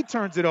 and he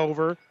turns it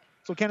over.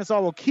 So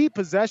Kenesaw will keep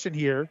possession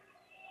here.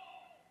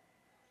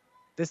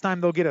 This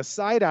time they'll get a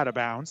side out of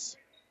bounds.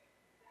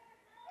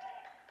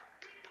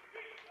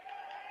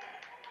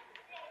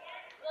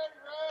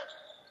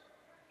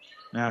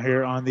 Now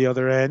here on the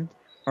other end,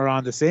 or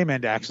on the same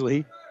end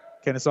actually,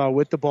 Kenesaw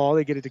with the ball.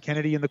 They get it to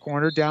Kennedy in the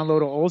corner. Down low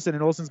to Olsen,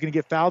 and Olsen's going to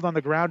get fouled on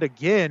the ground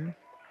again.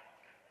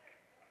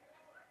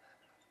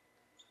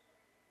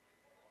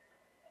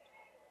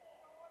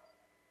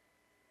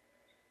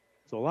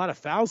 So a lot of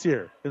fouls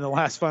here in the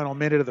last final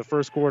minute of the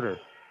first quarter,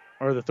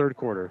 or the third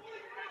quarter.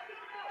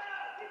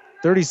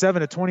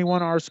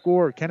 37-21 our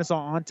score. Kenesaw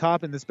on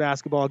top in this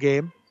basketball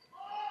game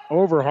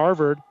over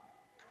Harvard.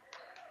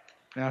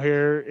 Now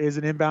here is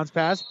an inbounds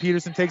pass.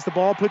 Peterson takes the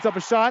ball, puts up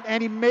a shot,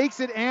 and he makes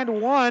it and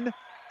one.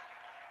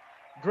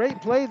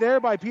 Great play there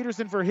by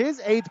Peterson for his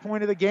 8th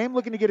point of the game.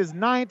 Looking to get his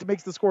 9th.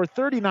 Makes the score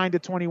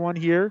 39-21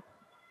 here.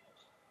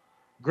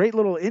 Great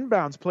little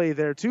inbounds play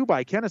there, too,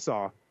 by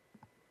Kenesaw.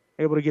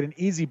 Able to get an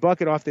easy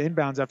bucket off the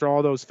inbounds after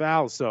all those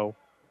fouls. So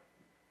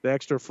the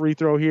extra free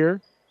throw here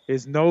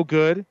is no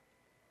good.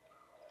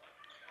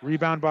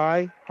 Rebound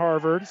by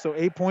Harvard. So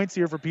 8 points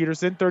here for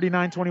Peterson.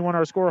 39-21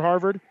 our score.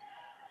 Harvard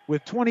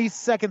with 20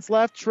 seconds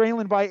left,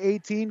 trailing by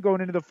 18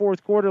 going into the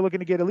fourth quarter, looking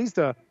to get at least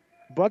a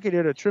bucket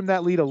here to trim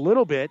that lead a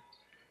little bit.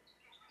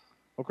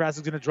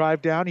 Okraska's going to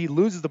drive down. He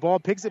loses the ball,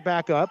 picks it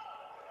back up.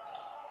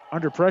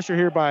 Under pressure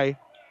here by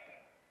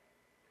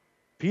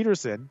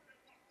Peterson.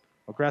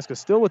 Okraska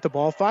still with the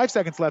ball. 5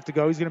 seconds left to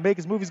go. He's going to make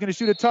his move. He's going to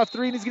shoot a tough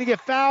three, and he's going to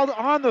get fouled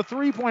on the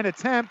three-point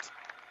attempt.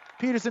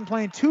 Peterson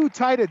playing too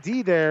tight a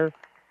D there.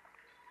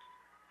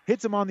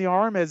 Hits him on the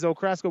arm as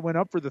Okraska went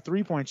up for the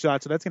three-point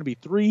shot. So that's going to be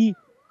 3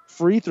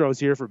 free throws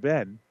here for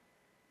Ben.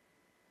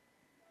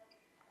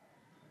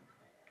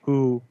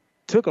 who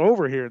took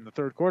over here in the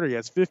third quarter. He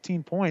has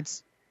 15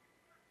 points.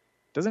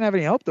 Doesn't have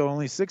any help, though.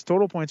 Only 6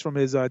 total points from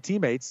his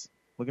teammates.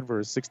 Looking for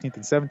his 16th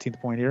and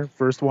 17th point here.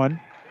 First one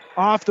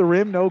off the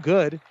rim, no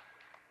good.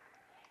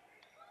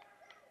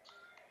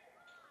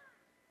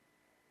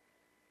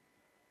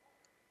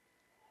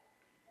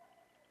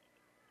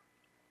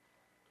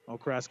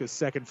 Okraska's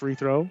second free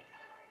throw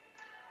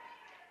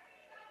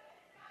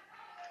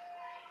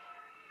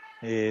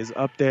is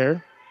up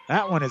there.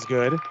 That one is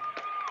good.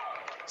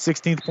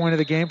 16th point of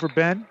the game for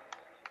Ben.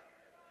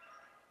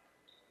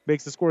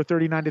 Makes the score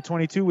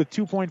 39-22 with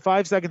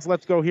 2.5 seconds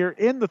left to go here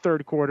in the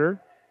third quarter.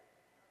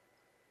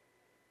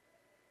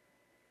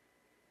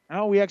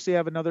 Now we actually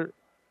have another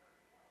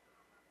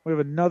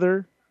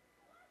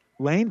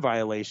lane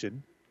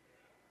violation.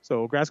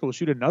 So Okraska will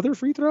shoot another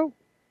free throw?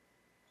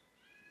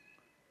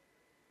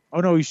 Oh,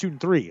 no, he's shooting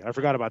 3. I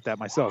forgot about that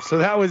myself. So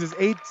that was his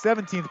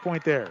 17th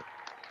point there.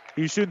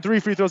 He's shooting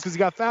 3 free throws because he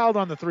got fouled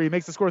on the 3.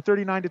 Makes the score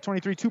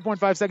 39-23.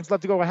 2.5 seconds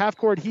left to go. A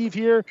half-court heave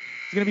here.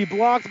 It's going to be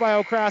blocked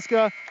by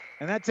Okraska.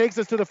 And that takes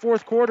us to the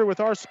fourth quarter with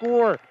our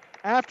score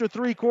after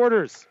 3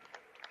 quarters.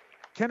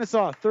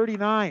 Kenesaw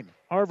 39,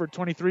 Harvard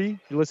 23.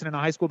 You're listening to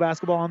High School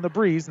Basketball on The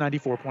Breeze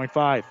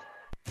 94.5.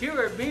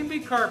 Here at B&B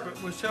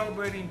Carpet, we're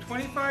celebrating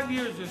 25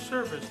 years of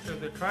service to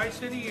the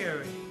Tri-City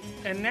area.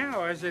 And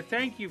now, as a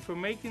thank you for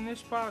making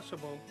this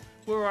possible,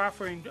 we're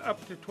offering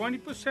up to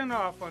 20%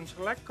 off on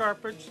select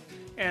carpets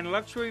and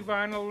luxury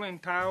vinyl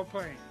and tile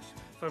planks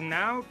from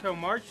now till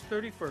March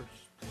 31st.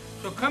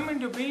 So come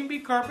into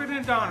B&B Carpet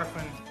in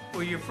Doniphan,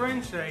 where your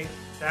friends say,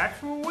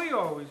 that's where we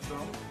always go.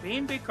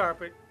 B&B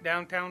Carpet,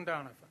 downtown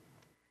Doniphan.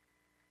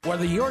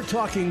 Whether you're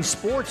talking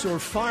sports or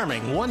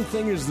farming, one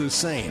thing is the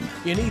same.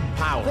 You need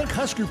power. Think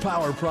Husker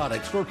Power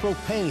products for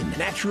propane,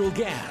 natural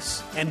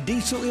gas, and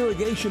diesel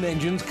irrigation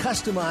engines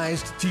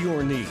customized to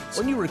your needs.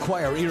 When you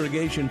require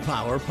irrigation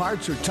power,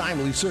 parts, or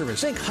timely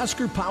service, think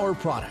Husker Power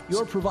product,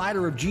 your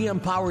provider of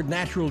GM-powered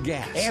natural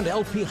gas and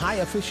LP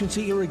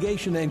high-efficiency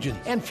irrigation engine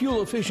and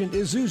fuel-efficient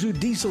Isuzu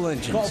diesel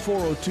engines. Call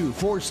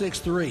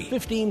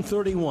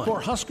 402-463-1531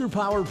 for Husker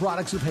Power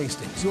Products of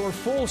Hastings, your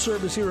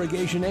full-service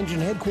irrigation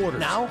engine headquarters.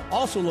 Now,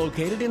 also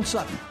located in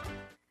Sutton.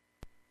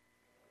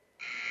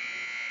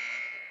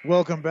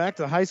 Welcome back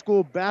to high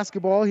school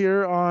basketball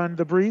here on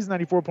The Breeze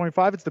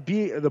 94.5. It's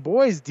the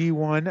boys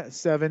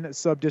D1-7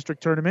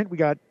 sub-district tournament. We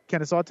got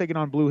Kenesaw taking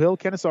on Blue Hill.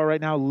 Kenesaw right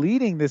now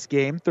leading this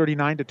game.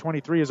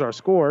 39-23 is our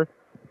score.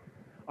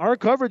 Our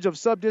coverage of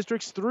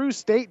sub-districts through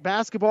state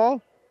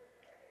basketball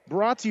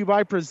brought to you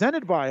by,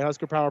 presented by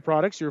Husker Power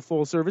Products, your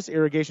full-service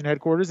irrigation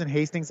headquarters in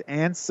Hastings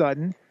and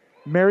Sutton.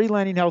 Mary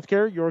Lanning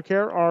Healthcare, your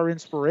care, our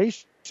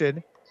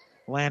inspiration.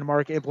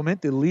 Landmark Implement,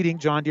 the leading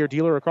John Deere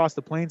dealer across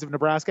the plains of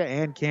Nebraska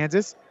and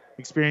Kansas.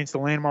 Experience the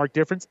Landmark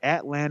difference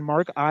at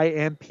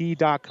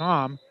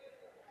landmarkimp.com.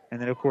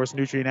 And then, of course,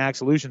 Nutrien Ag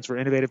Solutions for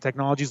innovative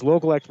technologies,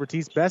 local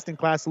expertise,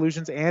 best-in-class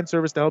solutions, and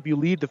service to help you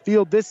lead the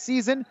field this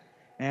season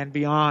and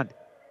beyond.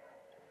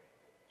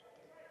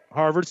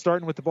 Harvard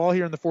starting with the ball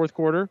here in the fourth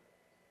quarter.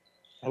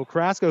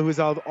 Okraska, who has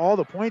held all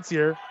the points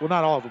here, well,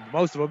 not all of them,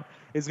 most of them,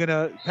 is going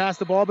to pass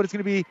the ball, but it's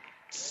going to be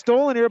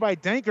stolen here by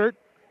Dankert.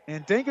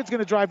 And Dankert's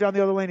going to drive down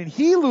the other lane, and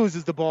he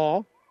loses the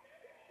ball.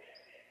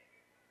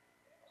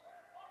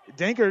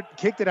 Dankert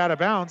kicked it out of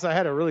bounds. I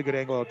had a really good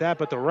angle at that,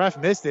 but the ref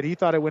missed it. He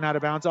thought it went out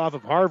of bounds off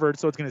of Harvard,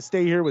 so it's going to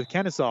stay here with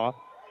Kenesaw.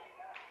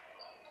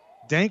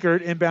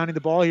 Dankert inbounding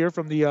the ball here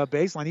from the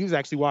baseline. He was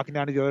actually walking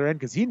down to the other end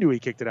because he knew he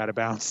kicked it out of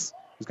bounds.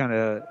 It was kind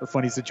of a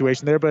funny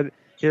situation there, but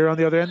here on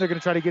the other end, they're going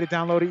to try to get it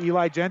down low to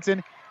Eli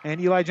Jensen,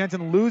 and Eli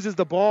Jensen loses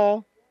the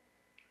ball,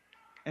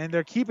 and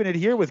they're keeping it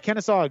here with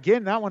Kenesaw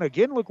again. That one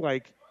again looked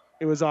like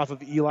it was off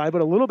of Eli,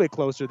 but a little bit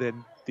closer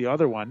than the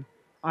other one.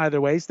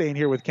 Either way, staying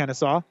here with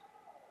Kenesaw.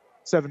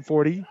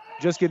 7:40,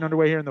 just getting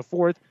underway here in the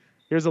fourth.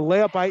 Here's a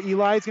layup by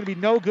Eli. It's going to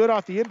be no good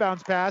off the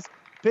inbounds pass.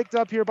 Picked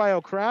up here by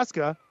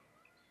Okraska.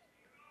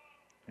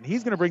 And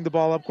he's going to bring the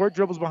ball up court.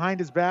 Dribbles behind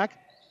his back.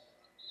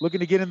 Looking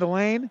to get in the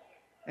lane.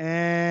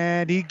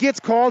 And he gets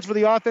called for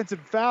the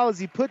offensive foul as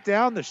he put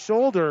down the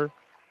shoulder.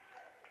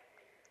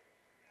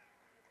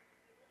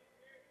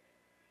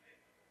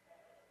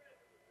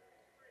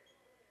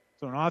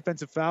 So an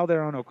offensive foul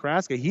there on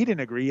Okraska. He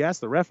didn't agree. He asked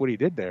the ref what he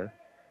did there.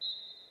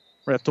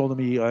 Ref told him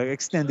he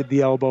extended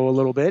the elbow a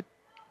little bit.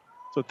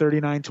 So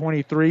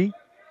 39-23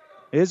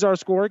 is our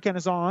score.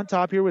 Kenesaw on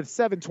top here with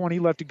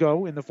 7:20 left to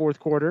go in the fourth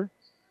quarter.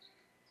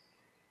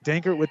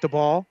 Dankert with the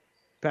ball.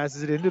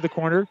 Passes it into the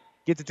corner.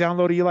 Gets it down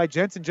low to Eli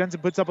Jensen. Jensen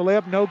puts up a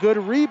layup. No good.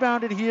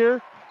 Rebounded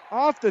here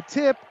off the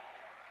tip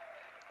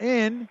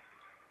in.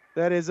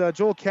 That is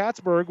Joel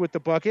Katzberg with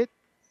the bucket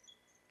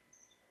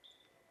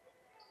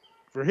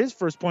for his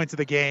first points of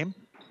the game.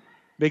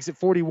 Makes it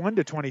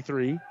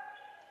 41-23.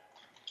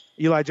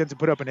 Eli Jensen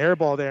put up an air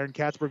ball there, and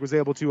Katzberg was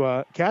able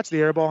to catch the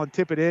air ball and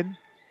tip it in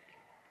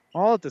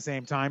all at the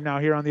same time. Now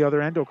here on the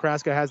other end,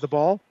 Okraska has the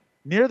ball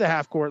near the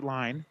half-court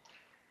line.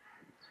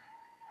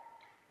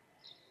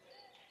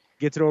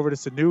 Gets it over to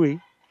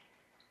Sanui.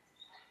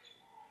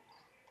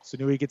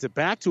 Sanui gets it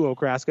back to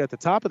Okraska at the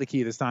top of the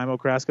key this time.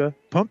 Okraska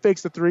pump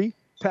fakes the three.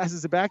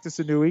 passes it back to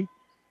Sanui.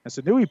 And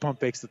Sanui pump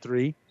fakes the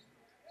three.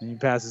 And he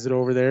passes it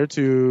over there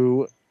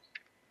to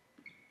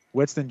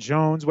Weston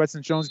Jones.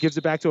 Weston Jones gives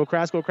it back to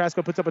Okrasko.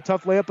 Okrasko puts up a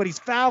tough layup, but he's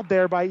fouled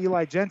there by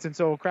Eli Jensen.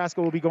 So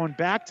Okrasko will be going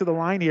back to the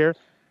line here,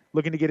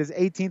 looking to get his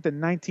 18th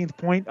and 19th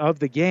point of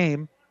the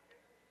game.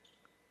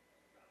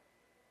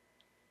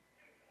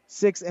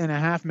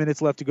 6.5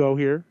 minutes left to go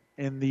here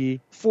in the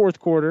fourth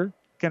quarter.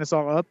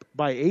 Kenesaw up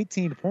by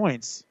 18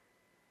 points.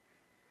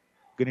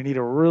 Going to need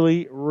a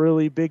really,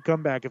 really big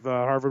comeback if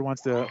Harvard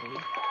wants to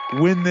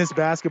win this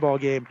basketball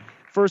game.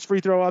 First free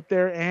throw up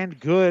there and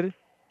good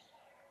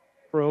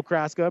for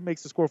Okraska.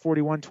 Makes the score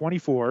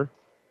 41-24.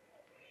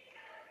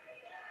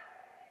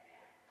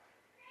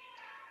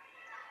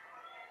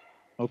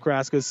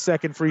 Okraska's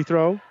second free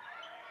throw.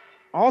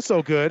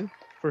 Also good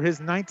for his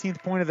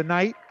 19th point of the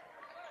night.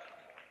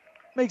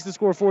 Makes the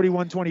score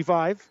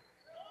 41-25.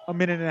 A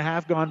minute and a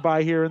half gone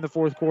by here in the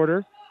fourth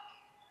quarter.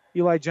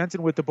 Eli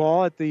Jensen with the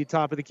ball at the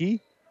top of the key.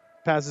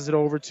 Passes it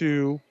over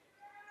to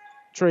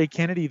Trey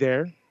Kennedy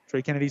there.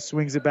 Trey Kennedy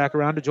swings it back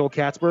around to Joel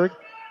Katzberg.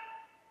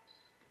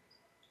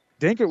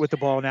 Dankert with the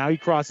ball now. He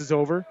crosses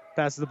over.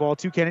 Passes the ball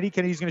to Kennedy.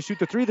 Kennedy's going to shoot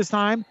the three this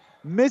time.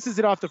 Misses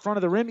it off the front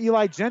of the rim.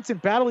 Eli Jensen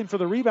battling for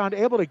the rebound.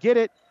 Able to get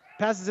it.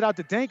 Passes it out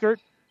to Dankert,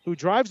 who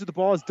drives with the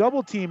ball. Is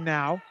double teamed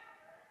now.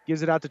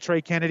 Gives it out to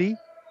Trey Kennedy.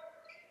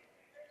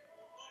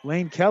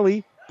 Lane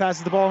Kelly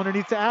passes the ball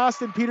underneath to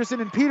Austin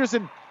Peterson. And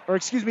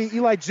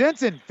Eli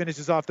Jensen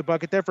finishes off the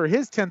bucket there for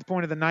his 10th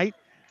point of the night.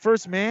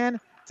 First man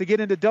to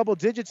get into double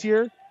digits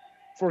here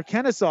for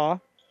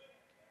Kenesaw.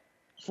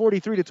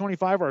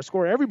 43-25 our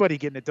score. Everybody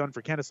getting it done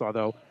for Kenesaw,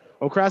 though.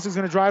 Okraska's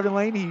going to drive in the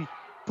lane. He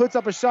puts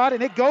up a shot,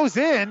 and it goes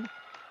in.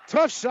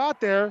 Tough shot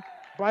there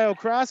by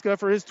Okraska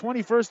for his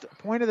 21st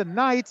point of the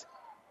night.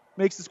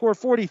 Makes the score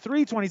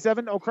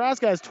 43-27.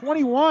 Okraska has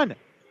 21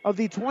 of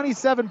the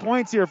 27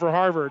 points here for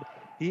Harvard.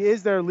 He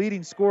is their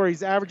leading scorer.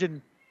 He's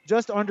averaging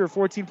just under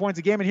 14 points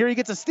a game, and here he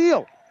gets a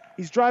steal.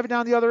 He's driving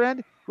down the other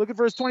end, looking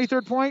for his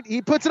 23rd point.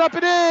 He puts it up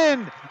and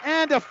in,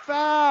 and a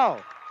foul.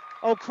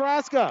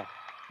 Okraska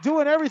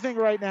doing everything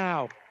right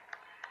now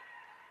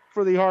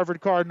for the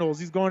Harvard Cardinals.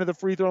 He's going to the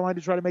free throw line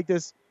to try to make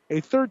this a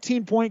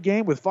 13-point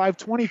game with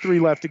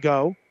 5:23 left to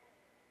go.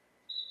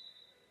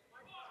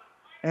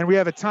 And we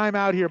have a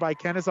timeout here by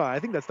Kenesaw. I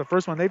think that's the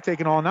first one they've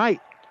taken all night.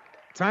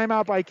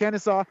 Timeout by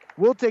Kenesaw.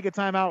 We'll take a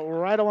timeout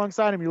right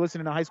alongside him. You're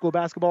listening to High School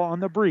Basketball on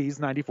the Breeze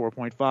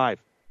 94.5.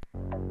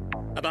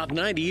 About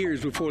 90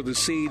 years before the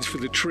seeds for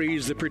the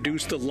trees that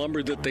produce the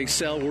lumber that they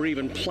sell were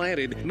even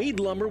planted, Mead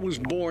Lumber was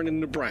born in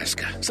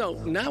Nebraska. So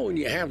now when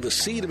you have the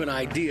seed of an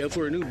idea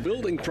for a new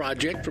building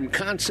project from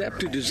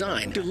concept to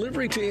design,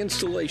 delivery to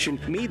installation,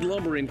 Mead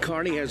Lumber in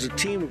Kearney has a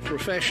team of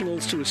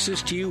professionals to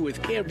assist you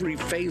with every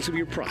phase of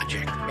your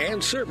project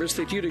and service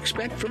that you'd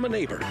expect from a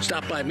neighbor.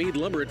 Stop by Mead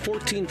Lumber at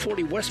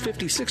 1440 West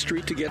 56th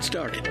Street to get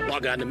started.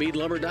 Log on to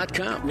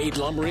meadlumber.com. Mead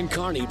Lumber in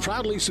Kearney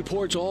proudly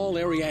supports all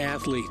area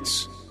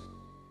athletes.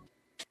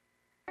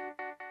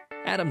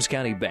 Adams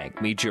County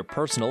Bank meets your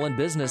personal and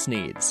business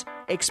needs.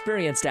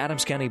 Experienced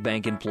Adams County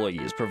Bank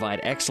employees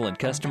provide excellent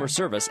customer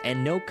service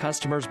and know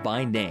customers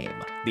by name.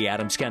 The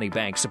Adams County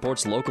Bank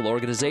supports local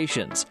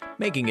organizations,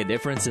 making a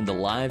difference in the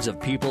lives of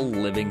people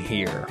living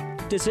here.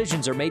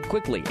 Decisions are made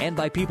quickly and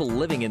by people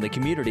living in the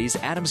communities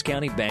Adams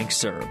County Bank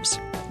serves.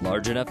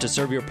 Large enough to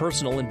serve your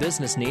personal and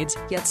business needs,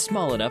 yet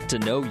small enough to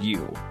know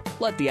you.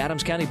 Let the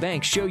Adams County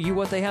Bank show you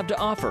what they have to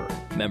offer.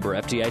 Member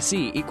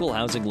FDIC, Equal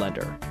Housing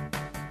Lender.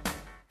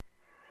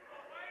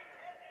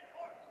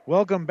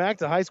 Welcome back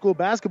to high school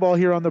basketball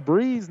here on the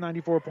Breeze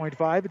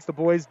 94.5. It's the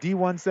boys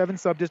D1-7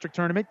 sub-district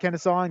tournament.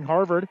 Kenesaw and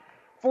Harvard.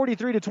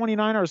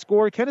 43-29 our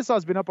score.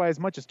 Kenesaw's been up by as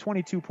much as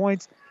 22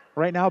 points.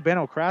 Right now, Ben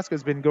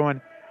Okraska's been going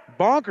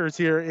bonkers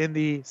here in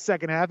the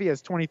second half. He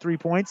has 23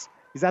 points.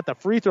 He's at the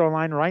free throw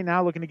line right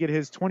now looking to get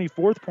his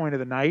 24th point of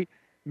the night,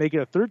 make it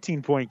a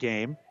 13-point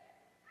game.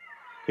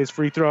 His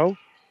free throw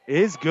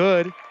is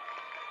good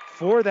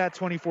for that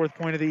 24th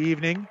point of the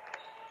evening.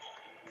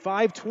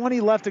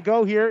 5:20 left to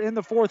go here in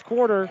the fourth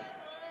quarter.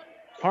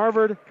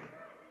 Harvard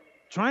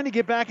trying to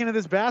get back into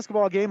this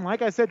basketball game.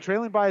 Like I said,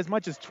 trailing by as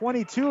much as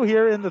 22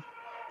 here in the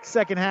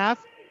second half.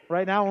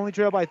 Right now, only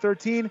trail by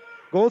 13.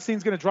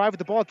 Goldstein's going to drive with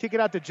the ball, kick it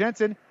out to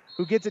Jensen,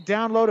 who gets it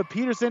down low to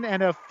Peterson,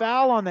 and a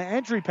foul on the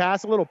entry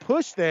pass. A little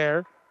push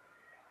there.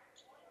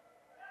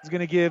 He's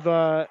going to give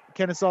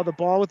Kenesaw the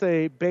ball with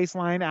a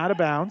baseline out of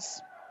bounds.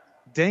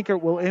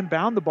 Dankert will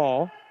inbound the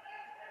ball.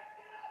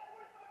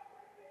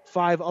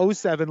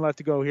 5:07 left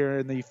to go here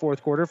in the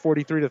fourth quarter.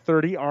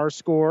 43-30, our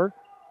score.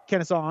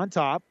 Kenesaw on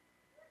top.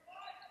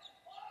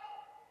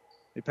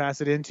 They pass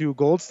it into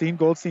Goldstein.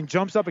 Goldstein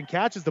jumps up and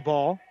catches the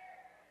ball.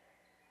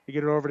 They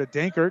get it over to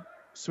Dankert.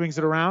 Swings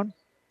it around.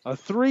 A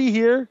three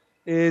here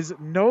is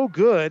no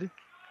good.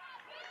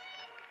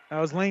 That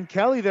was Lane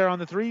Kelly there on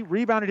the three.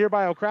 Rebounded here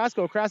by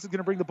Okraska. Okraska's going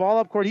to bring the ball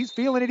up court. He's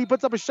feeling it. He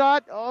puts up a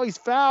shot. Oh, he's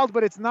fouled,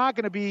 but it's not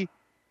going to be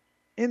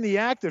in the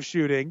act of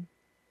shooting.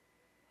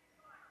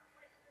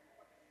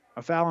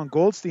 A foul on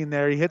Goldstein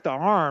there. He hit the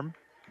arm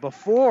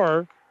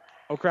before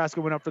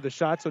Okraska went up for the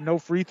shot, so no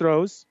free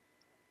throws.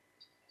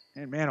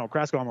 And, man,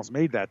 Okraska almost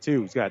made that,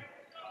 too. He's got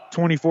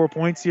 24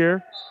 points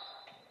here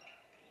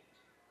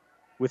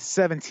with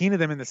 17 of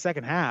them in the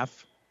second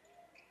half.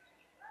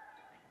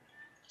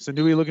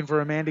 Sanui looking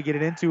for a man to get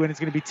it into, and it's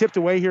going to be tipped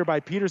away here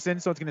by Peterson,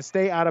 so it's going to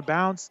stay out of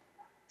bounds,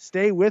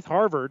 stay with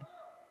Harvard.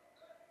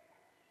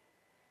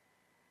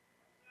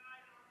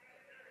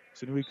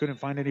 Sanui couldn't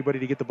find anybody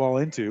to get the ball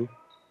into.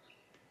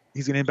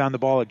 He's going to inbound the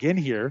ball again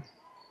here.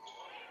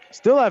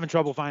 Still having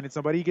trouble finding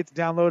somebody. He gets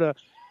down low to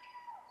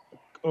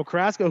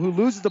Okraska, who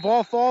loses the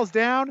ball, falls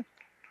down.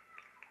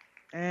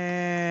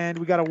 And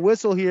we got a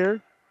whistle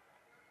here.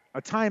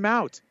 A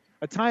timeout.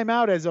 A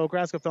timeout as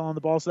Okraska fell on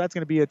the ball, so that's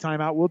going to be a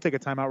timeout. We'll take a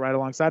timeout right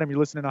alongside him. You're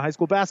listening to High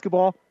School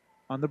Basketball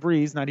on The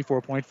Breeze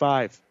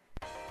 94.5.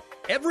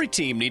 Every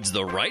team needs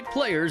the right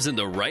players in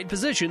the right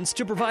positions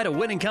to provide a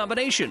winning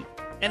combination.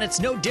 And it's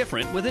no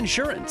different with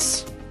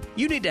insurance.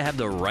 You need to have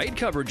the right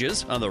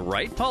coverages on the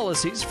right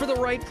policies for the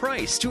right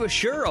price to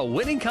assure a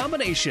winning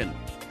combination.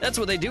 That's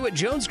what they do at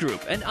Jones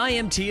Group and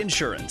IMT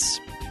Insurance.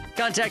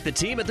 Contact the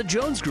team at the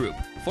Jones Group,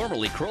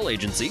 formerly Kroll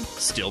Agency,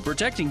 still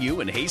protecting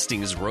you in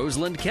Hastings,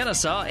 Roseland,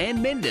 Kenesaw,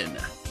 and Minden.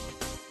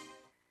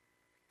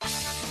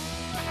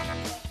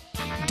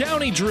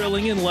 Downey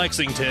Drilling in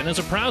Lexington is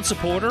a proud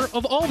supporter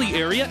of all the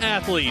area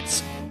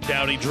athletes.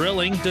 Downey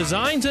Drilling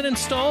designs and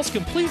installs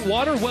complete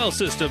water well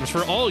systems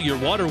for all your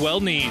water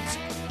well needs.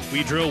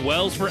 We drill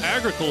wells for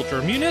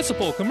agriculture,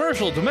 municipal,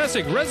 commercial,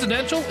 domestic,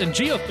 residential, and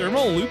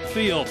geothermal loop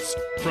fields.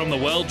 From the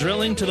well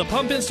drilling to the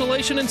pump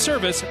installation and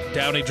service,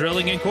 Downey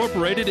Drilling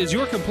Incorporated is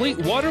your complete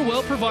water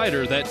well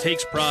provider that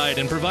takes pride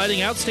in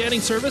providing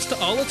outstanding service to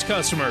all its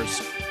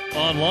customers.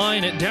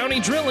 Online at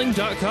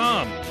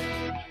downeydrilling.com.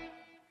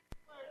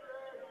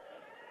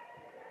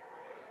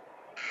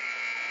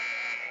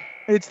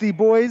 It's the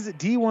boys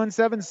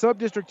D1-7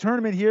 sub-district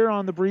tournament here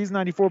on the Breeze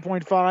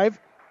 94.5.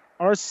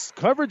 Our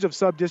coverage of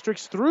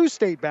sub-districts through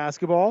state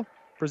basketball.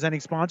 Presenting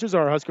sponsors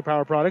are Husker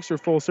Power Products, your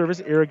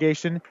full-service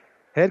irrigation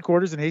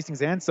headquarters in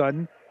Hastings and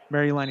Sutton.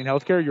 Mary Lanning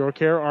Healthcare, your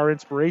care, our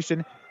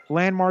inspiration.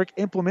 Landmark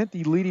Implement,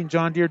 the leading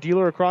John Deere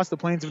dealer across the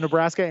plains of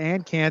Nebraska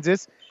and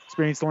Kansas.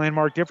 Experience the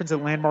Landmark difference at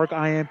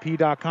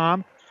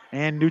landmarkimp.com.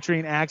 And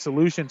Nutrient Ag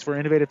Solutions for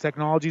innovative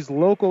technologies,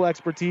 local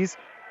expertise,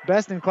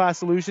 best-in-class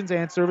solutions,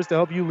 and service to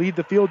help you lead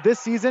the field this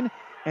season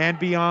and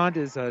beyond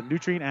is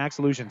Nutrient Ag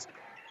Solutions.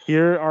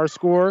 Here our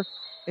score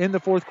in the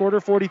fourth quarter,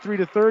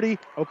 43-30.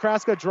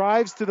 Okraska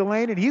drives to the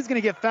lane, and he's going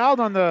to get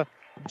fouled on the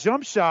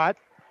jump shot.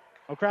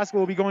 Okraska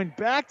will be going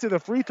back to the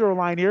free throw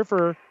line here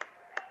for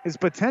his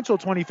potential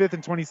 25th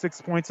and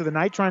 26th points of the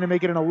night, trying to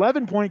make it an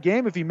 11-point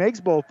game if he makes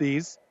both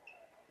these.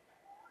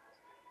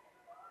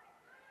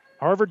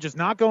 Harvard just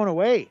not going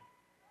away.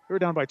 They were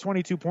down by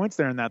 22 points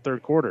there in that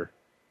third quarter.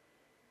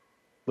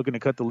 Looking to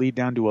cut the lead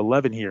down to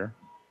 11 here.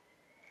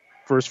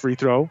 First free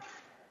throw.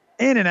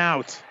 In and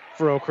out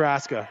for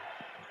Okraska.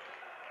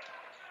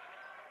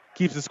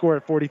 Keeps the score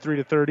at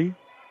 43-30.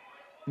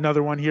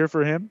 Another one here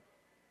for him.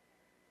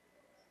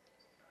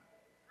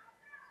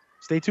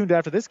 Stay tuned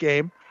after this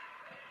game.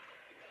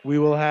 We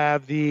will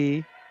have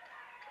the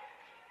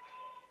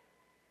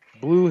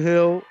Blue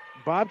Hill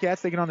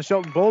Bobcats taking on the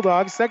Shelton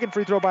Bulldogs. Second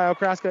free throw by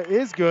Okraska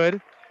is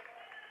good.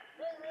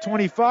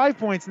 25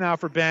 points now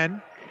for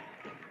Ben.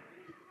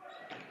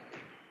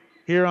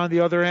 Here on the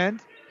other end,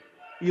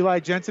 Eli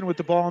Jensen with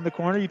the ball in the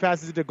corner. He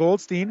passes it to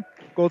Goldstein.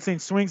 Goldstein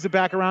swings it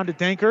back around to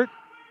Dankert.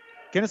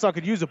 Kenesaw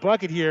could use a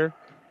bucket here.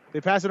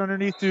 They pass it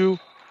underneath to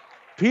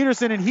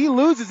Peterson, and he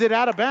loses it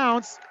out of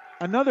bounds.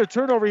 Another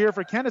turnover here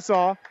for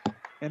Kenesaw.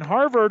 And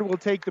Harvard will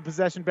take the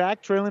possession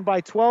back, trailing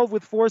by 12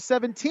 with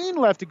 4:17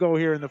 left to go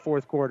here in the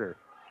fourth quarter.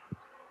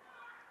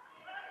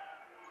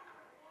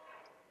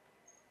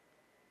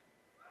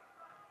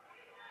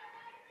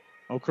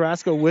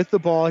 Okraska with the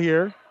ball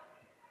here.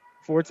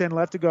 4:10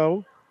 left to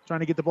go.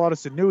 Trying to get the ball to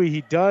Sanui.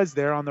 He does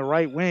there on the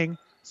right wing.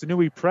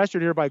 Sanui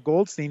pressured here by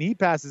Goldstein. He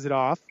passes it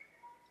off.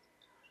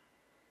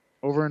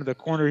 Over into the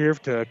corner here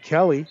to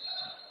Kelly.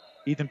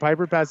 Ethan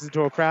Piper passes it to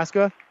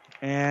Okraska.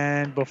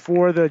 And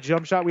before the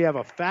jump shot, we have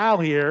a foul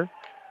here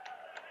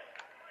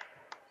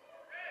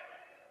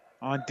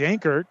on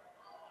Dankert.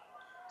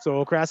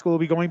 So Okraska will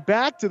be going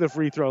back to the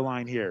free throw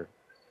line here.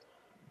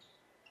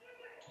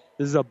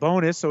 This is a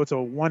bonus, so it's a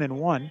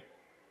 1-and-1.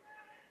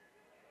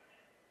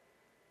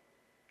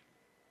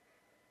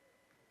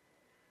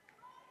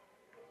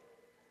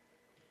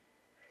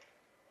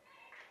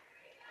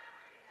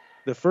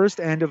 The first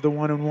end of the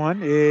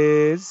 1-and-1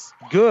 is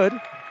good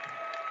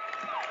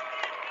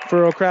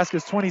for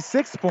Okraska's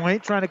 26th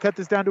point, trying to cut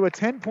this down to a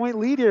 10-point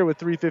lead here with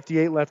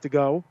 3:58 left to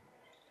go.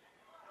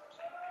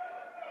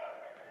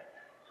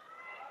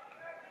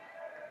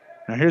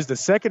 Now here's the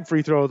second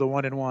free throw of the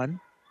 1-and-1.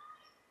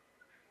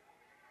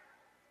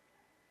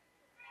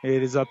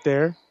 It is up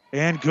there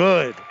and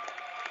good.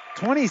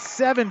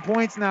 27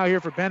 points now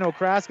here for Ben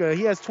Okraska.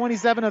 He has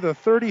 27 of the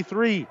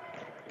 33.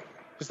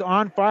 Just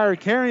on fire,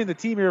 carrying the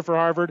team here for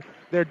Harvard.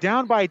 They're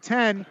down by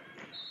 10.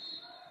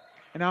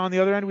 And now on the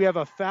other end, we have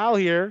a foul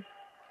here.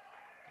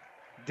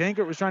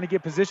 Dankert was trying to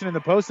get position in the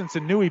post, and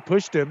Sanui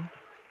pushed him.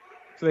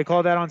 So they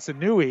called that on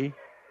Sanui.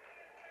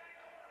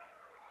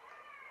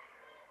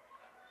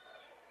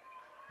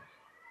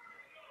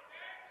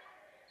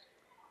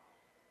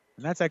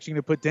 And that's actually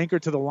going to put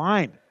Dankert to the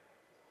line,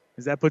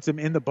 as that puts him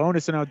in the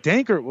bonus. So now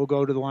Dankert will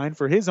go to the line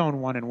for his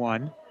own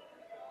 1-1.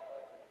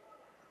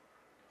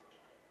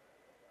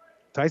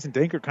 Tyson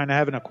Dankert kind of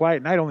having a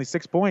quiet night, only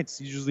 6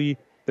 points. Usually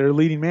their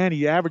leading man.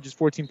 He averages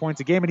 14 points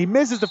a game, and he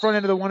misses the front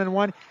end of the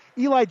 1-1.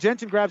 Eli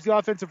Jensen grabs the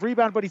offensive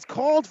rebound, but he's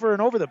called for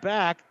an over the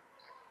back.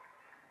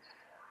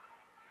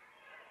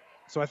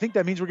 So I think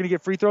that means we're going to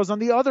get free throws on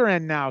the other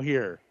end now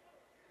here.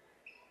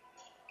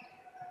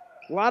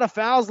 A lot of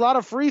fouls, a lot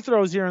of free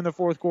throws here in the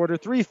fourth quarter.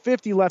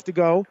 3:50 left to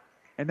go.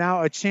 And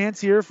now a chance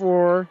here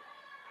for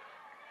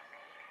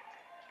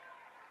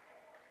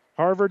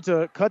Harvard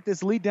to cut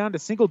this lead down to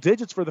single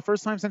digits for the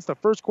first time since the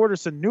first quarter.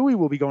 Sanui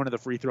will be going to the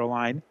free throw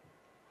line,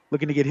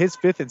 looking to get his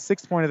 5th and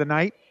 6th point of the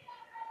night.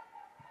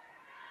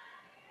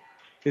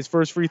 His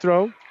first free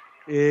throw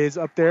is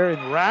up there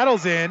and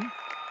rattles in.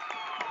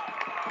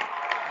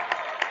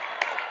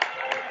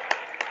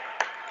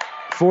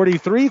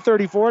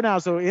 43-34 now,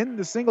 so in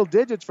the single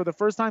digits for the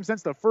first time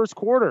since the first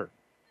quarter.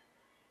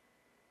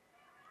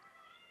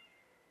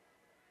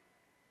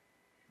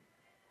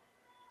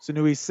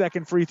 Sanui's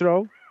second free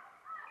throw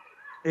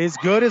is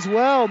good as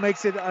well.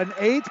 Makes it an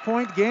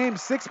 8-point game.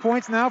 6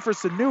 points now for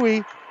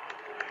Sanui.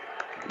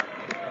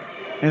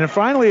 And then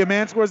finally a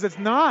man scores that's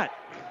not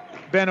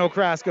Ben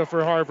Okraska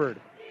for Harvard.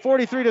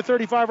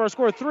 43-35 our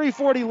score.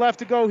 3:40 left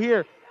to go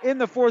here in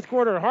the fourth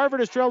quarter.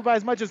 Harvard is trailed by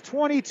as much as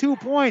 22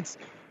 points.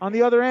 On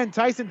the other end,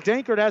 Tyson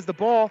Dankert has the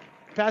ball.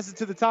 Passes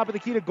to the top of the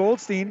key to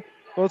Goldstein.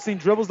 Goldstein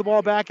dribbles the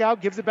ball back out,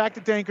 gives it back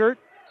to Dankert.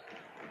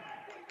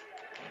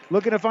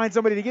 Looking to find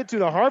somebody to get to.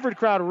 The Harvard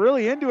crowd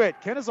really into it.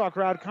 Kenesaw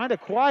crowd kind of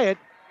quiet.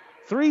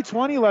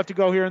 3:20 left to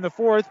go here in the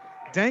fourth.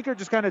 Dankert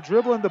just kind of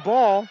dribbling the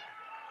ball.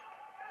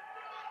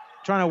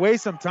 Trying to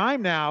waste some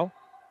time now.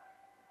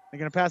 They're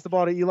going to pass the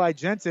ball to Eli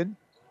Jensen.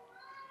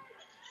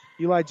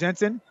 Eli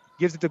Jensen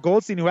gives it to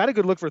Goldstein, who had a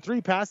good look for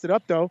three. Passed it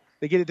up, though.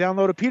 They get it down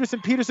low to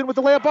Peterson. Peterson with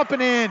the layup up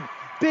and in.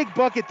 Big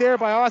bucket there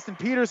by Austin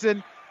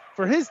Peterson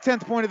for his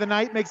 10th point of the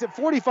night. Makes it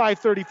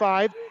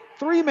 45-35.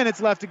 3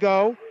 minutes left to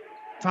go.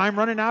 Time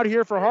running out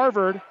here for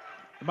Harvard.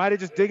 They might have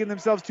just digging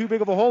themselves too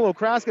big of a hole.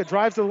 Okraska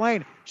drives to the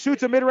lane.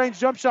 Shoots a mid-range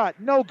jump shot.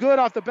 No good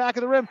off the back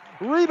of the rim.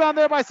 Rebound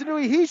there by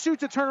Sanui. He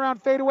shoots a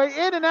turnaround fadeaway.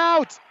 In and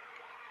out.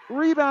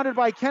 Rebounded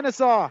by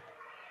Kenesaw.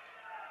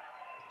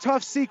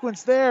 Tough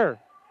sequence there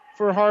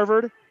for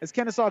Harvard as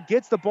Kenesaw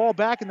gets the ball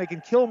back and they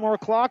can kill more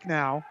clock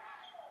now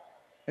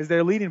as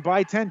they're leading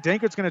by 10.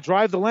 Dankert's going to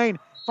drive the lane,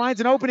 finds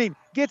an opening,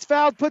 gets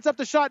fouled, puts up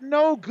the shot,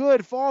 no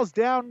good, falls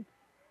down,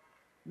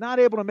 not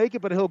able to make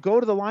it, but he'll go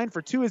to the line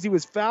for two as he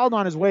was fouled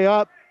on his way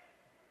up.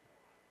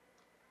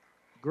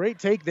 Great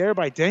take there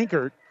by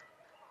Dankert.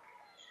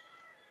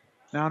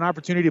 Now an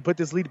opportunity to put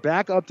this lead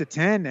back up to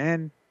 10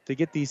 and to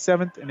get the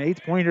 7th and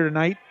 8th pointer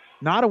tonight.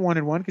 Not a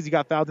 1-and-1 because he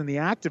got fouled in the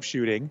act of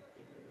shooting.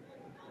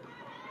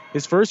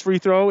 His first free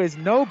throw is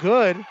no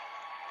good.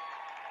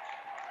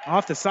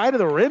 Off the side of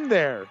the rim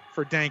there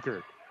for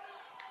Dankert.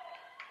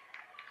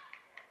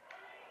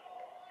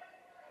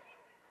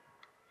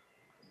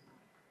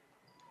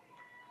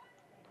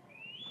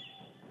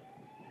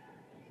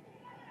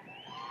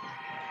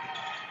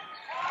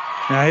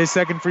 Now his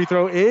second free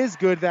throw is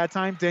good that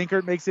time.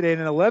 Dankert makes it an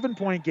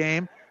 11-point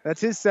game.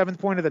 That's his 7th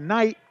point of the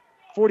night.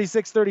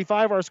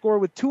 46-35 our score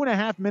with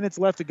 2.5 minutes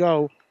left to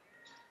go.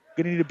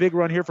 Going to need a big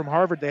run here from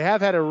Harvard. They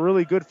have had a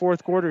really good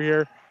fourth quarter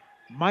here.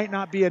 Might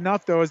not be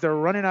enough, though, as they're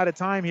running out of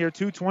time here.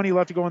 2:20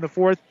 left to go in the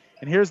fourth.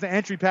 And here's the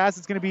entry pass.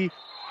 It's going to be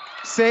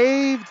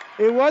saved.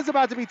 It was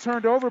about to be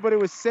turned over, but it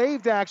was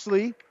saved,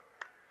 actually.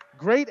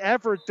 Great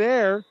effort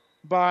there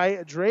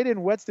by Drayden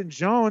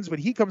Weston-Jones, but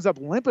he comes up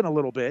limping a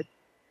little bit.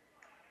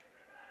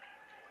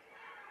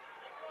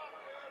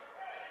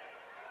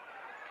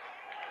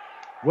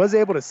 Was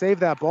able to save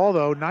that ball,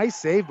 though. Nice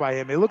save by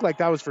him. It looked like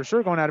that was for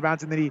sure going out of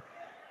bounds, and then he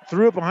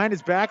threw it behind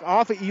his back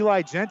off of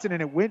Eli Jensen,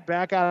 and it went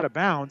back out of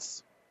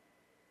bounds.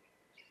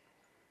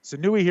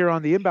 Sanui here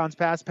on the inbounds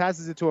pass,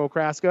 passes it to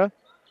Okraska.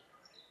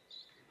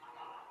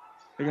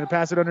 They're going to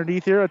pass it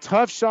underneath here. A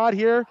tough shot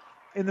here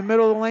in the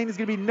middle of the lane is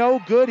going to be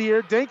no good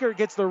here. Dankert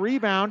gets the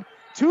rebound.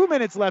 2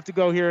 minutes left to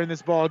go here in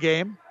this ball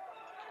game,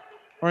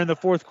 or in the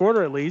fourth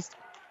quarter at least.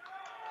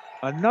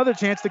 Another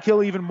chance to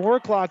kill even more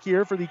clock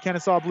here for the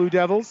Kenesaw Blue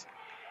Devils.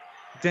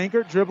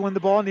 Dankert dribbling the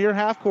ball near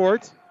half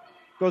court.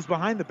 Goes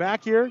behind the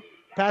back here.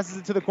 Passes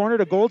it to the corner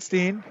to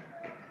Goldstein.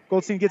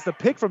 Goldstein gets the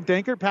pick from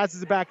Dankert.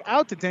 Passes it back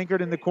out to Dankert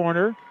in the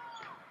corner.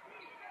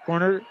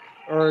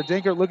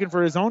 Dankert looking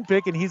for his own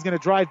pick, and he's going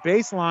to drive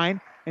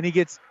baseline, and he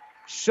gets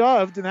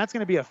shoved, and that's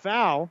going to be a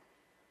foul.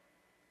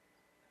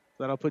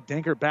 That'll put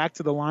Dankert back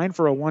to the line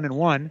for a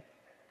 1-and-1.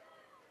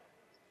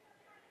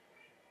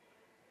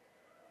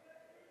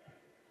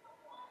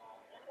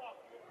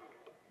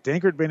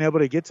 Dankert been able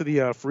to get to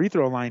the free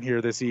throw line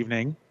here this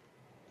evening.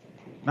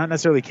 Not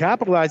necessarily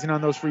capitalizing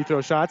on those free throw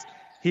shots.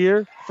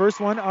 Here, first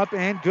one up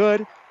and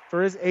good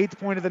for his 8th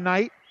point of the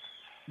night.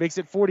 Makes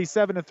it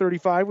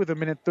 47-35 with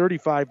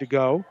 1:35 to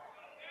go.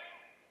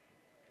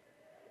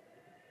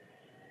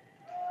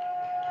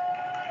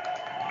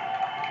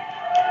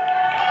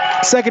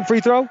 Second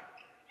free throw,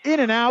 in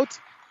and out.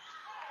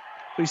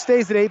 So he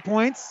stays at 8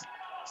 points,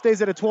 stays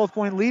at a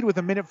 12-point lead with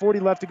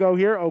 1:40 left to go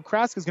here.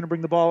 Okraska's going to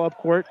bring the ball up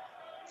court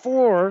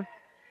for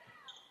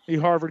the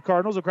Harvard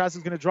Cardinals.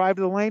 Okraska's going to drive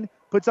to the lane,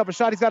 puts up a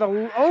shot. He's got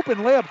an open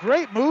layup.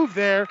 Great move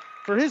there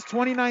for his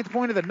 29th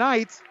point of the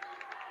night.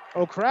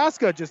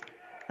 Okraska just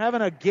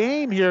having a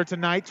game here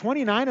tonight.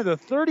 29 of the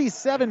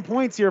 37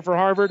 points here for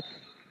Harvard.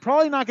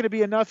 Probably not going to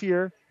be enough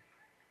here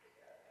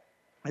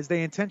as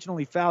they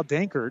intentionally foul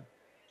Dankert,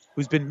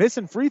 who's been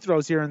missing free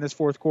throws here in this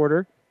fourth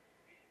quarter.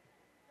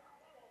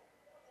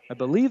 I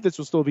believe this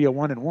will still be a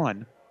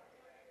 1-1.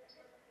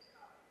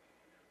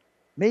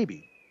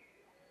 Maybe.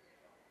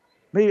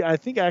 I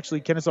think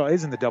actually Kenesaw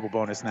is in the double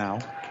bonus now.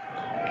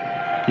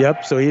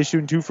 Yep, so he is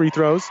shooting 2 free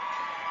throws.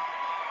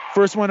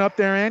 First one up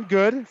there and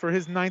good for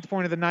his 9th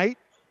point of the night.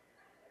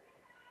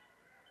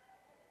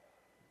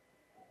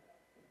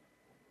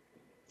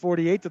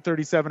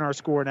 48-37 our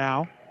score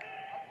now.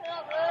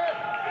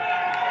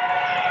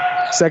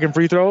 Second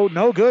free throw,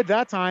 no good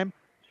that time.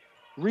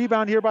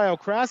 Rebound here by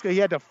Okraska. He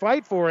had to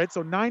fight for it,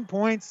 so 9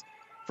 points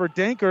for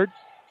Dankert.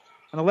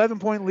 An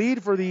 11-point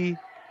lead for the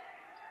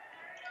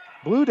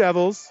Blue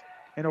Devils.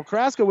 And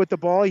Okraska with the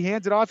ball. He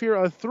hands it off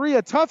here. A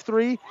tough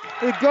three.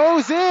 It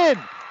goes in.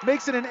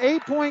 Makes it an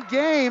 8-point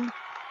game.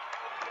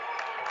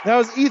 That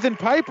was Ethan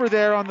Piper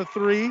there on the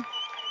three.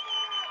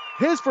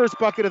 His first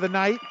bucket of the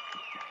night.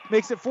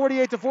 Makes it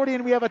 48-40,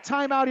 and we have a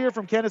timeout here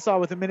from Kenesaw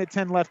with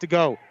 1:10 left to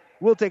go.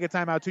 We'll take a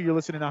timeout too. You're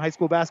listening to High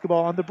School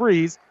Basketball on The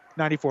Breeze,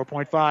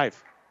 94.5.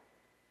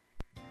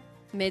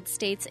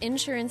 Mid-States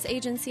Insurance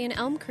Agency in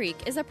Elm Creek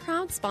is a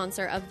proud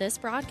sponsor of this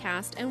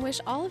broadcast and wish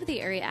all of the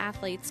area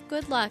athletes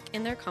good luck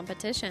in their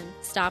competition.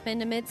 Stop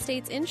into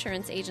Mid-States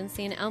Insurance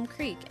Agency in Elm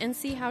Creek and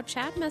see how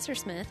Chad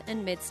Messersmith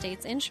and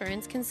Mid-States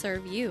Insurance can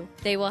serve you.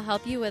 They will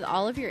help you with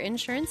all of your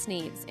insurance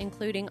needs,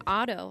 including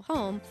auto,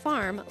 home,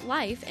 farm,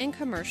 life, and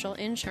commercial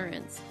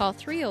insurance. Call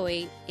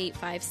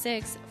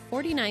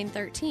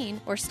 308-856-4913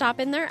 or stop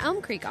in their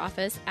Elm Creek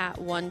office at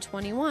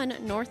 121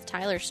 North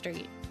Tyler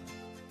Street.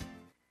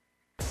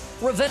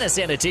 Ravenna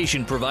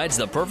Sanitation provides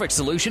the perfect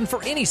solution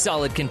for any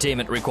solid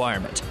containment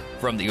requirement.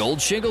 From the old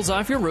shingles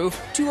off your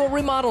roof to a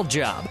remodel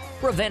job,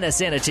 Ravenna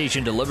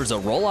Sanitation delivers a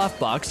roll-off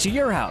box to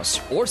your house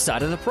or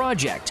side of the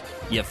project.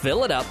 You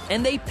fill it up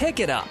and they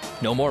pick it up.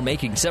 No more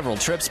making several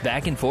trips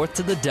back and forth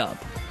to the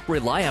dump.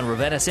 Rely on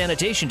Ravenna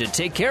Sanitation to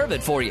take care of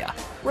it for you.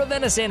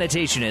 Ravenna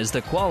Sanitation is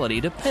the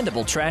quality,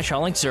 dependable trash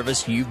hauling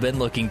service you've been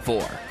looking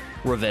for.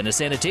 Ravenna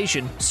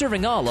Sanitation,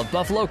 serving all of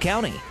Buffalo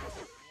County.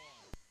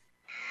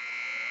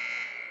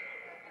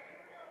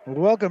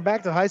 Welcome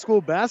back to high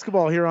school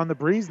basketball here on The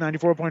Breeze,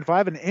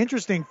 94.5. An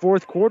interesting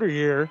fourth quarter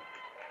here.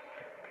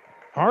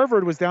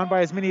 Harvard was down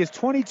by as many as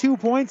 22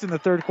 points in the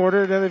third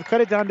quarter. Then they've cut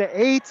it down to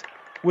 8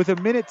 with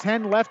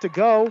 1:10 left to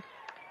go.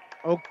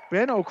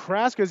 Ben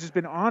Okraska has just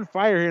been on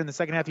fire here in the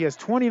second half. He has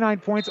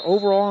 29 points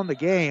overall in the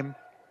game,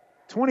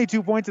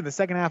 22 points in the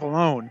second half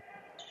alone.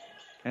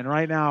 And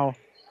right now,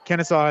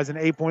 Kenesaw has an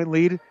 8-point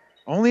lead.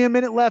 Only a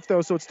minute left,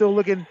 though, so it's still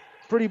looking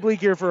pretty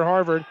bleak here for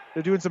Harvard.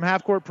 They're doing some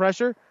half-court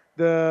pressure.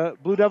 The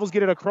Blue Devils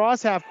get it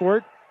across half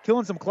court,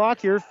 killing some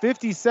clock here.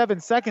 57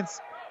 seconds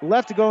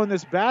left to go in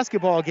this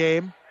basketball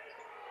game.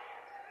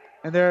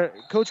 And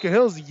Coach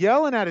Cahill's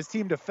yelling at his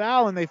team to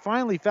foul, and they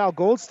finally foul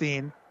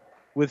Goldstein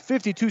with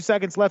 52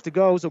 seconds left to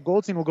go. So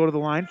Goldstein will go to the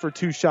line for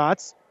 2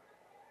 shots.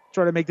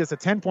 Try to make this a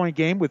 10-point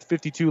game with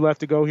 52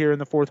 left to go here in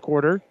the fourth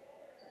quarter.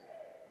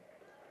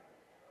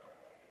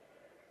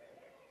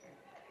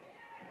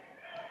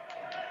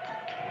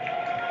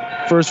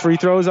 First free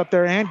throw is up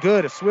there and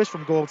good. A swish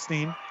from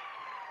Goldstein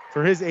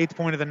for his 8th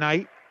point of the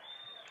night.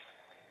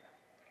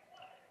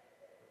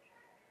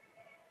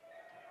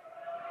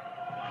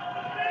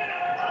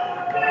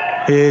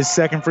 His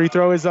second free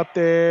throw is up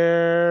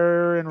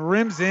there and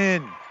rims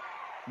in.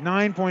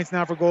 9 points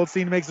now for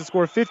Goldstein. Makes the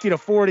score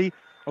 50-40.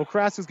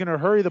 Okraska's going to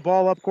hurry the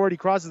ball up court. He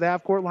crosses the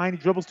half-court line. He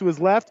dribbles to his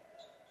left,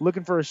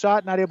 looking for a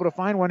shot. Not able to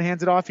find one.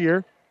 Hands it off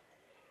here.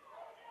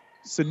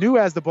 Sanu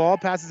has the ball.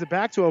 Passes it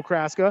back to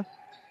Okraska.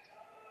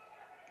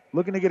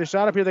 Looking to get a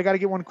shot up here. They got to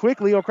get one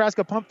quickly.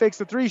 Okraska pump fakes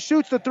the three,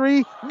 shoots the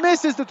three,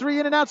 misses the three,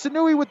 in and out.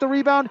 Sanui with the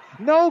rebound.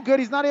 No good.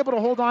 He's not able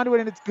to hold on to it,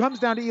 and it comes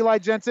down to Eli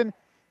Jensen,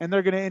 and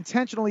they're going to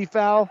intentionally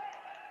foul.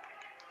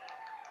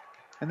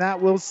 And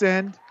that will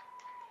send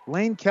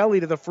Lane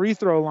Kelly to the free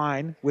throw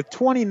line with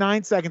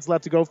 29 seconds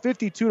left to go.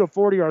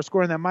 52-40 our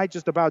score, and that might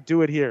just about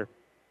do it here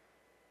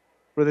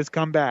for this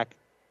comeback.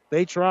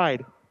 They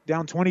tried.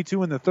 Down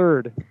 22 in the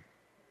third.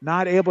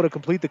 Not able to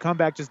complete the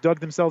comeback. Just dug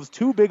themselves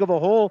too big of a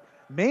hole,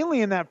 mainly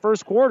in that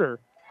first quarter.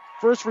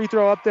 First free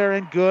throw up there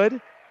and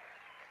good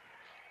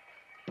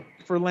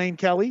for Lane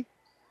Kelly.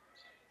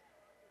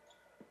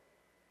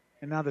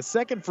 And now the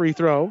second free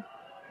throw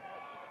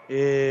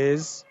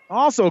is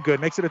also good.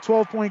 Makes it a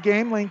 12-point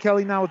game. Lane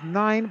Kelly now with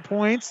 9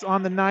 points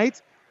on the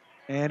night.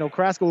 And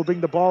Okraska will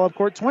bring the ball up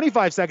court.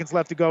 25 seconds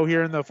left to go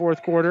here in the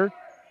fourth quarter.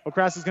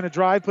 Okraska's going to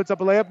drive, puts up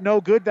a layup.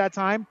 No good that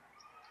time.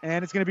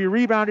 And it's going to be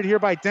rebounded here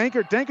by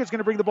Dankert. Dankert's going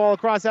to bring the ball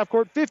across half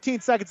court. 15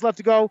 seconds left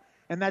to go.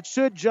 And that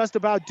should just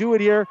about do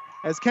it here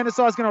as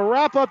Kenesaw is going to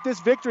wrap up this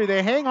victory.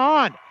 They hang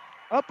on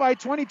up by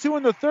 22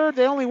 in the third.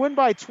 They only win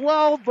by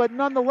 12, but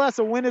nonetheless,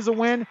 a win is a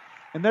win.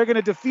 And they're going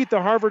to defeat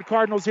the Harvard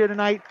Cardinals here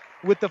tonight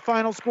with the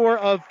final score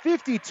of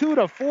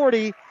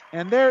 52-40.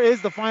 And there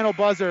is the final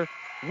buzzer.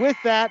 With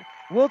that,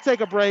 we'll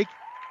take a break.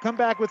 Come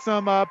back with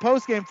some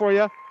post-game for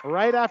you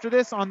right after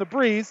this on The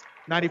Breeze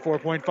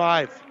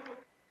 94.5.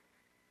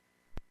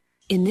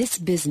 In this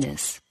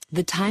business,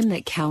 the time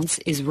that counts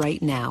is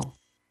right now.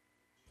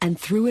 And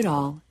through it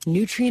all,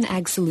 Nutrien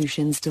Ag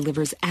Solutions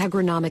delivers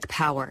agronomic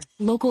power,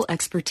 local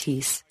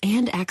expertise,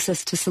 and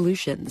access to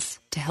solutions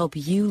to help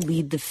you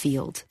lead the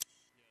field.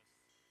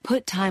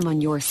 Put time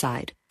on your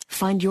side.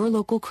 Find your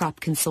local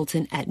crop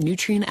consultant at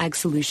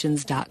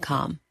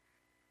nutrienagsolutions.com.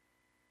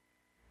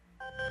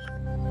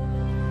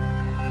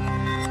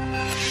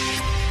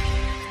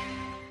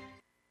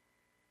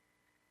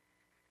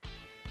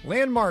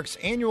 Landmark's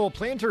annual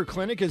planter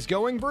clinic is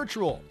going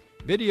virtual.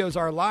 Videos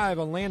are live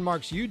on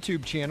Landmark's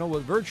YouTube channel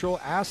with virtual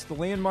Ask the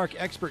Landmark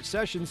Expert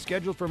sessions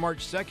scheduled for March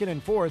 2nd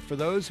and 4th for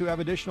those who have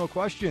additional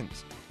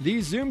questions.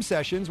 These Zoom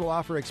sessions will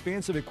offer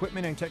expansive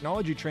equipment and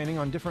technology training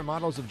on different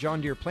models of John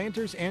Deere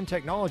planters and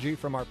technology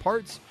from our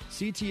parts,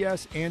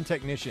 CTS, and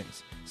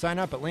technicians. Sign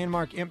up at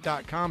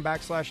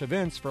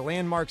landmarkimp.com/events for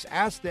Landmark's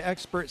Ask the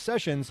Expert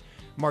sessions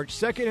March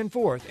 2nd and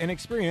 4th and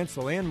experience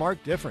the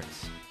Landmark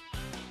difference.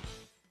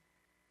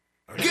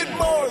 Get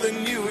more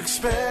than you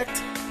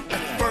expect at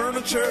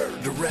Furniture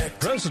Direct.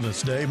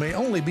 President's Day may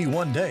only be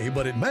one day,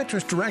 but at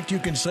Mattress Direct you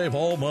can save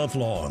all month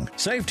long.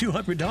 Save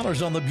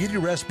 $200 on the Beauty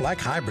Rest Black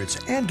Hybrids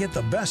and get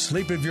the best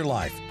sleep of your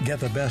life. Get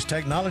the best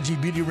technology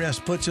Beauty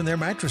Rest puts in their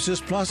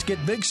mattresses, plus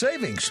get big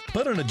savings.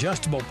 Put an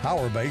adjustable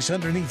power base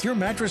underneath your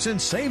mattress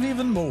and save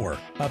even more.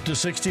 Up to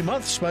 60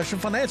 months special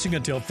financing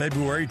until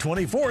February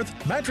 24th.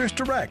 Mattress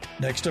Direct,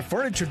 next to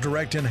Furniture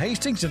Direct in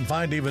Hastings, and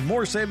find even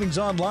more savings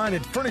online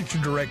at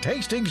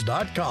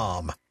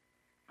FurnitureDirectHastings.com.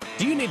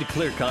 Do you need to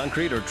clear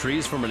concrete or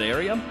trees from an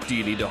area? Do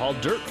you need to haul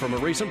dirt from a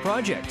recent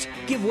project?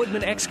 Give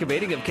Woodman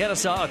Excavating of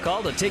Kenesaw a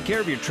call to take care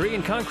of your tree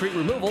and concrete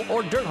removal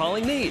or dirt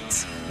hauling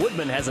needs.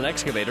 Woodman has an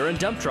excavator and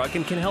dump truck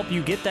and can help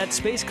you get that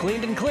space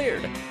cleaned and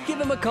cleared. Give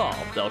them a call.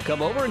 They'll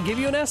come over and give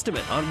you an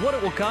estimate on what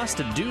it will cost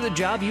to do the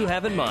job you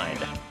have in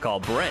mind. Call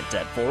Brent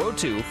at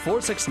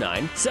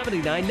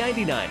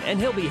 402-469-7999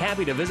 and he'll be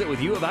happy to visit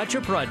with you about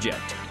your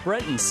project.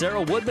 Brent and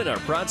Sarah Woodman are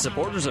proud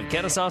supporters of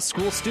Kenesaw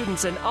school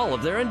students and all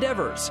of their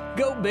endeavors.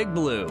 Go Big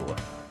Blue.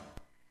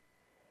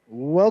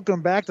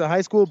 Welcome back to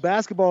high school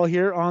basketball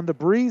here on The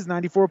Breeze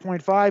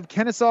 94.5.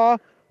 Kenesaw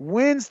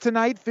wins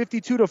tonight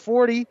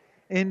 52-40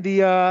 in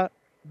the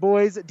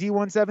boys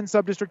D1-7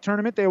 sub-district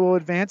tournament. They will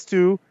advance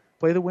to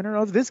play the winner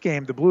of this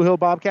game. The Blue Hill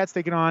Bobcats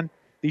taking on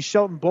the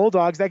Shelton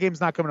Bulldogs. That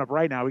game's not coming up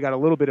right now. We got a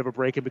little bit of a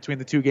break in between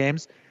the two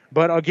games.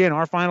 But again,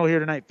 our final here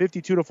tonight,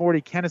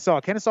 52-40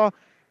 Kenesaw. Kenesaw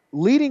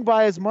leading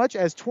by as much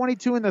as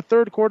 22 in the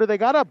third quarter. They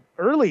got up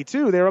early,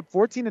 too. They were up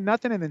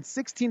 14-0 and then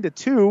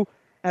 16-2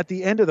 at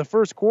the end of the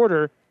first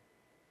quarter.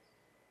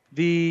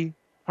 The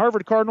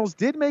Harvard Cardinals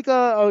did make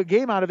a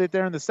game out of it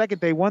there in the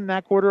second. They won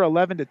that quarter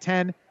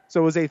 11-10,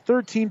 so it was a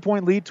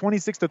 13-point lead,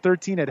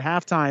 26-13 at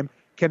halftime.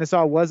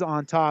 Kenesaw was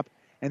on top.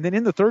 And then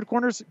in the third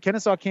quarter,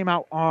 Kenesaw came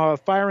out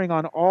firing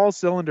on all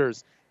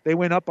cylinders. They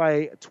went up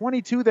by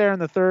 22 there in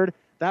the third.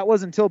 That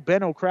was until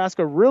Ben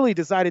Okraska really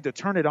decided to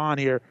turn it on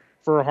here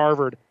for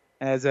Harvard,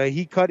 as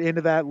he cut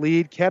into that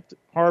lead, kept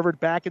Harvard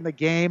back in the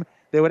game.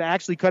 They would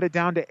actually cut it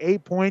down to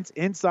 8 points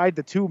inside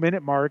the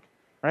 2-minute mark,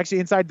 or actually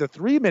inside the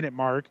 3-minute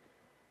mark.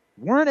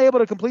 Weren't able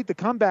to complete the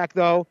comeback,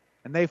 though,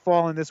 and they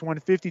fall in this one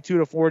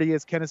 52-40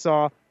 as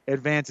Kenesaw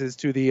advances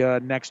to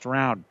the next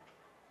round.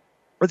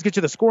 Let's get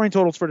you the scoring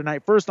totals for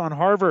tonight. First on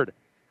Harvard,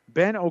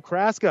 Ben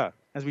Okraska.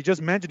 As we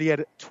just mentioned, he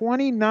had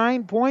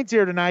 29 points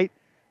here tonight,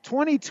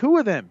 22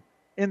 of them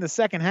in the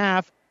second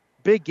half.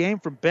 Big game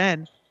from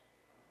Ben.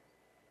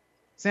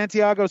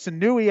 Santiago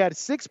Sanui had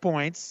 6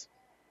 points.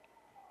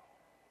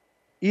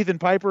 Ethan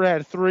Piper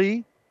had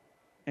 3.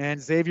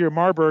 And Xavier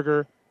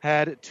Marburger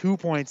had 2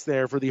 points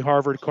there for the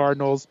Harvard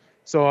Cardinals.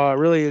 So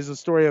really is a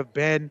story of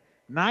Ben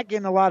not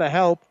getting a lot of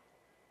help.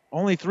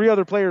 Only 3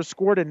 other players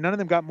scored, and none of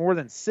them got more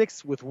than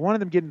 6, with one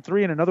of them getting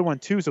 3 and another one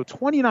 2. So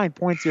 29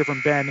 points here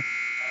from Ben.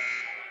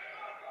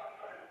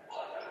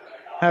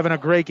 Having a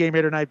great game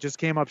here tonight, just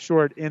came up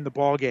short in the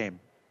ball game.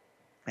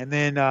 And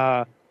then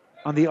on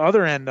the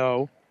other end,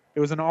 though,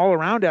 it was an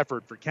all-around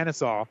effort for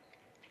Kenesaw.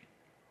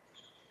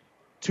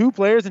 2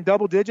 players in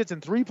double digits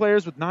and 3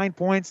 players with 9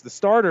 points. The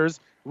starters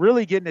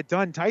really getting it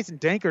done. Tyson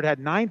Dankert had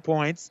 9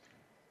 points.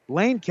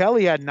 Lane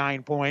Kelly had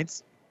 9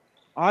 points.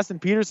 Austin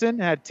Peterson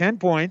had 10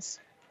 points.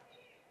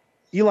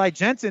 Eli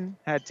Jensen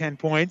had 10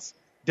 points.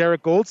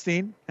 Derek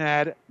Goldstein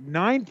had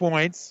 9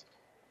 points.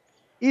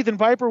 Ethan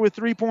Piper with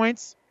 3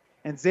 points.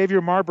 And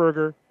Xavier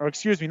Marburger, or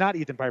excuse me, not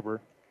Ethan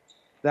Piper.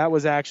 That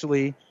was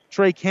actually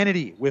Trey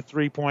Kennedy with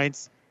 3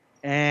 points.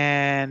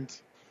 And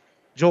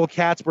Joel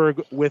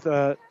Katzberg with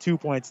 2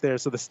 points there.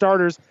 So the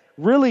starters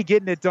really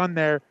getting it done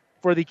there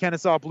for the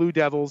Kenesaw Blue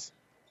Devils.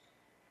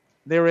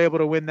 They were able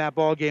to win that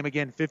ball game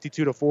again,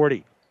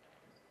 52-40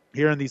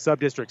 here in the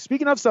sub-districts.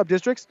 Speaking of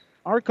sub-districts,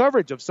 our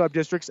coverage of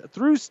sub-districts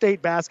through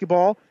state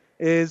basketball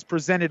is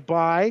presented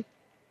by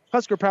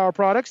Husker Power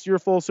Products, your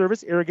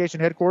full-service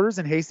irrigation headquarters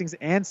in Hastings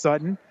and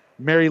Sutton.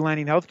 Mary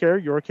Lanning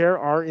Healthcare, your care,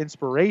 our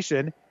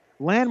inspiration.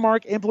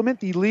 Landmark Implement,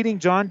 the leading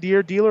John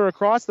Deere dealer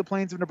across the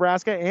plains of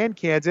Nebraska and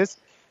Kansas.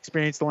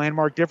 Experience the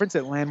Landmark difference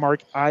at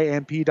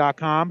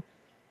landmarkimp.com.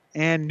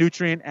 And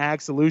Nutrient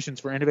Ag Solutions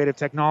for innovative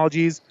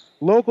technologies,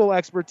 local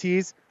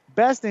expertise,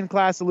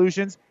 best-in-class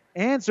solutions,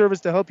 and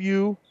service to help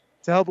you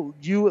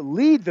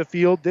lead the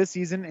field this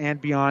season and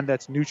beyond.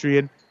 That's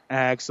Nutrient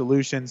Ag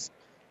Solutions.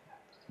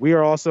 We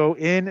are also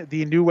in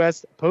the New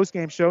West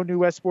postgame show. New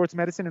West Sports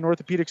Medicine and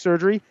Orthopedic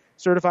Surgery,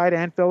 certified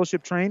and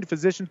fellowship-trained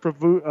physicians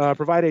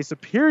provide a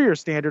superior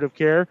standard of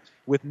care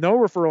with no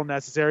referral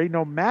necessary,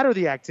 no matter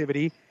the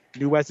activity.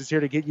 New West is here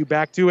to get you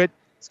back to it.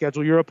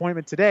 Schedule your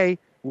appointment today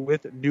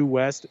with New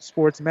West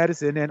Sports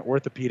Medicine and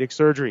Orthopedic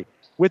Surgery.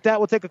 With that,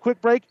 we'll take a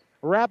quick break,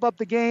 wrap up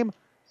the game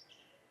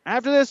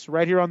after this,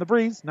 right here on The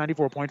Breeze,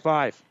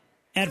 94.5.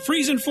 At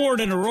Friesen Ford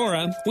in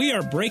Aurora, we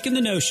are breaking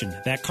the notion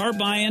that car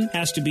buying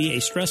has to be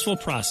a stressful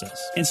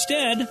process.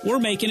 Instead, we're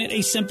making it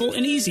a simple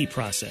and easy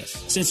process,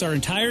 since our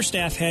entire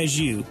staff has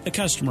you, the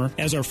customer,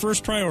 as our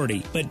first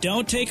priority. But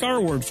don't take our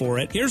word for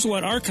it. Here's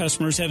what our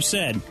customers have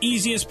said.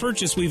 Easiest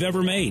purchase we've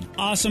ever made.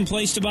 Awesome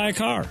place to buy a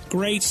car.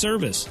 Great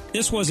service.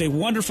 This was a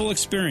wonderful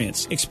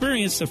experience.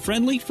 Experience the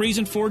friendly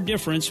Friesen Ford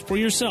difference for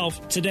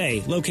yourself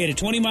today. Located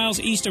 20 miles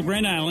east of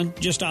Grand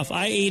Island, just off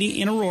I-80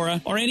 in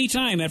Aurora, or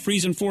anytime at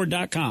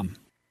FriesenFord.com.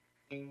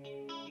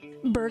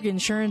 Berg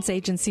Insurance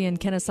Agency in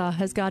Kenesaw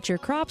has got your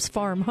crops,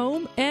 farm,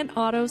 home, and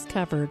autos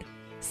covered.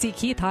 See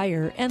Keith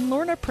Heyer and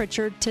Lorna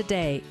Pritchard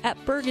today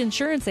at Berg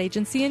Insurance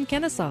Agency in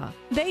Kenesaw.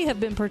 They have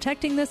been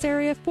protecting this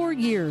area for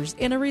years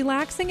in a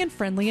relaxing and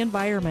friendly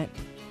environment.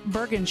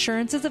 Berg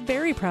Insurance is a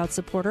very proud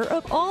supporter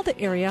of all the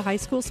area high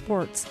school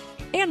sports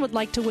and would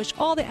like to wish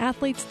all the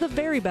athletes the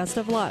very best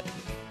of luck.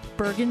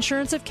 Berg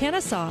Insurance of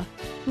Kenesaw.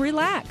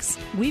 Relax,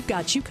 we've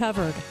got you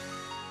covered.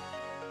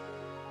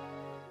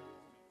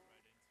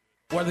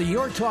 Whether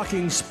you're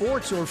talking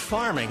sports or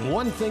farming,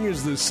 one thing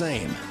is the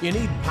same. You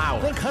need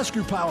power. Think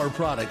Husker Power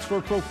products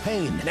for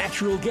propane,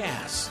 natural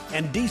gas,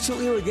 and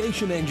diesel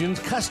irrigation engines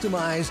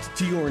customized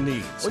to your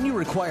needs. When you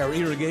require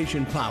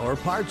irrigation power,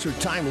 parts, or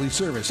timely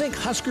service, think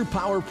Husker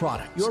Power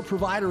Products, your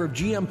provider of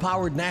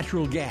GM-powered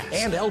natural gas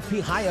and LP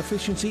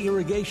high-efficiency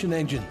irrigation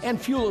engine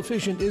and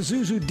fuel-efficient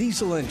Isuzu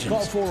diesel engines.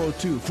 Call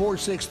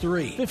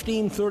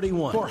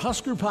 402-463-1531 for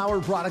Husker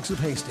Power Products of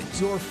Hastings,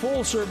 your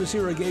full-service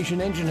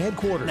irrigation engine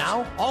headquarters.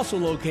 Now,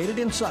 also located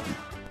in Sutton.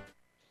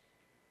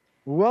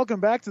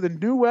 Welcome back to the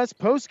New West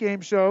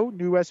postgame show.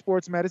 New West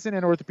Sports Medicine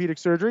and Orthopedic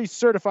Surgery.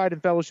 Certified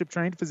and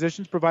fellowship-trained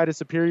physicians provide a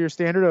superior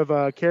standard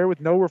of care with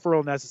no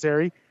referral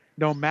necessary,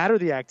 no matter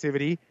the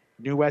activity.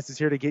 New West is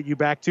here to get you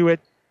back to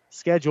it.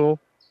 Schedule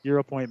your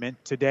appointment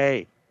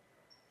today.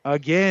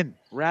 Again,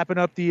 wrapping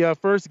up the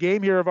first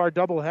game here of our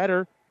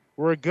doubleheader.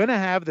 We're going to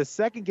have the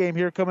second game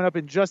here coming up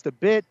in just a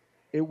bit.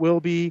 It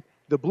will be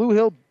the Blue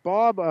Hill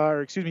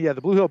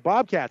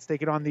Bobcats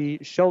taking on the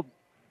Shelton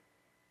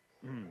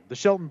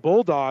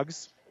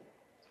Bulldogs.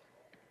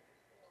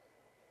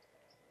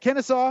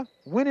 Kenesaw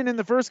winning in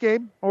the first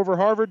game over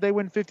Harvard. They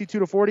win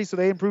 52-40, so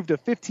they improved to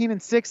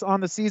 15-6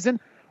 on the season.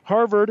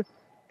 Harvard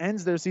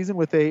ends their season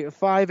with a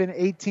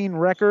 5-18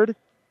 record.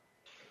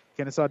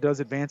 Kenesaw does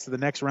advance to the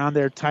next round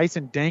there.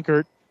 Tyson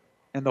Dankert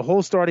and the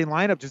whole starting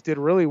lineup just did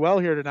really well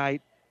here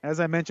tonight.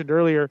 As I mentioned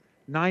earlier,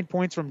 9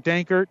 points from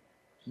Dankert,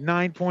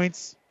 9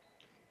 points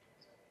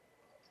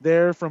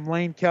there from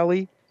Lane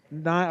Kelly,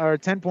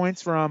 10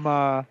 points from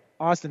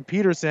Austin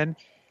Peterson,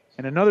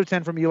 and another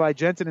 10 from Eli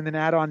Jensen, and then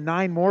add on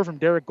 9 more from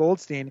Derek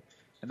Goldstein.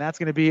 And that's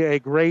going to be a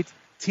great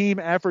team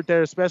effort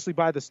there, especially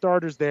by the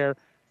starters there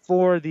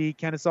for the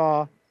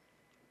Kenesaw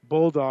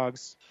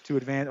Bulldogs to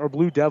advance, or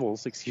Blue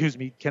Devils,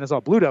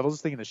 Kenesaw Blue Devils, I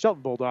was thinking the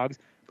Shelton Bulldogs,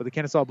 but the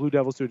Kenesaw Blue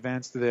Devils to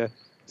advance to the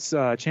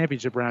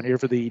championship round here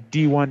for the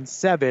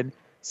D1-7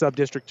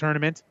 sub-district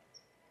tournament.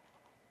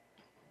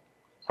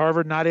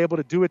 Harvard not able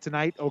to do it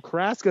tonight.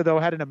 Okraska, though,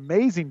 had an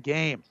amazing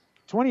game.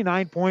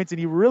 29 points, and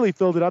he really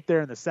filled it up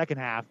there in the second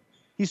half.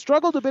 He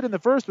struggled a bit in the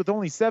first with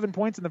only 7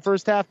 points in the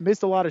first half,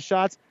 missed a lot of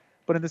shots,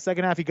 but in the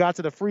second half he got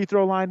to the free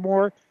throw line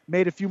more,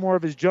 made a few more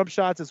of his jump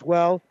shots as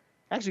well.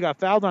 Actually got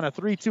fouled on a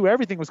 3-2.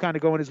 Everything was kind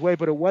of going his way,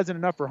 but it wasn't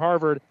enough for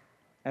Harvard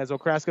as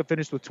Okraska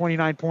finished with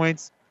 29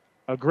 points.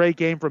 A great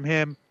game from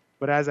him,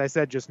 but as I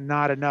said, just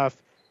not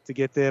enough to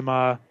get them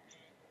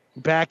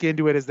back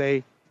into it as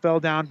they fell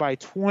down by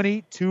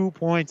 22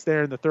 points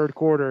there in the third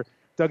quarter.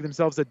 Dug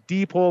themselves a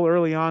deep hole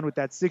early on with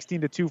that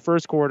 16-2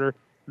 first quarter.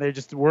 They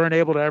just weren't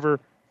able to ever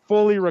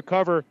fully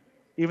recover,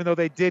 even though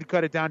they did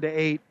cut it down to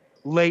 8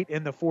 late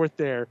in the fourth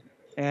there.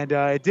 And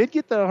it did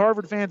get the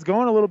Harvard fans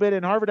going a little bit,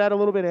 and Harvard had a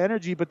little bit of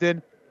energy, but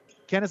then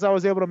Kenesaw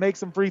was able to make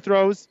some free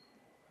throws,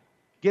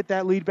 get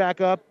that lead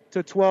back up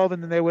to 12,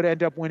 and then they would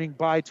end up winning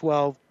by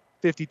 12,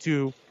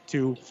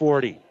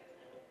 52-40.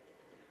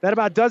 That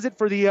about does it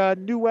for the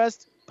New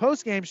West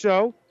postgame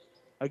show.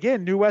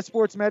 Again, New West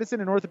Sports Medicine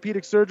and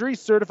Orthopedic Surgery,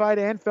 certified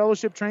and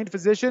fellowship-trained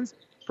physicians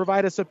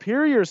provide a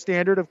superior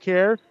standard of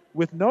care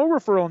with no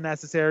referral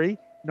necessary,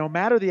 no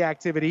matter the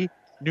activity.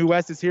 New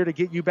West is here to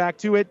get you back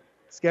to it.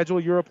 Schedule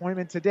your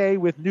appointment today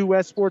with New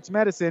West Sports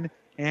Medicine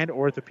and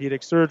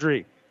Orthopedic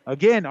Surgery.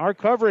 Again, our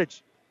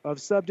coverage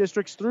of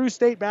sub-districts through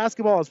state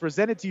basketball is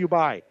presented to you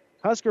by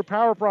Husker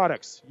Power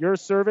Products, your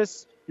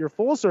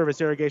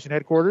full-service irrigation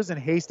headquarters in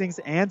Hastings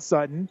and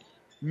Sutton.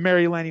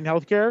 Mary Lanning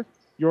Healthcare,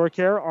 your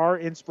care, our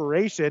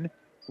inspiration.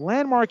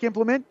 Landmark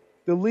Implement,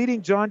 the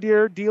leading John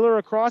Deere dealer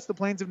across the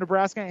plains of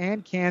Nebraska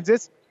and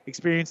Kansas.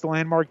 Experience the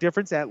Landmark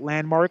difference at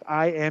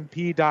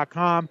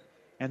landmarkimp.com.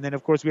 And then,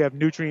 of course, we have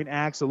Nutrient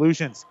Ag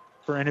Solutions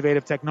for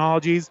innovative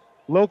technologies,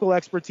 local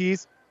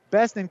expertise,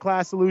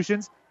 best-in-class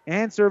solutions,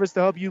 and service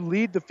to help you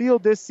lead the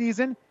field this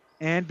season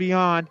and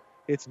beyond.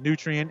 It's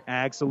Nutrient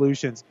Ag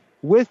Solutions.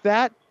 With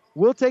that,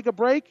 we'll take a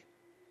break,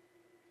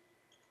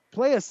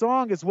 play a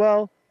song as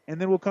well, and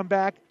then we'll come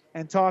back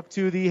and talk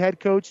to the head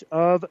coach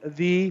of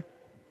the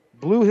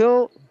Blue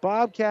Hill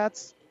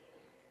Bobcats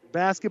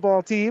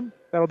basketball team.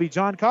 That'll be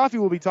John Coffey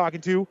we'll be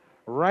talking to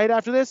right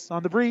after this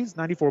on The Breeze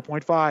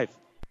 94.5.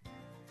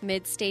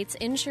 Mid-States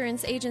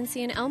Insurance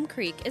Agency in Elm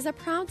Creek is a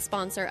proud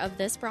sponsor of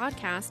this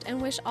broadcast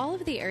and wish all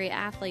of the area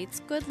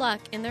athletes good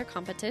luck in their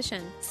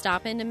competition.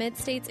 Stop into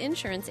Mid-States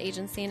Insurance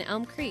Agency in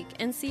Elm Creek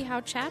and see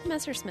how Chad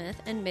Messersmith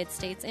and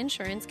Mid-States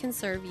Insurance can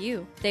serve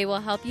you. They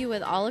will help you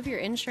with all of your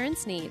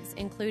insurance needs,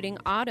 including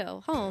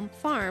auto, home,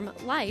 farm,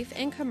 life,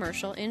 and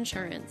commercial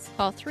insurance.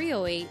 Call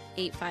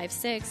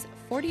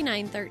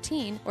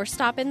 308-856-4913 or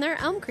stop in their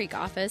Elm Creek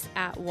office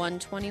at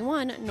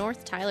 121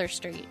 North Tyler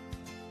Street.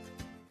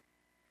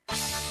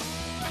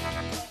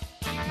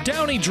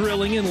 Downey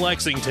Drilling in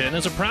Lexington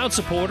is a proud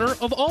supporter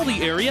of all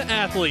the area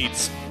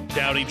athletes.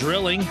 Downey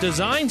Drilling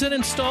designs and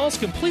installs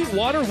complete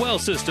water well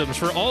systems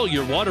for all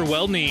your water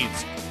well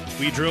needs.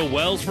 We drill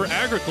wells for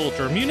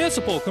agriculture,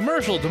 municipal,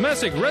 commercial,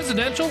 domestic,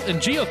 residential, and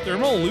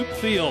geothermal loop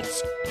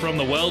fields. From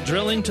the well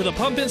drilling to the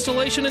pump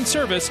installation and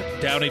service,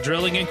 Downey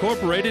Drilling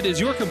Incorporated is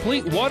your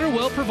complete water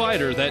well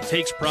provider that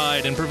takes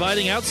pride in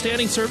providing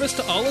outstanding service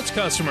to all its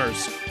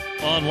customers.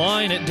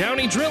 Online at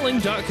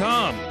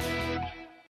downeydrilling.com.